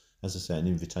occasions. As I say, an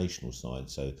invitational side,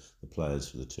 so the players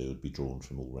for the tour would be drawn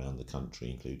from all around the country,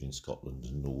 including Scotland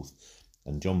and North.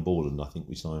 And John Borland, I think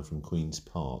we signed from Queen's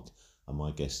Park, And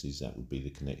my guess is that would be the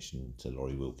connection to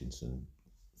Laurie Wilkinson,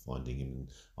 finding him and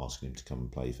asking him to come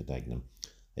and play for Dagenham.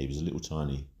 He was a little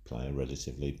tiny player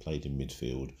relatively, played in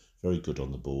midfield, very good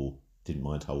on the ball, didn't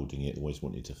mind holding it, always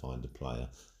wanted to find a player.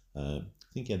 I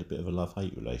think he had a bit of a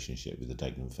love-hate relationship with the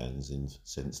Dagenham fans, in the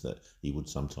sense that he would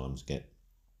sometimes get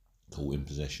caught in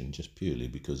possession just purely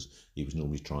because he was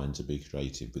normally trying to be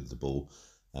creative with the ball.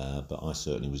 But I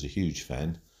certainly was a huge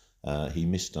fan. He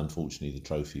missed, unfortunately, the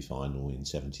trophy final in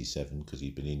 '77 because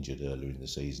he'd been injured earlier in the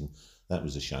season. That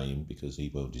was a shame because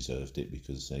he well deserved it,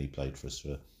 because he played for us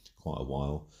for quite a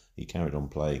while. He carried on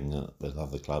playing with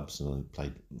other clubs and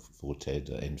played for Ted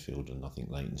at Enfield and I think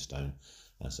Leytonstone.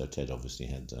 So Ted obviously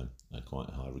had quite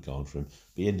a high regard for him.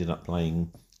 But he ended up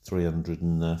playing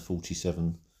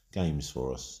 347 games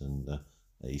for us, and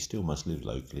he still must live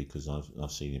locally because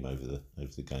I've seen him over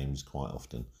the games quite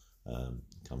often.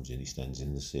 Comes in, he stands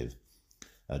in the sieve.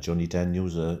 Johnny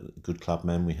Daniels, a good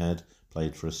clubman we had,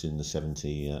 played for us in the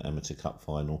 '70 Amateur Cup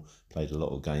final. Played a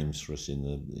lot of games for us in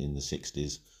the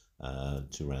 '60s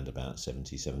to around about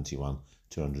 '70, '71.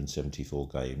 274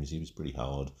 games. He was pretty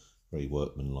hard, very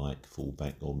workmanlike,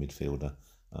 full-back or midfielder.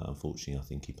 Unfortunately, I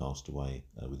think he passed away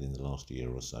within the last year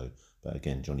or so. But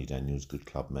again, Johnny Daniels, good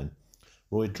clubman.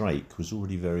 Roy Drake was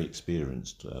already very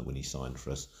experienced when he signed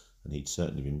for us, and he'd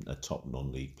certainly been a top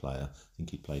non-league player. I think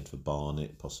he played for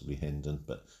Barnet, possibly Hendon,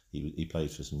 but he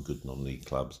played for some good non-league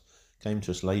clubs. Came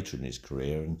to us later in his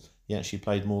career, and he actually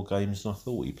played more games than I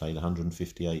thought. He played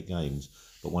 158 games,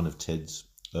 but one of Ted's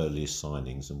earliest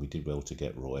signings, and we did well to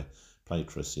get Roy, played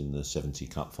for us in the '70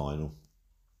 Cup final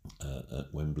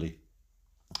at Wembley.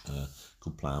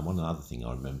 Good player. And one other thing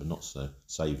I remember, not so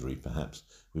savoury perhaps,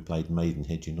 we played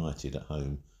Maidenhead United at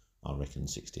home, I reckon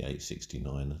 68,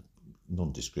 69, a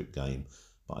nondescript game,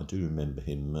 but I do remember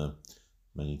him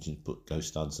managing to go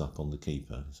studs up on the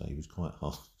keeper, so he was quite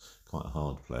a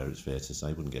hard player, it's fair to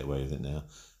say, wouldn't get away with it now,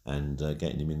 and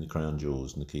getting him in the crown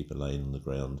jewels and the keeper laying on the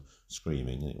ground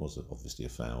screaming, and it was obviously a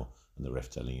foul, and the ref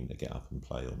telling him to get up and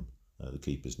play on. The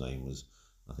keeper's name was,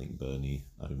 I think, Bernie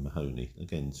O'Mahony.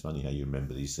 Again, it's funny how you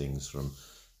remember these things from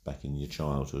back in your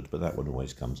childhood, but that one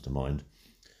always comes to mind.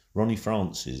 Ronnie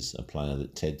Francis, a player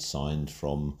that Ted signed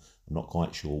from, I'm not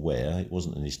quite sure where, it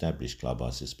wasn't an established club, I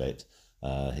suspect.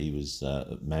 He was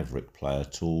a maverick player,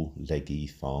 tall, leggy,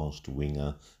 fast,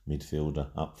 winger, midfielder,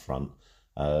 up front.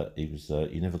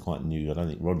 You never quite knew, I don't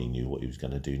think Ronnie knew what he was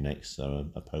going to do next, so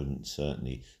opponents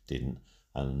certainly didn't.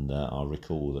 And I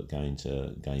recall that going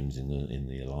to games in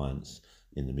the Alliance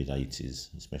in the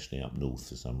mid-'80s, especially up north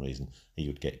for some reason, he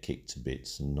would get kicked to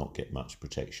bits and not get much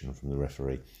protection from the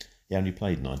referee. He only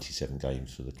played 97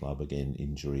 games for the club. Again,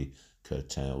 injury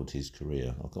curtailed his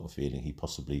career. I've got a feeling he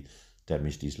possibly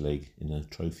damaged his leg in a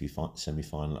trophy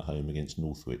semi-final at home against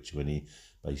Northwich when he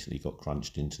basically got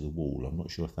crunched into the wall. I'm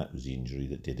not sure if that was the injury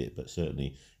that did it, but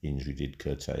certainly injury did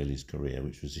curtail his career,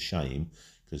 which was a shame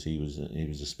because he was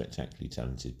a spectacularly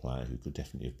talented player who could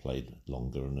definitely have played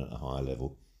longer and at a higher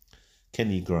level.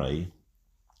 Kenny Gray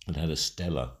had a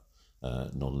stellar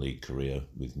non-league career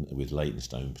with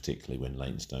Leytonstone, particularly when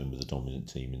Leytonstone were the dominant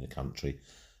team in the country.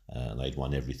 And they'd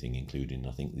won everything, including,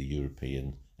 I think, the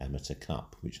European Amateur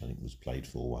Cup, which I think was played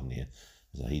for 1 year.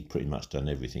 So he'd pretty much done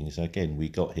everything. So again, we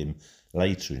got him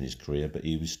later in his career, but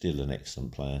he was still an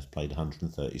excellent player. He's played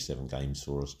 137 games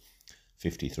for us,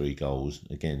 53 goals.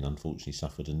 Again, unfortunately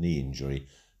suffered a knee injury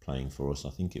playing for us. I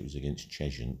think it was against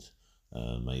Cheshunt,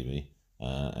 maybe.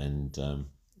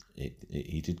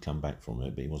 He did come back from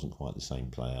it, but he wasn't quite the same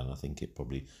player, and I think it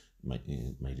probably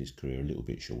made his career a little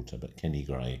bit shorter. But Kenny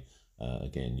Gray,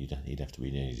 again, he'd have to be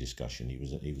in any discussion. He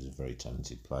was a very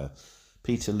talented player.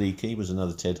 Peter Leakey was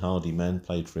another Ted Hardy man,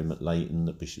 played for him at Leyton,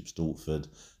 at Bishop Stortford,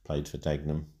 played for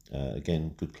Dagenham.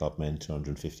 Again, good club man,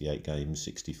 258 games,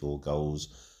 64 goals,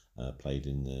 played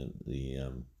in the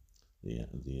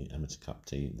Amateur Cup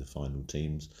team, the final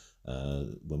teams.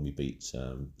 When we beat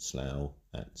Slough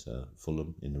at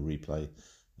Fulham in the replay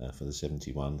for the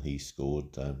 '71, he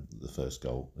scored the first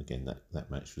goal. Again,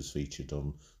 that match was featured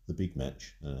on the big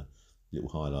match. Little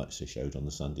highlights they showed on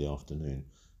the Sunday afternoon,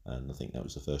 and I think that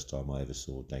was the first time I ever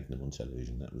saw Dagenham on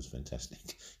television. That was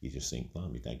fantastic. You just think,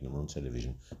 blimey, Dagenham on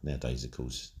television. Nowadays, of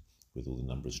course, with all the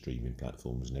number of streaming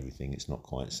platforms and everything, it's not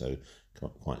quite so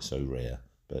rare.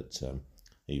 But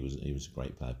he was a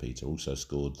great player. Peter also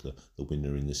scored the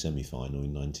winner in the semi-final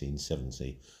in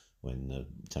 1970 when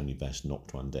Tony Bass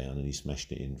knocked one down and he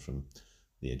smashed it in from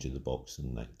the edge of the box,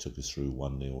 and that took us through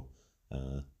 1-0.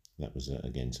 That was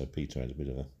again, so Peter had a bit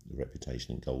of a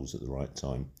reputation in goals at the right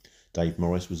time. Dave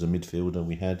Morris was a midfielder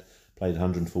we had, played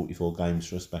 144 games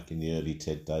for us back in the early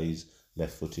Ted days,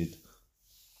 left-footed.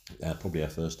 Probably our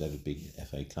first ever big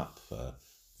FA Cup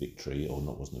victory, or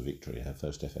not wasn't a victory, our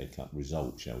first FA Cup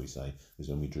result, shall we say, was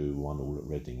when we drew 1-1 at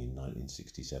Reading in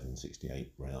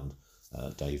 1967-68 round.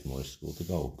 Dave Morris scored the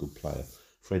goal, good player.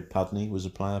 Fred Pudney was a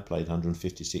player, played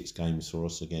 156 games for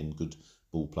us, again, good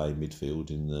ball playing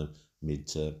midfield in the mid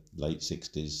to late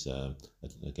 60s.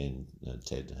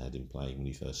 Ted had him playing when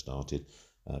he first started,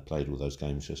 played all those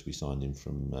games for us. We signed him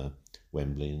from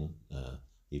Wembley, and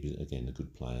he was, again, a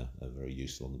good player, very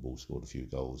useful on the ball, scored a few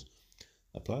goals.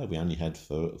 A player we only had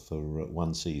for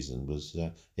one season was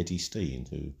Eddie Steen,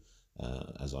 who,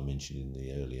 as I mentioned in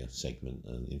the earlier segment,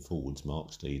 in forwards,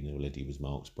 Mark Steen, well, Eddie was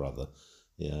Mark's brother.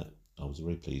 Yeah, I was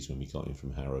very pleased when we got him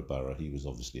from Harrow Borough. He was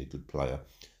obviously a good player.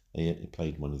 He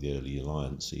played one of the early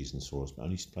Alliance seasons for us, but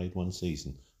only played one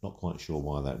season. Not quite sure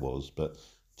why that was, but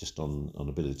just on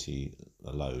ability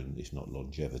alone, if not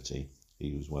longevity,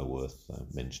 he was well worth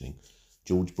mentioning.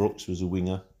 George Brooks was a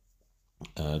winger.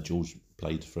 George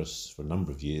played for us for a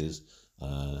number of years,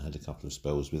 had a couple of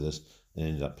spells with us, and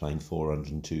ended up playing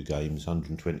 402 games,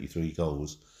 123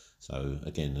 goals. So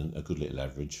again, a good little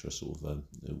average for a sort of a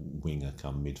winger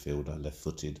come midfielder,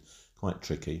 left-footed, quite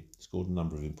tricky. Scored a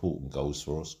number of important goals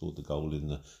for us. Scored the goal in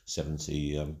the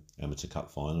 70 Amateur Cup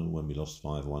final when we lost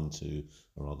 5-1 to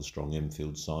a rather strong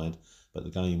Enfield side. But the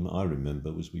game I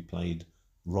remember was we played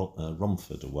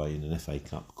Romford away in an FA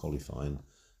Cup qualifying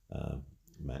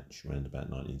match around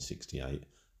about 1968.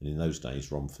 And in those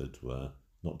days, Romford were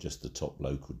not just the top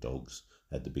local dogs,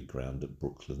 had the big ground at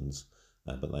Brooklands,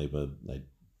 but they'd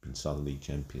been Southern League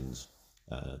champions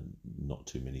not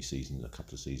too many seasons, a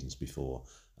couple of seasons before,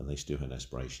 and they still had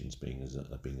aspirations being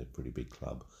a pretty big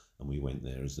club. And we went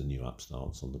there as the new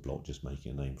upstarts on the block, just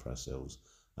making a name for ourselves,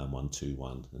 and won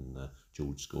 2-1. And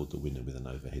George scored the winner with an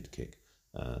overhead kick.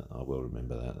 I well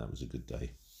remember that. That was a good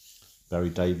day. Barry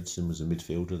Davidson was a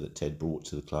midfielder that Ted brought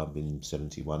to the club in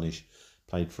 71-ish.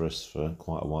 Played for us for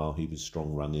quite a while. He was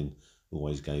strong running,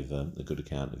 always gave a good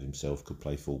account of himself, could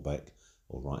play full-back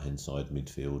or right-hand side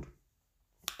midfield.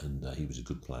 And he was a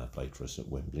good player, played for us at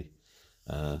Wembley.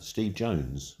 Steve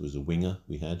Jones was a winger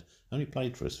we had, only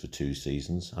played for us for 2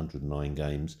 seasons, 109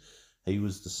 games. He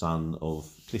was the son of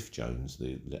Cliff Jones,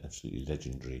 the absolutely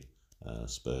legendary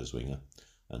Spurs winger.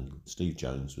 And Steve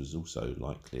Jones was also,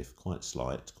 like Cliff, quite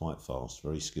slight, quite fast,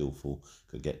 very skillful,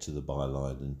 could get to the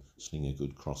byline and sling a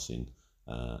good crossing.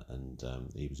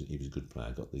 He was a good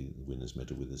player, got the winner's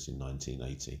medal with us in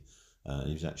 1980.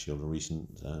 He was actually on a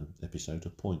recent episode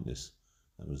of Pointless.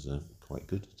 That was quite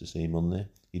good to see him on there.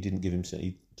 He didn't give himself.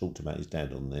 He talked about his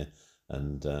dad on there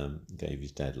and gave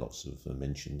his dad lots of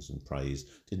mentions and praise.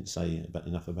 Didn't say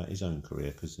enough about his own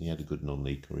career because he had a good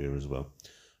non-league career as well.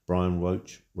 Brian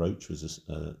Roach was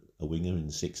a winger in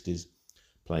the 60s.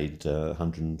 Played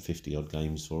 150 odd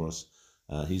games for us.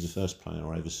 He's the first player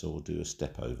I ever saw do a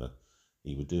step over.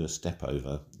 He would do a step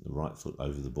over, the right foot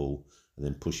over the ball, and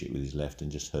then push it with his left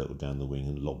and just hurtle down the wing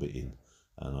and lob it in.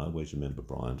 And I always remember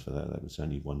Brian for that. That was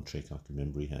only one trick I can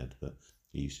remember he had, but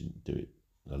he used to do it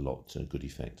a lot to good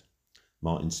effect.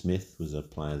 Martin Smith was a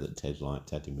player that Ted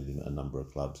liked, had him with him at a number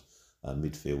of clubs.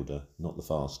 Midfielder, not the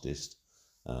fastest,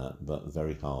 but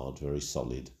very hard, very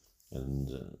solid. And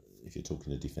if you're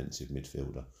talking a defensive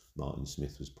midfielder, Martin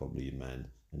Smith was probably your man,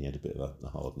 and he had a bit of a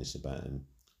hardness about him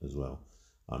as well.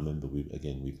 I remember we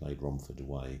played Romford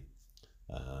away,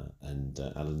 and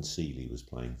Alan Seeley was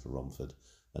playing for Romford.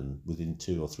 And within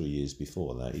 2 or 3 years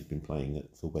before that, he'd been playing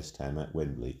for West Ham at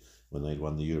Wembley when they'd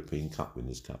won the European Cup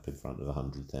Winners' Cup in front of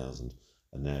 100,000.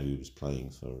 And now he was playing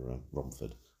for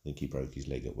Romford. I think he broke his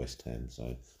leg at West Ham,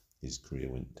 so his career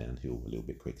went downhill a little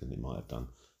bit quicker than it might have done.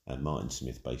 And Martin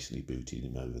Smith basically booted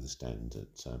him over the stand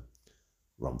at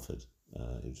Romford.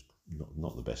 It was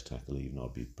not the best tackle, even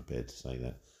I'd be prepared to say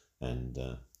that. And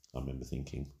I remember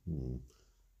thinking,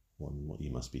 what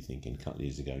you must be thinking. A couple of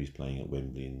years ago, he's playing at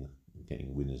Wembley and getting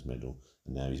a winner's medal,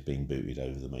 and now he's being booted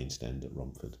over the main stand at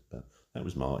Romford. But that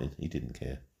was Martin. He didn't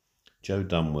care. Joe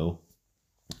Dunwell,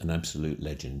 an absolute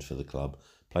legend for the club,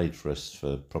 played for us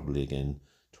for probably, again,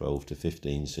 12 to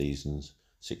 15 seasons,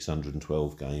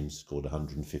 612 games, scored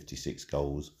 156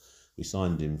 goals. We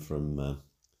signed him from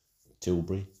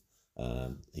Tilbury.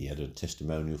 He had a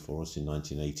testimonial for us in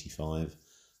 1985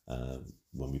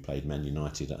 when we played Man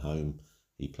United at home.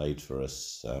 He played for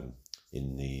us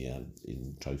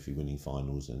in trophy-winning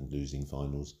finals and losing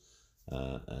finals.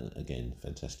 And again,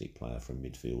 fantastic player from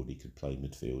midfield. He could play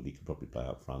midfield. He could probably play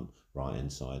up front,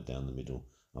 right-hand side, down the middle.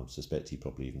 I suspect he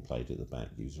probably even played at the back.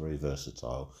 He was very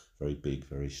versatile, very big,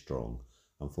 very strong.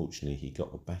 Unfortunately, he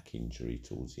got a back injury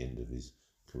towards the end of his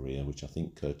career, which I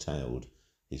think curtailed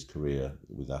his career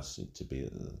with us to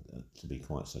be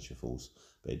quite such a force.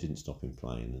 But it didn't stop him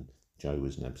playing. And Joe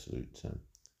was an absolute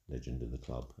legend of the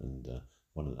club, and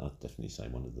I'd definitely say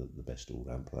one of the best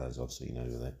all-round players I've seen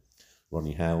over there.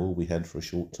 Ronnie Howell we had for a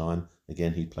short time.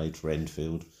 Again, he played for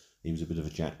Enfield. He was a bit of a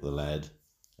jack the lad,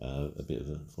 a bit of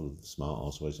a full of smart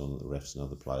arse, always on the refs and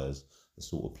other players, the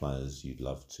sort of players you'd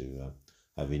love to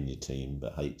have in your team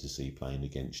but hate to see playing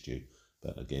against you.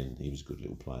 But again, he was a good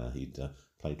little player. He'd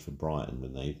played for Brighton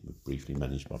when they were briefly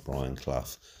managed by Brian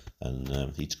Clough,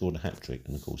 and he'd scored a hat-trick,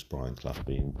 and of course Brian Clough,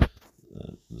 being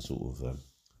the sort of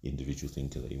individual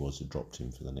thinker that he was, had dropped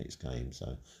him for the next game,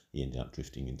 so he ended up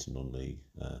drifting into non-league,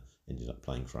 ended up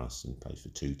playing for us and played for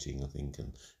Tooting, I think,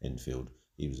 and Enfield.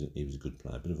 He was a good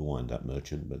player, a bit of a wind-up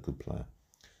merchant, but a good player.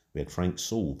 We had Frank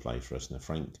Saul play for us. Now,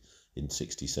 Frank, in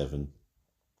 '67,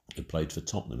 had played for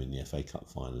Tottenham in the FA Cup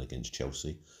final against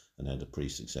Chelsea and had a pretty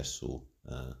successful,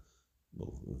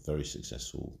 very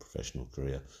successful professional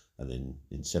career. And then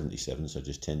in '77, so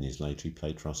just 10 years later, he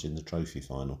played for us in the trophy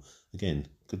final. Again,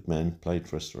 good man, played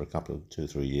for us for a couple of 2 or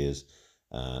 3 years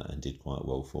and did quite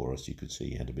well for us. You could see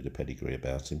he had a bit of pedigree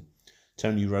about him.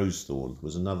 Tony Rosethorn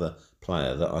was another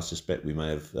player that I suspect we may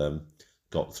have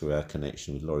got through our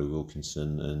connection with Laurie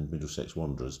Wilkinson and Middlesex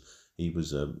Wanderers. He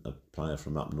was a player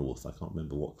from up north. I can't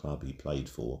remember what club he played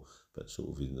for, but sort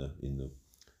of in the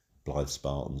Blythe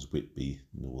Spartans, Whitby,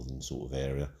 northern sort of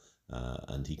area.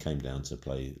 And he came down to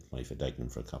play for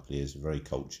Dagenham for a couple of years. A very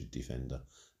cultured defender,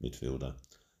 midfielder.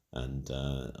 And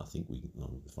I think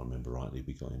if I remember rightly,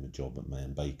 we got him a job at May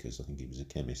and Bakers. I think he was a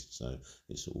chemist, so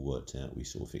it sort of worked out. We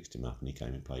sort of fixed him up, and he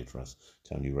came and played for us.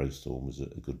 Tony Rosethorn was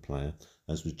a good player,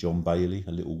 as was John Bailey,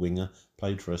 a little winger.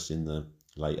 Played for us in the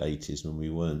late '80s when we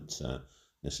weren't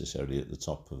necessarily at the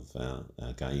top of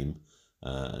our game,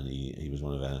 and he was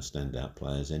one of our standout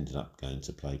players. Ended up going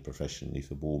to play professionally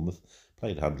for Bournemouth.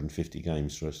 Played 150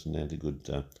 games for us and had a good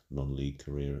non-league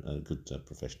career, a good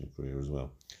professional career as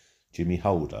well. Jimmy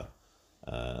Holder,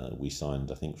 we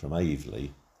signed, I think, from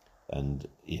Aveley, and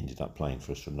he ended up playing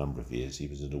for us for a number of years. He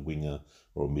was a winger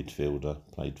or a midfielder,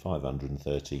 played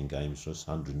 513 games for us,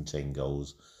 110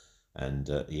 goals, and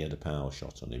he had a power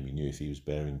shot on him. You knew if he was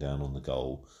bearing down on the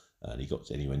goal and he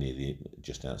got anywhere near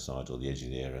just outside or the edge of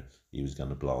the area, he was going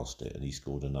to blast it, and he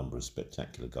scored a number of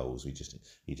spectacular goals. He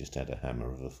just had a hammer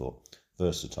of a foot.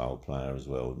 Versatile player as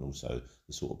well, and also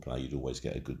the sort of player you'd always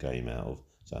get a good game out of.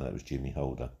 So that was Jimmy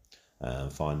Holder.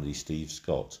 Finally, Steve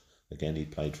Scott. Again, he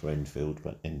played for Enfield,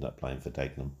 but ended up playing for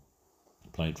Dagenham.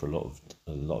 Played for a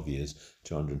lot of years,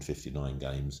 259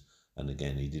 games. And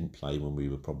again, he didn't play when we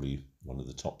were probably one of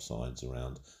the top sides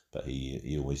around, but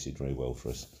he always did very well for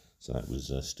us. So that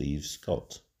was Steve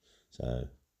Scott. So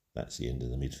that's the end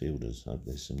of the midfielders. I hope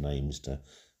there's some names to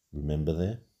remember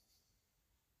there.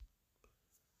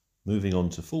 Moving on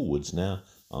to forwards now,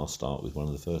 I'll start with one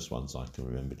of the first ones I can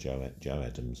remember. Joe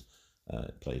Adams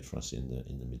played for us in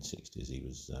the mid '60s. He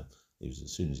was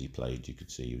as soon as he played, you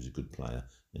could see he was a good player,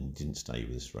 and didn't stay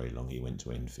with us very long. He went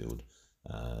to Enfield.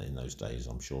 In those days,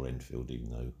 I'm sure Enfield,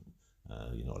 even though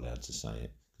you're not allowed to say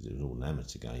it because it was all an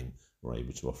amateur game, were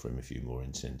able to offer him a few more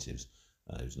incentives.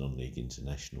 He was non-league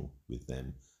international with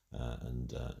them,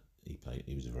 and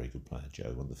he was a very good player.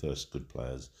 Joe, one of the first good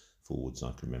players forwards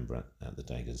I can remember at the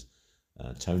Daggers.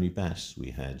 Tony Bass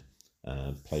we had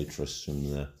played for us from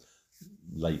the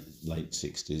late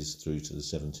 '60s through to the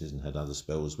 '70s and had other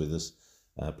spells with us.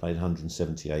 Played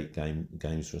 178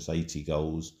 games for us, 80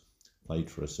 goals. Played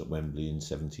for us at Wembley in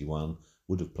 '71.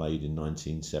 Would have played in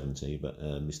 1970, but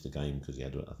missed the game because he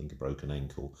had, I think, a broken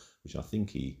ankle, which I think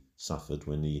he suffered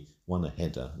when he won a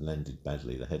header, landed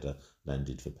badly. The header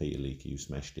landed for Peter Leakey, who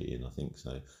smashed it in, I think.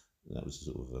 So that was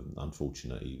sort of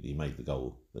unfortunate. He made the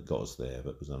goal that got us there,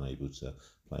 but was unable to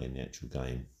play in the actual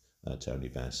game. Tony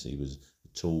Bass, he was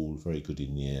tall, very good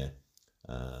in the air.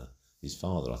 His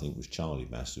father, I think, was Charlie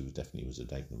Bass, who definitely was a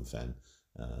Dagenham fan.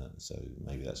 So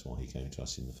maybe that's why he came to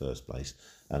us in the first place.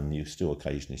 And you still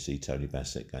occasionally see Tony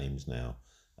Bass at games now.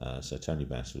 So Tony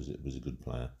Bass was a good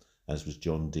player, as was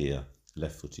John Deere,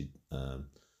 left-footed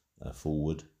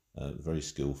forward, very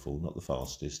skillful, not the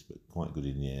fastest, but quite good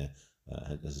in the air.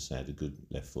 As I say, had a good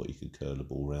left foot. He could curl the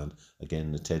ball round.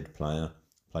 Again, the Ted player,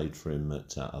 played for him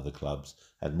at other clubs,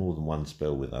 had more than one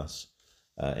spell with us.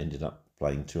 Ended up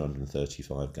playing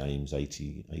 235 games,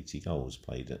 80 goals,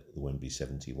 played at the Wembley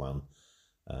 '71.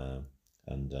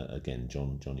 And again,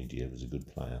 Johnny Deere was a good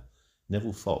player.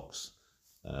 Neville Fox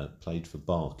played for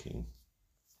Barking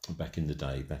back in the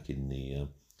day, back in the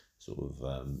sort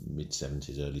of mid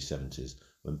 '70s, early '70s,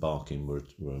 when Barking were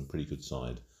a pretty good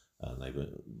side.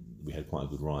 We had quite a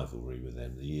good rivalry with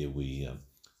them. The year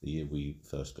we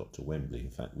first got to Wembley,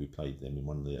 in fact, we played them in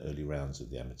one of the early rounds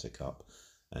of the Amateur Cup,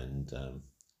 and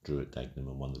drew at Dagenham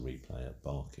and won the replay at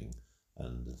Barking.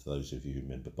 And for those of you who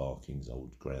remember Barking's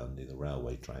old ground near the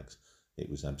railway tracks, it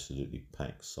was absolutely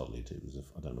packed solid. It was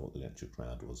I don't know what the actual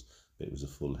crowd was, but it was a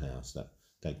full house. That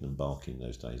Dagenham Barking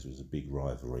those days was a big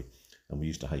rivalry, and we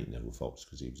used to hate Neville Fox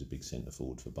because he was a big centre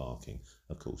forward for Barking.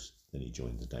 Of course, then he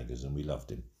joined the Daggers, and we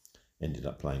loved him. Ended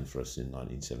up playing for us in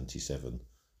 1977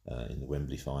 in the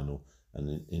Wembley final,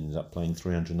 and ended up playing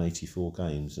 384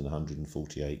 games and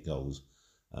 148 goals.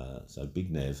 So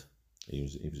Big Nev, he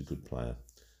was a good player.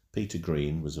 Peter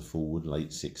Green was a forward, late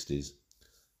 60s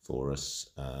for us.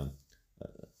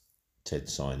 Ted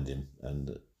signed him,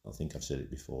 and I think I've said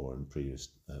it before in previous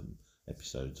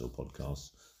episodes or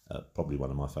podcasts. Probably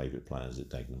one of my favourite players at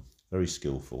Dagenham. Very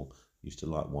skillful. Used to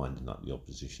like winding up the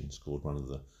opposition. Scored one of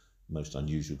the most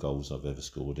unusual goals I've ever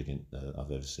scored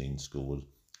I've ever seen scored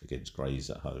against Grays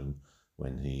at home,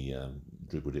 when he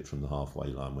dribbled it from the halfway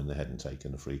line when they hadn't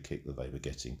taken a free kick that they were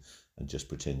getting, and just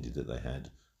pretended that they had,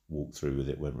 walked through with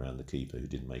it, went round the keeper who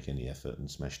didn't make any effort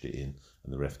and smashed it in,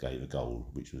 and the ref gave a goal,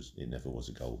 it never was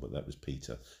a goal, but that was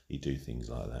Peter. He'd do things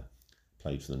like that.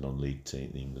 Played for the non-league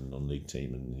team,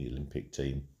 and the Olympic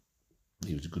team.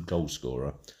 He was a good goal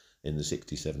scorer in the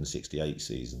 67-68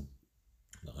 season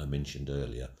that I mentioned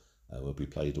earlier, where we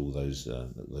played all those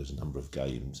number of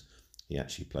games. He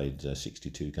actually played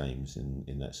 62 games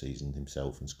in that season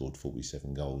himself and scored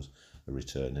 47 goals, a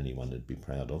return anyone would be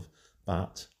proud of.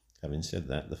 But having said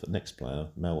that, the next player,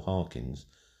 Mel Harkins,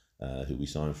 who we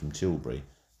signed from Tilbury,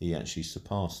 he actually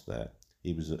surpassed that.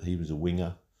 He was a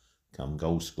winger, come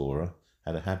goal scorer,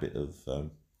 had a habit of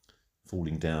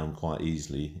falling down quite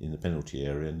easily in the penalty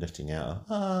area and letting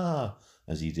out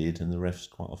as he did, and the refs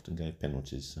quite often gave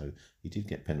penalties, so he did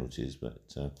get penalties,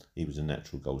 but he was a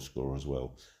natural goal scorer as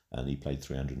well, and he played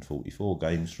 344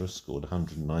 games for us, scored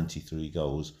 193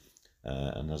 goals,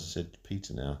 and as I said,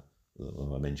 Peter now,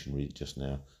 I mentioned just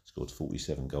now, scored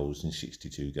 47 goals in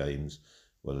 62 games.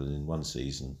 Well, in one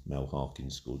season, Mel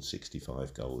Harkins scored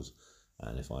 65 goals,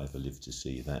 and if I ever live to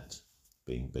see that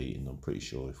being beaten, I'm pretty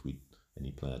sure if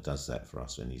any player does that for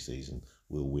us any season,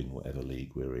 we'll win whatever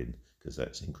league we're in, because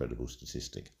that's an incredible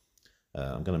statistic.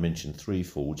 I'm going to mention three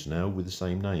forwards now with the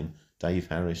same name: Dave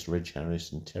Harris, Reg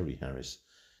Harris and Terry Harris.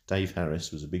 Dave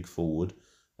Harris was a big forward,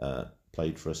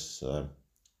 played for us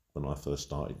when I first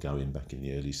started going back in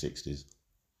the early 60s.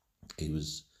 He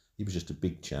was just a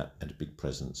big chap, had a big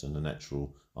presence and a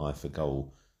natural eye for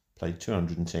goal. Played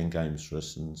 210 games for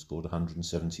us and scored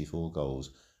 174 goals.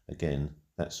 Again,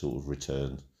 that sort of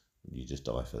return, you just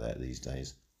die for that these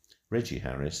days. Reggie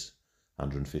Harris,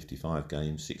 155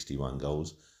 games, 61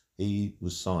 goals. He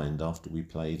was signed after we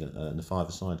played in a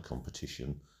five-a-side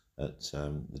competition at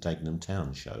the Dagenham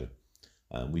Town Show.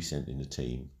 We sent in a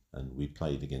team and we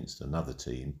played against another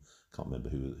team. Can't remember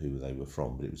who they were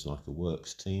from, but it was like a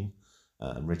works team.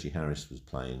 And Reggie Harris was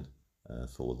playing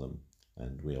for them.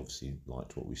 And we obviously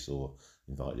liked what we saw,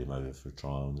 invited him over for a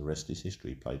trial, and the rest is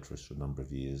history. He played for us for a number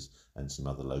of years and some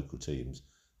other local teams.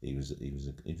 He was a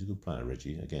good player,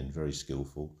 Reggie. Again, very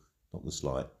skillful. Not the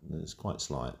slight, it's quite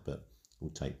slight, but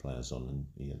would take players on, and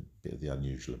he had a bit of the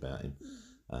unusual about him.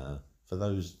 For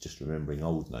those just remembering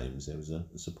old names, there was a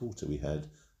supporter we had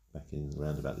back in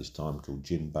around about this time called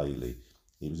Jim Bailey.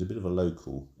 He was a bit of a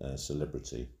local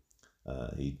celebrity.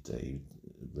 He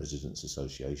Residents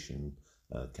Association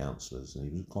councillors, and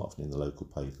he was quite often in the local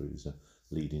paper. He was a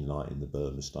leading light in the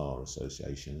Burma Star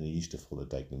Association, and he used to follow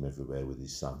Dagenham everywhere with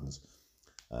his sons.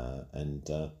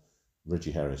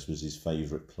 Reggie Harris was his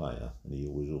favourite player, and he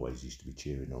always used to be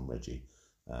cheering on Reggie.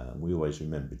 We always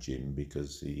remember Jim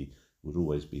because he would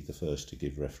always be the first to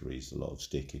give referees a lot of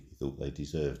stick if he thought they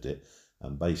deserved it.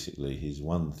 And basically, his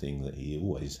one thing that he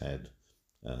always had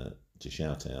to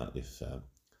shout out if the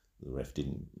ref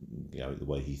didn't go the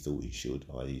way he thought he should,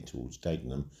 i.e. towards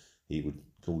Dagenham, he would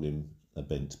call him a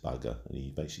bent bugger, and he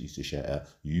basically used to shout out,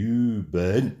 "You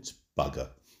bent bugger."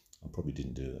 I probably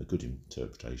didn't do a good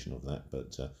interpretation of that,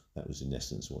 but that was in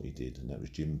essence what he did, and that was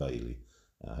Jim Bailey.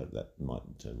 I hope that might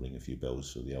ring a few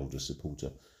bells for the older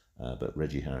supporter, but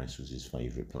Reggie Harris was his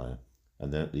favourite player.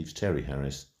 And that leaves Terry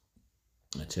Harris.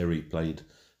 Terry played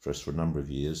for us for a number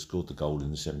of years, scored the goal in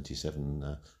the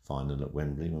 77 final at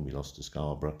Wembley when we lost to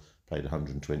Scarborough, played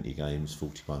 120 games,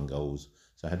 41 goals,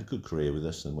 so had a good career with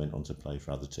us and went on to play for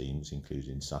other teams,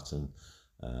 including Sutton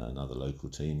and other local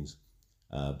teams.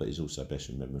 But he's also best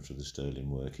remembered for the sterling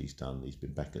work he's done. He's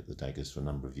been back at the Daggers for a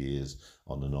number of years,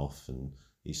 on and off, and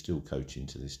he's still coaching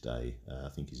to this day. I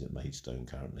think he's at Maidstone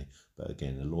currently, but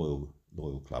again, a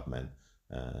loyal clubman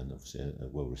and obviously a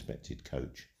well-respected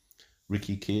coach.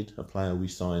 Ricky Kidd, a player we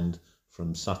signed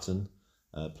from Sutton,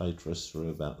 played for us for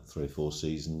about 3 or 4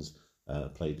 seasons,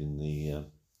 played in the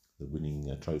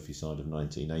winning trophy side of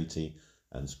 1980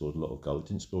 and scored a lot of goals.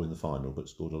 Didn't score in the final, but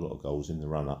scored a lot of goals in the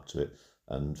run-up to it.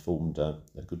 and formed a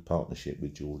good partnership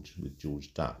with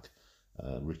George Duck.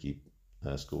 Ricky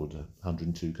scored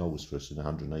 102 goals for us in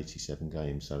 187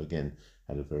 games, so again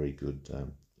had a very good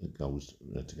goals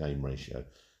to game ratio,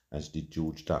 as did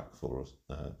George Duck for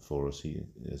us. He,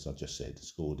 as I just said,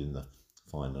 scored in the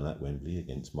final at Wembley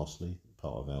against Mossley,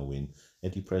 part of our win.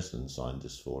 Eddie Preston signed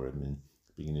us for him in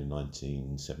the beginning of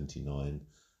 1979,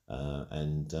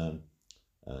 and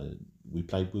we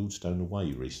played Wealdstone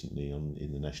away recently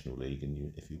in the National League,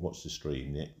 and if you watch the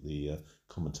stream, the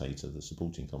commentator, the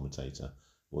supporting commentator,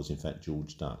 was in fact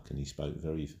George Duck, and he spoke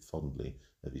very fondly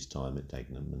of his time at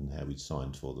Dagenham and how he'd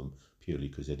signed for them purely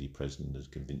because Eddie Preston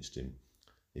had convinced him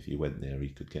if he went there he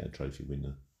could get a trophy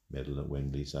winner medal at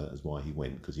Wembley, so that was why he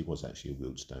went, because he was actually a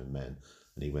Wealdstone man,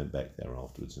 and he went back there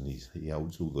afterwards, and he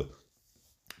holds all the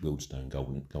Wealdstone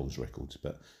goals records,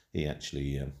 but he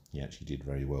actually did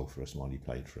very well for us while he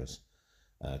played for us.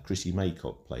 Chrissy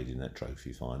Maycock played in that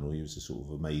trophy final. He was a sort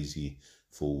of a mazy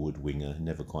forward winger,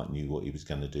 never quite knew what he was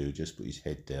going to do, just put his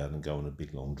head down and go on a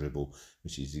big long dribble,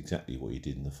 which is exactly what he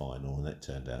did in the final, and that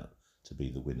turned out to be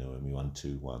the winner, and we won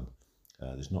 2-1.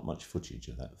 There's not much footage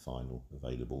of that final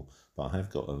available, but I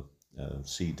have got a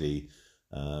CD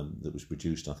that was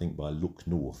produced, I think, by Look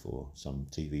North or some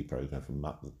TV programme from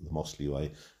up the Mossley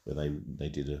way, where they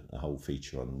did a whole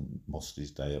feature on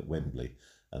Mossley's day at Wembley,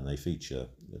 and they feature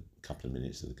a couple of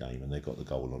minutes of the game, and they got the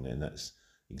goal on it, and that's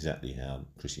exactly how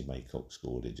Chrissy Maycock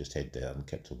scored it, just head down,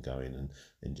 kept on going, and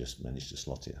then just managed to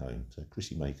slot it home. So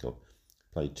Chrissy Maycock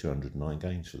played 209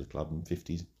 games for the club and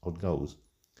 50 odd goals.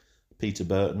 Peter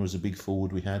Burton was a big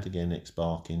forward we had, again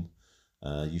ex-Barking,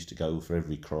 used to go for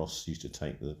every cross, used to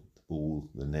take the ball,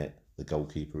 the net, the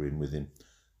goalkeeper in with him.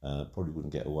 Probably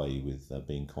wouldn't get away with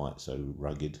being quite so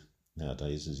rugged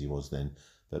nowadays as he was then,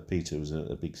 but Peter was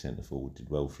a big centre forward, did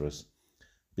well for us.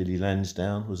 Billy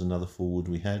Lansdowne was another forward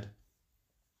we had,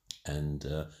 and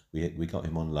we got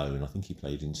him on loan. I think he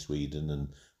played in Sweden, and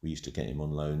we used to get him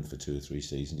on loan for 2 or 3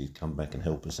 seasons. He'd come back and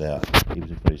help us out. He was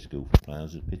a very skillful player. It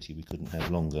was a pity we couldn't have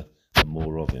longer and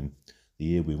more of him. The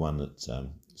year we won at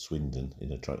Swindon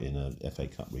in a FA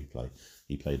Cup replay,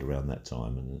 he played around that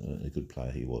time, and a good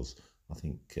player he was. I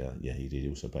think, he did. He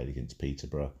also played against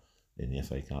Peterborough in the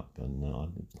FA Cup, and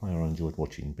a player I enjoyed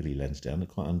watching, Billy Lansdowne,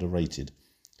 quite underrated.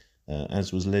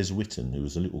 As was Les Whitton, who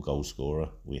was a little goal scorer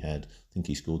we had. I think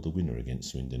he scored the winner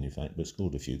against Swindon, in fact, but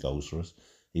scored a few goals for us.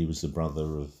 He was the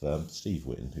brother of Steve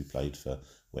Whitton, who played for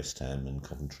West Ham and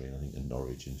Coventry, and I think, and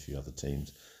Norwich and a few other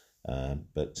teams.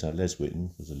 But Les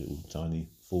Whitton was a little tiny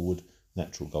forward,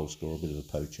 natural goal scorer, a bit of a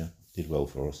poacher, did well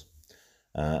for us.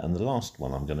 And the last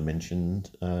one I'm going to mention,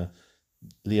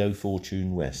 Leo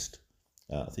Fortune West.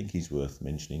 I think he's worth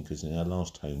mentioning because in our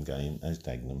last home game as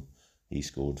Dagenham, he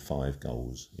scored 5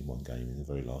 goals in one game, in the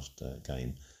very last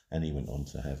game, and he went on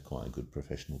to have quite a good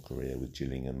professional career with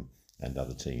Gillingham and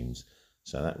other teams.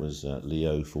 So that was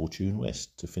Leo Fortune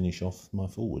West to finish off my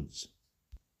forwards.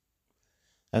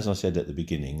 As I said at the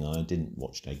beginning, I didn't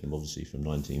watch Dagenham obviously from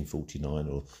 1949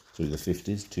 or through the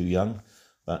 50s, too young,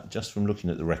 but just from looking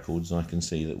at the records I can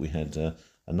see that we had a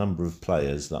number of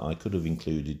players that I could have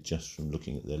included just from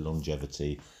looking at their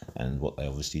longevity and what they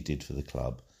obviously did for the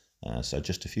club. So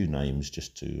just a few names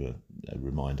just to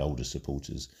remind older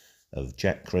supporters of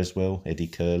Jack Creswell, Eddie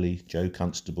Curley, Joe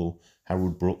Constable,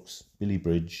 Harold Brooks, Billy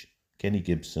Bridge, Kenny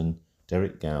Gibson,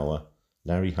 Derek Gower,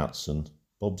 Larry Hudson,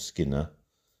 Bob Skinner,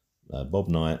 Bob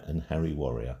Knight and Harry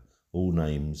Warrior, all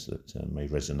names that may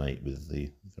resonate with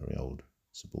the very old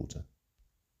supporter.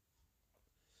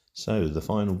 So the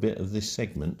final bit of this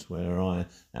segment, where out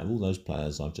of all those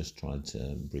players I've just tried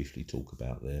to briefly talk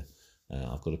about there,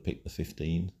 I've got to pick the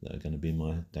 15 that are going to be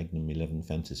my Dagenham 11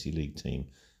 Fantasy League team,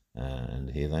 and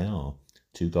here they are.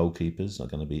 2 goalkeepers are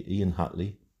going to be Ian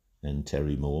Hutley and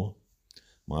Terry Moore.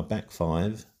 My back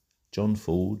 5, John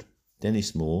Ford,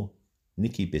 Dennis Moore,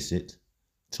 Nicky Bissett,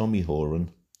 Tommy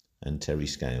Horan and Terry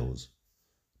Scales.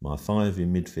 My 5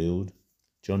 in midfield,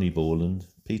 Johnny Borland,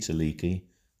 Peter Leakey,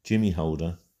 Jimmy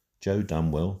Holder, Joe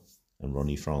Dunwell and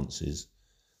Ronnie Francis.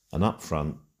 And up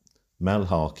front, Mal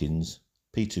Harkins,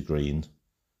 Peter Green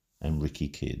and Ricky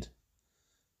Kidd.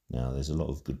 Now there's a lot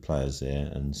of good players there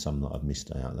and some that I've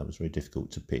missed out. That was very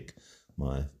difficult to pick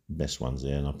my best ones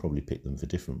there, and I probably picked them for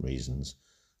different reasons.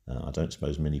 I don't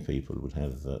suppose many people would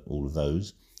have all of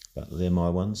those, but they're my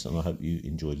ones, and I hope you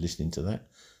enjoyed listening to that.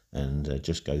 And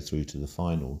just go through to the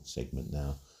final segment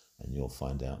now, and you'll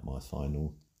find out my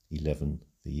final 11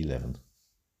 v 11.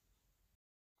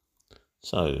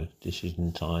 So,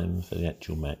 decision time for the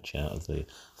actual match. Out of the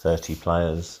 30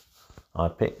 players I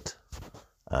picked,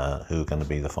 who are going to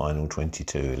be the final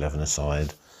 22, 11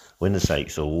 aside, winner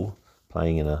takes all,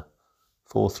 playing in a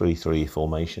 4-3-3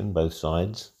 formation, both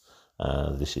sides.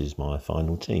 This is my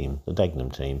final team, the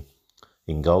Dagenham team.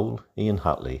 In goal, Ian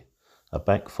Hutley. A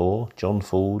back four, John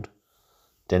Ford,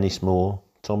 Dennis Moore,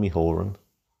 Tommy Horan,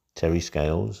 Terry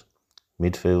Scales.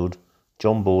 Midfield,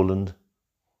 John Borland,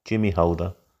 Jimmy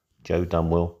Holder, Joe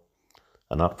Dunwell.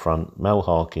 And up front, Mel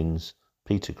Harkins,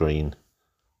 Peter Green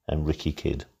and Ricky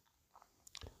Kidd.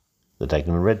 The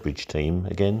Dagenham Redbridge team,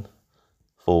 again,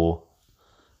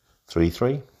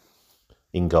 4-3-3.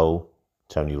 In goal,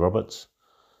 Tony Roberts.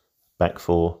 Back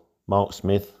four, Mark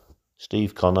Smith,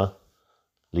 Steve Connor,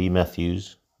 Lee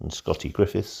Matthews and Scotty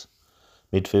Griffiths.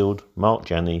 Midfield, Mark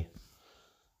Janney,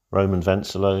 Roman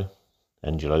Vancelo,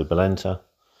 Angelo Balanta.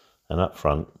 And up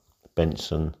front,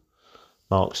 Benson,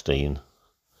 Mark Steen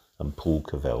and Paul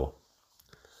Cavell.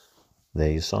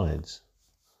 They're your sides.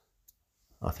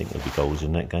 I think there'll be goals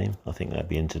in that game. I think that'd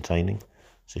be entertaining.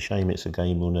 It's a shame it's a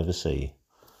game we'll never see,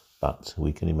 but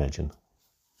we can imagine.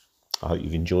 I hope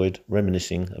you've enjoyed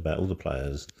reminiscing about all the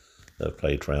players that have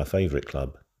played for our favourite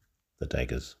club, the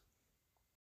Daggers.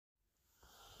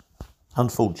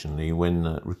 Unfortunately,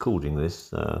 when recording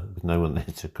this, with no one there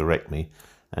to correct me,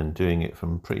 and doing it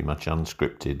from pretty much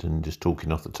unscripted and just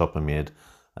talking off the top of my head,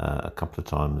 a couple of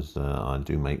times I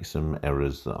do make some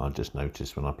errors that I just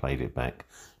noticed when I played it back.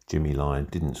 Jimmy Lyon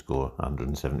didn't score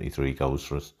 173 goals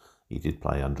for us. He did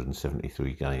play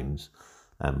 173 games.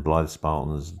 And Blythe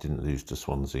Spartans didn't lose to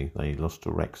Swansea. They lost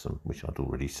to Wrexham, which I'd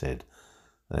already said.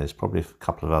 There's probably a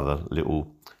couple of other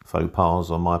little faux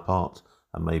pas on my part,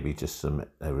 and maybe just some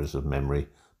errors of memory,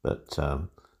 but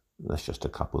that's just a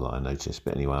couple that I noticed.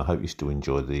 But anyway, I hope you still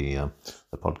enjoy the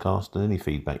podcast, and any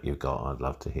feedback you've got, I'd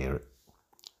love to hear it.